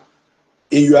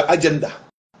your agenda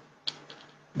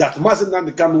that Mazi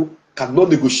Nnamdi Kanu cannot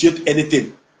negotiate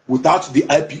anything without the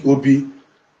IPOB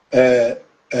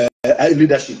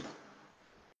leadership.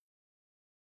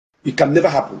 It can never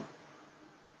happen.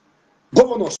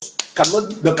 Governors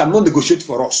cannot negotiate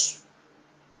for us.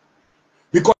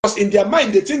 Because in their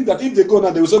mind, they think that if they go now,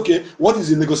 they will say, okay, what is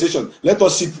the negotiation? Let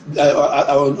us sit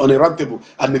on a round table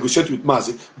and negotiate with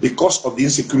Mazi because of the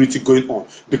insecurity going on.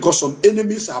 Because some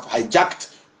enemies have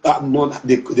hijacked,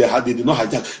 they did not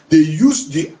hijack. They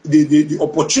used the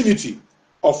opportunity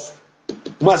of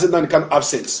Mazi Nnamdi Kanu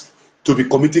absence to be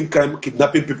committing crime,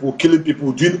 kidnapping people, killing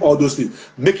people, doing all those things,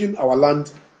 making our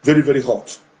land very, very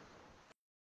hot.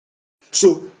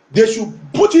 So they should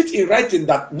put it in writing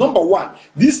that, number one,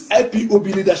 this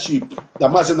IPOB leadership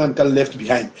that Mazi Nnamdi Kanu left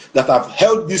behind, that have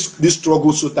held this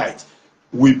struggle so tight,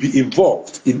 will be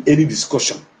involved in any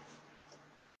discussion.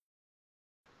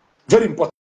 Very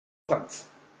important.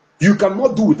 You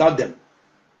cannot do without them.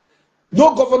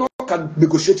 No governor can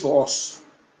negotiate for us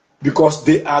because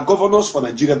they are governors for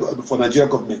Nigeria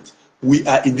government. We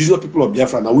are indigenous people of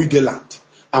Biafra and we get land.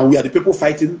 And we are the people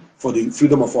fighting for the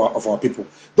freedom of our people.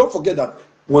 Don't forget that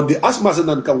when they asked Mazi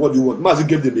Nnamdi Kanu what do you want, Mazi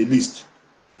gave them a list.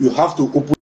 You have to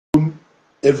open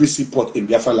every seaport in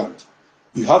Biafra land.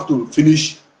 You have to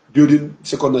finish building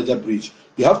Second Niger Bridge.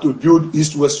 You have to build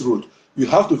East-West Road. You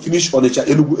have to finish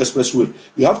Onitsha-Enugu Expressway.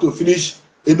 You have to finish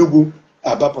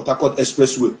Enugu-Aba-Port Harcourt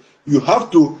Expressway. You have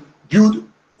to build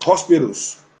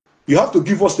hospitals. You have to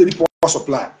give us steady power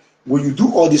supply. When you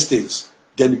do all these things,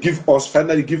 then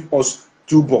finally give us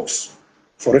 $2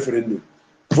 for referendum.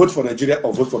 Vote for Nigeria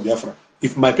or vote for Biafra.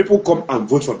 If my people come and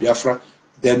vote for Biafra,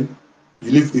 then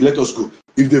you let us go.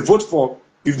 If they vote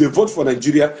for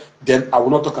Nigeria, then I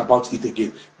will not talk about it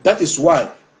again. That is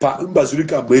why Pa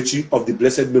Mbazurika Amechi of the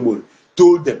blessed memory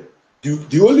told them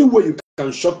the only way you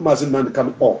can shut Mazi Nnamdi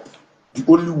Kanu up, the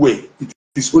only way, it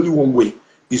is only one way,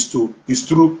 is through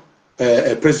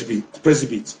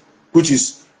Presbyt, which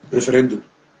is referendum.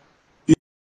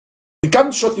 You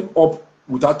can't shut him up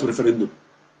without referendum.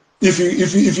 If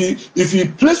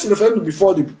you place referendum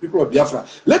before the people of Biafra,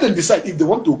 let them decide if they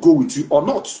want to go with you or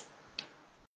not.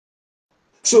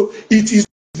 So it is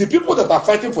the people that are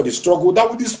fighting for the struggle that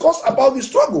will discuss about the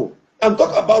struggle and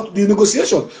talk about the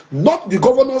negotiation, not the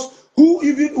governors who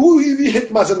even hate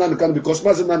Mazi Nnamdi Kanu because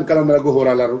Mazi Nnamdi Kanu go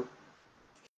horalaro.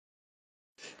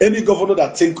 Any governor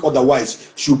that think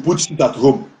otherwise should put it at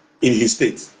home in his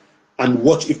state and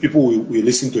watch if people will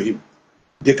listen to him.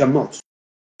 They cannot.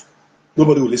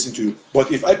 Nobody will listen to you.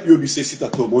 But if IPOB says sit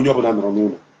at home,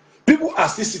 people are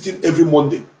still sitting every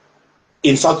Monday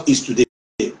in Southeast today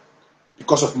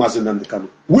because of Mazi Nnamdi Kanu.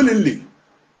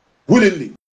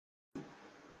 Willingly.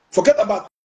 Forget about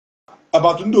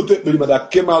Ndoto that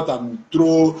came out and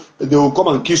they will come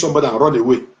and kill somebody and run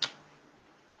away.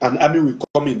 And army will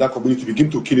come in that community, begin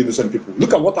to kill innocent people.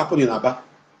 Look at what happened in Aba,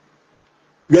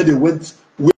 where they went,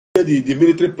 where the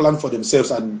military planned for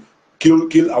themselves and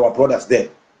kill our brothers there.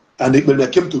 And when they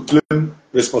came to claim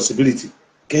responsibility,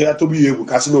 so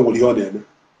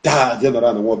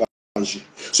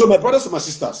my brothers and my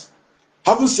sisters,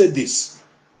 having said this,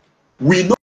 we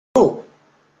know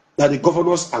that the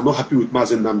governors are not happy with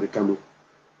Mazi Nnamdi Kanu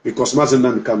because Mazi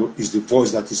Nnamdi Kanu is the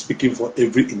voice that is speaking for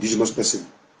every indigenous person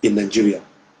in Nigeria,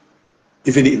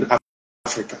 even in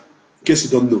Africa. In case you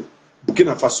don't know,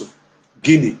 Burkina Faso,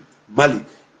 Guinea, Mali,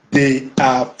 they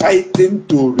are fighting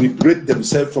to liberate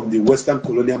themselves from the Western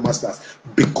colonial masters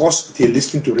because they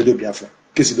listen to Radio Biafra.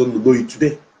 In case you don't know it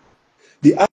today.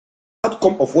 The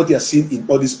outcome of what you are seeing in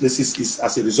all these places is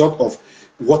as a result of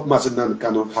what Mazi Nnamdi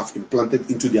Kanu have implanted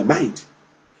into their mind.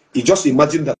 You just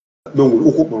imagine that no one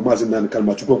will Mazi Nnamdi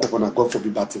Kanu, God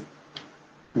forbid battle.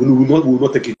 We will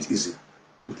not take it easy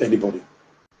with anybody.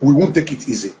 We won't take it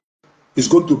easy. It's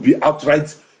going to be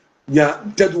outright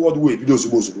third world way.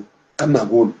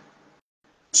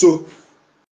 So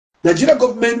Nigeria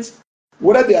government,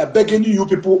 whether they are begging you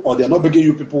people or they are not begging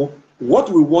you people, what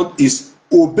we want is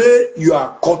obey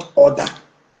your court order.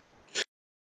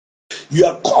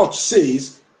 Your court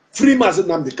says free Mazi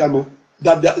Nnamdi Kanu,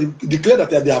 that they declare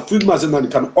that they have freed Mazi Nnamdi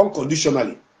Kanu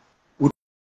unconditionally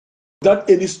without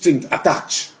any string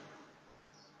attached.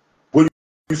 When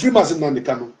you free Mazi Nnamdi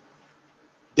Kanu,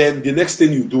 then the next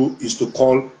thing you do is to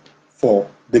call for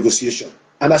negotiation.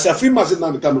 And as you free Mazi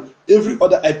Nnamdi Kanu, every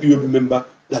other IPOB member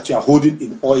that you are holding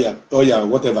in Oya,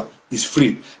 whatever, is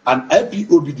free. And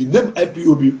IPOB, the name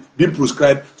IPOB being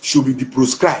proscribed, should be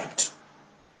deproscribed.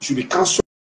 Should be cancelled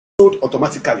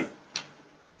automatically.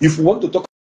 If we want to talk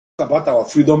about our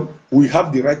freedom, we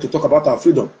have the right to talk about our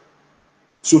freedom.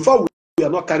 So far, we are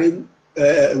not carrying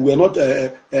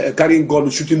carrying gun,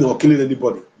 shooting or killing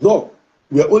anybody. No,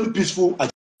 we are only peaceful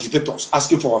agitators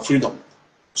asking for our freedom.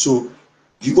 So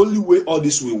the only way all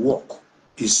this will work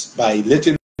is by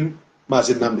letting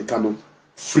Mazi Nnamdi Kanu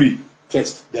free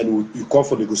first. Then you call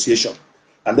for negotiation,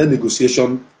 and then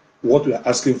negotiation. What we are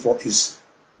asking for is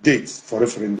dates for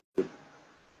referendum.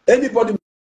 Anybody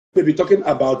may be talking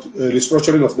about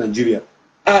restructuring of Nigeria.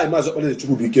 I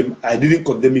didn't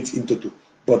condemn it in total,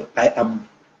 but I am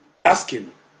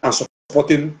asking and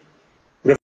supporting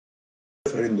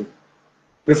referendum.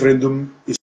 Referendum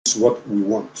is what we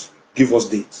want. Give us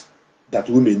dates that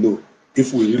we may know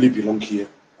if we really belong here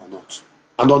or not.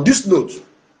 And on this note,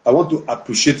 I want to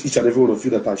appreciate each and every one of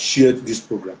you that have shared this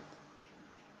program.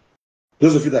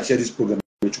 Those of you that share this program,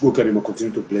 may Chukwuka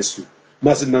continue to bless you.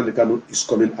 Mazi Nnamdi Kanu is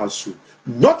coming out soon.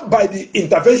 Not by the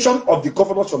intervention of the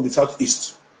governors from the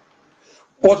southeast,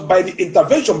 but by the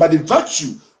intervention, by the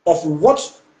virtue of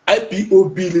what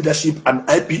IPOB leadership and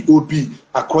IPOB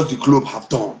across the globe have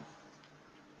done.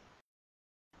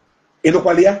 In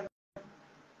Okwalia,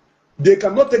 they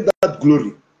cannot take that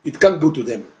glory. It can't go to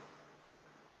them.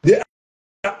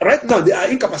 Right now, they are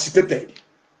incapacitated.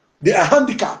 They are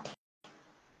handicapped.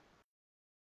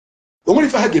 Only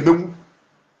if I had given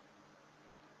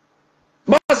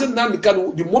Mazi Nnamdi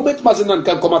Kanu, the moment Mazi Nnamdi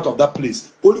Kanu come out of that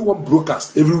place, only one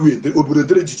broadcast everywhere. They operate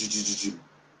because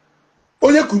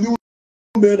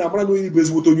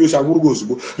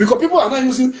people are not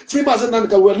using free Mazi Nnamdi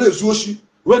Kanu.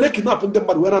 When they kidnap them,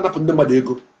 when they kidnap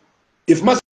them, if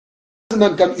Mazi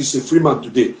Nnamdi Kanu is a free man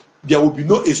today, there will be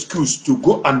no excuse to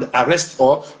go and arrest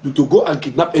or to go and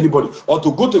kidnap anybody or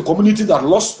to go to a community that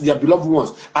lost their beloved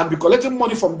ones and be collecting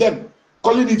money from them,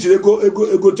 calling it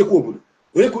ego take over.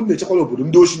 So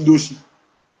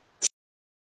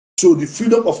the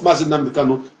freedom of Mazi Nnamdi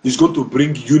Kanu is going to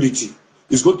bring unity,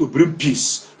 it's going to bring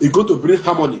peace, it's going to bring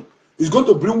harmony, it's going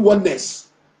to bring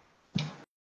oneness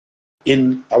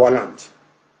in our land.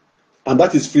 And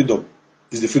that is freedom,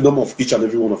 is the freedom of each and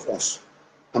every one of us.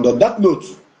 And on that note,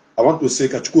 I I want to say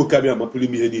ka Chukwu Okabia mapuli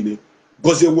mi ihe niile.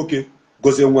 Gozie nwoke,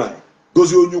 gozie nwanyị,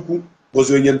 gozie onye ukwu,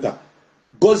 gozie onye nta.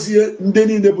 Gozie ndị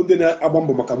niile bụ ndị na-agba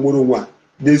mbọ maka mmụrụ nwa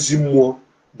n'ezi mmụọ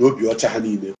na obi ọcha ha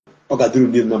niile. Ọ ga-adịrị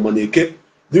niile na mma n'Eke,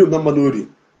 dịrị na mma n'Orie,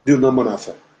 dịrị na mma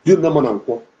n'Afọ, dịrị na mma na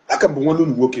Nkwọ. Aka m bụ nwanne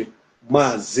unu nwoke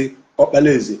Mazi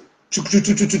Okpalaeze.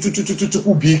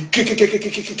 Chukwu bi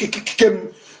kekem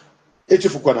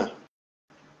echefukwana.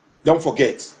 Don't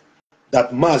forget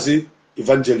that Mazi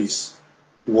Evangelist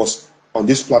was on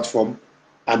this platform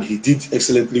and he did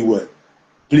excellently well.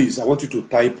 Please, I want you to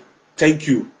type thank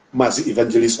you, Mazi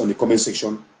Evangelist, on the comment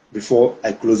section before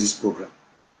I close this program.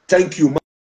 Thank you,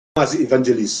 Mazi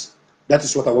Evangelist. That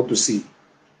is what I want to see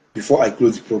before I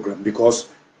close the program, because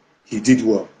he did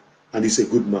well and he's a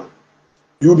good man.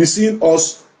 You'll be seeing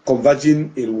us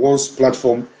converging in one's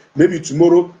platform. Maybe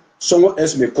tomorrow someone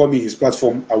else may call me his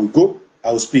platform. I will go,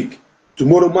 I will speak.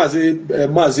 Tomorrow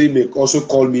Mazi may also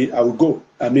call me, I will go.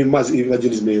 I mean, Mazi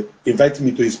Evangelist may invite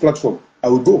me to his platform. I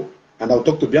will go and I will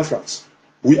talk to Biafrans.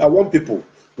 We are one people.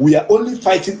 We are only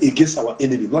fighting against our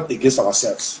enemy, not against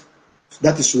ourselves.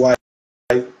 That is why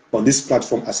on this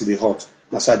platform, as they hot,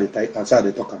 outside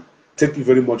the talk. Thank you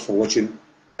very much for watching.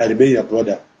 I remain your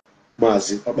brother,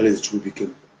 Mazi Okpalaeze Chukwu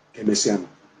Bikem.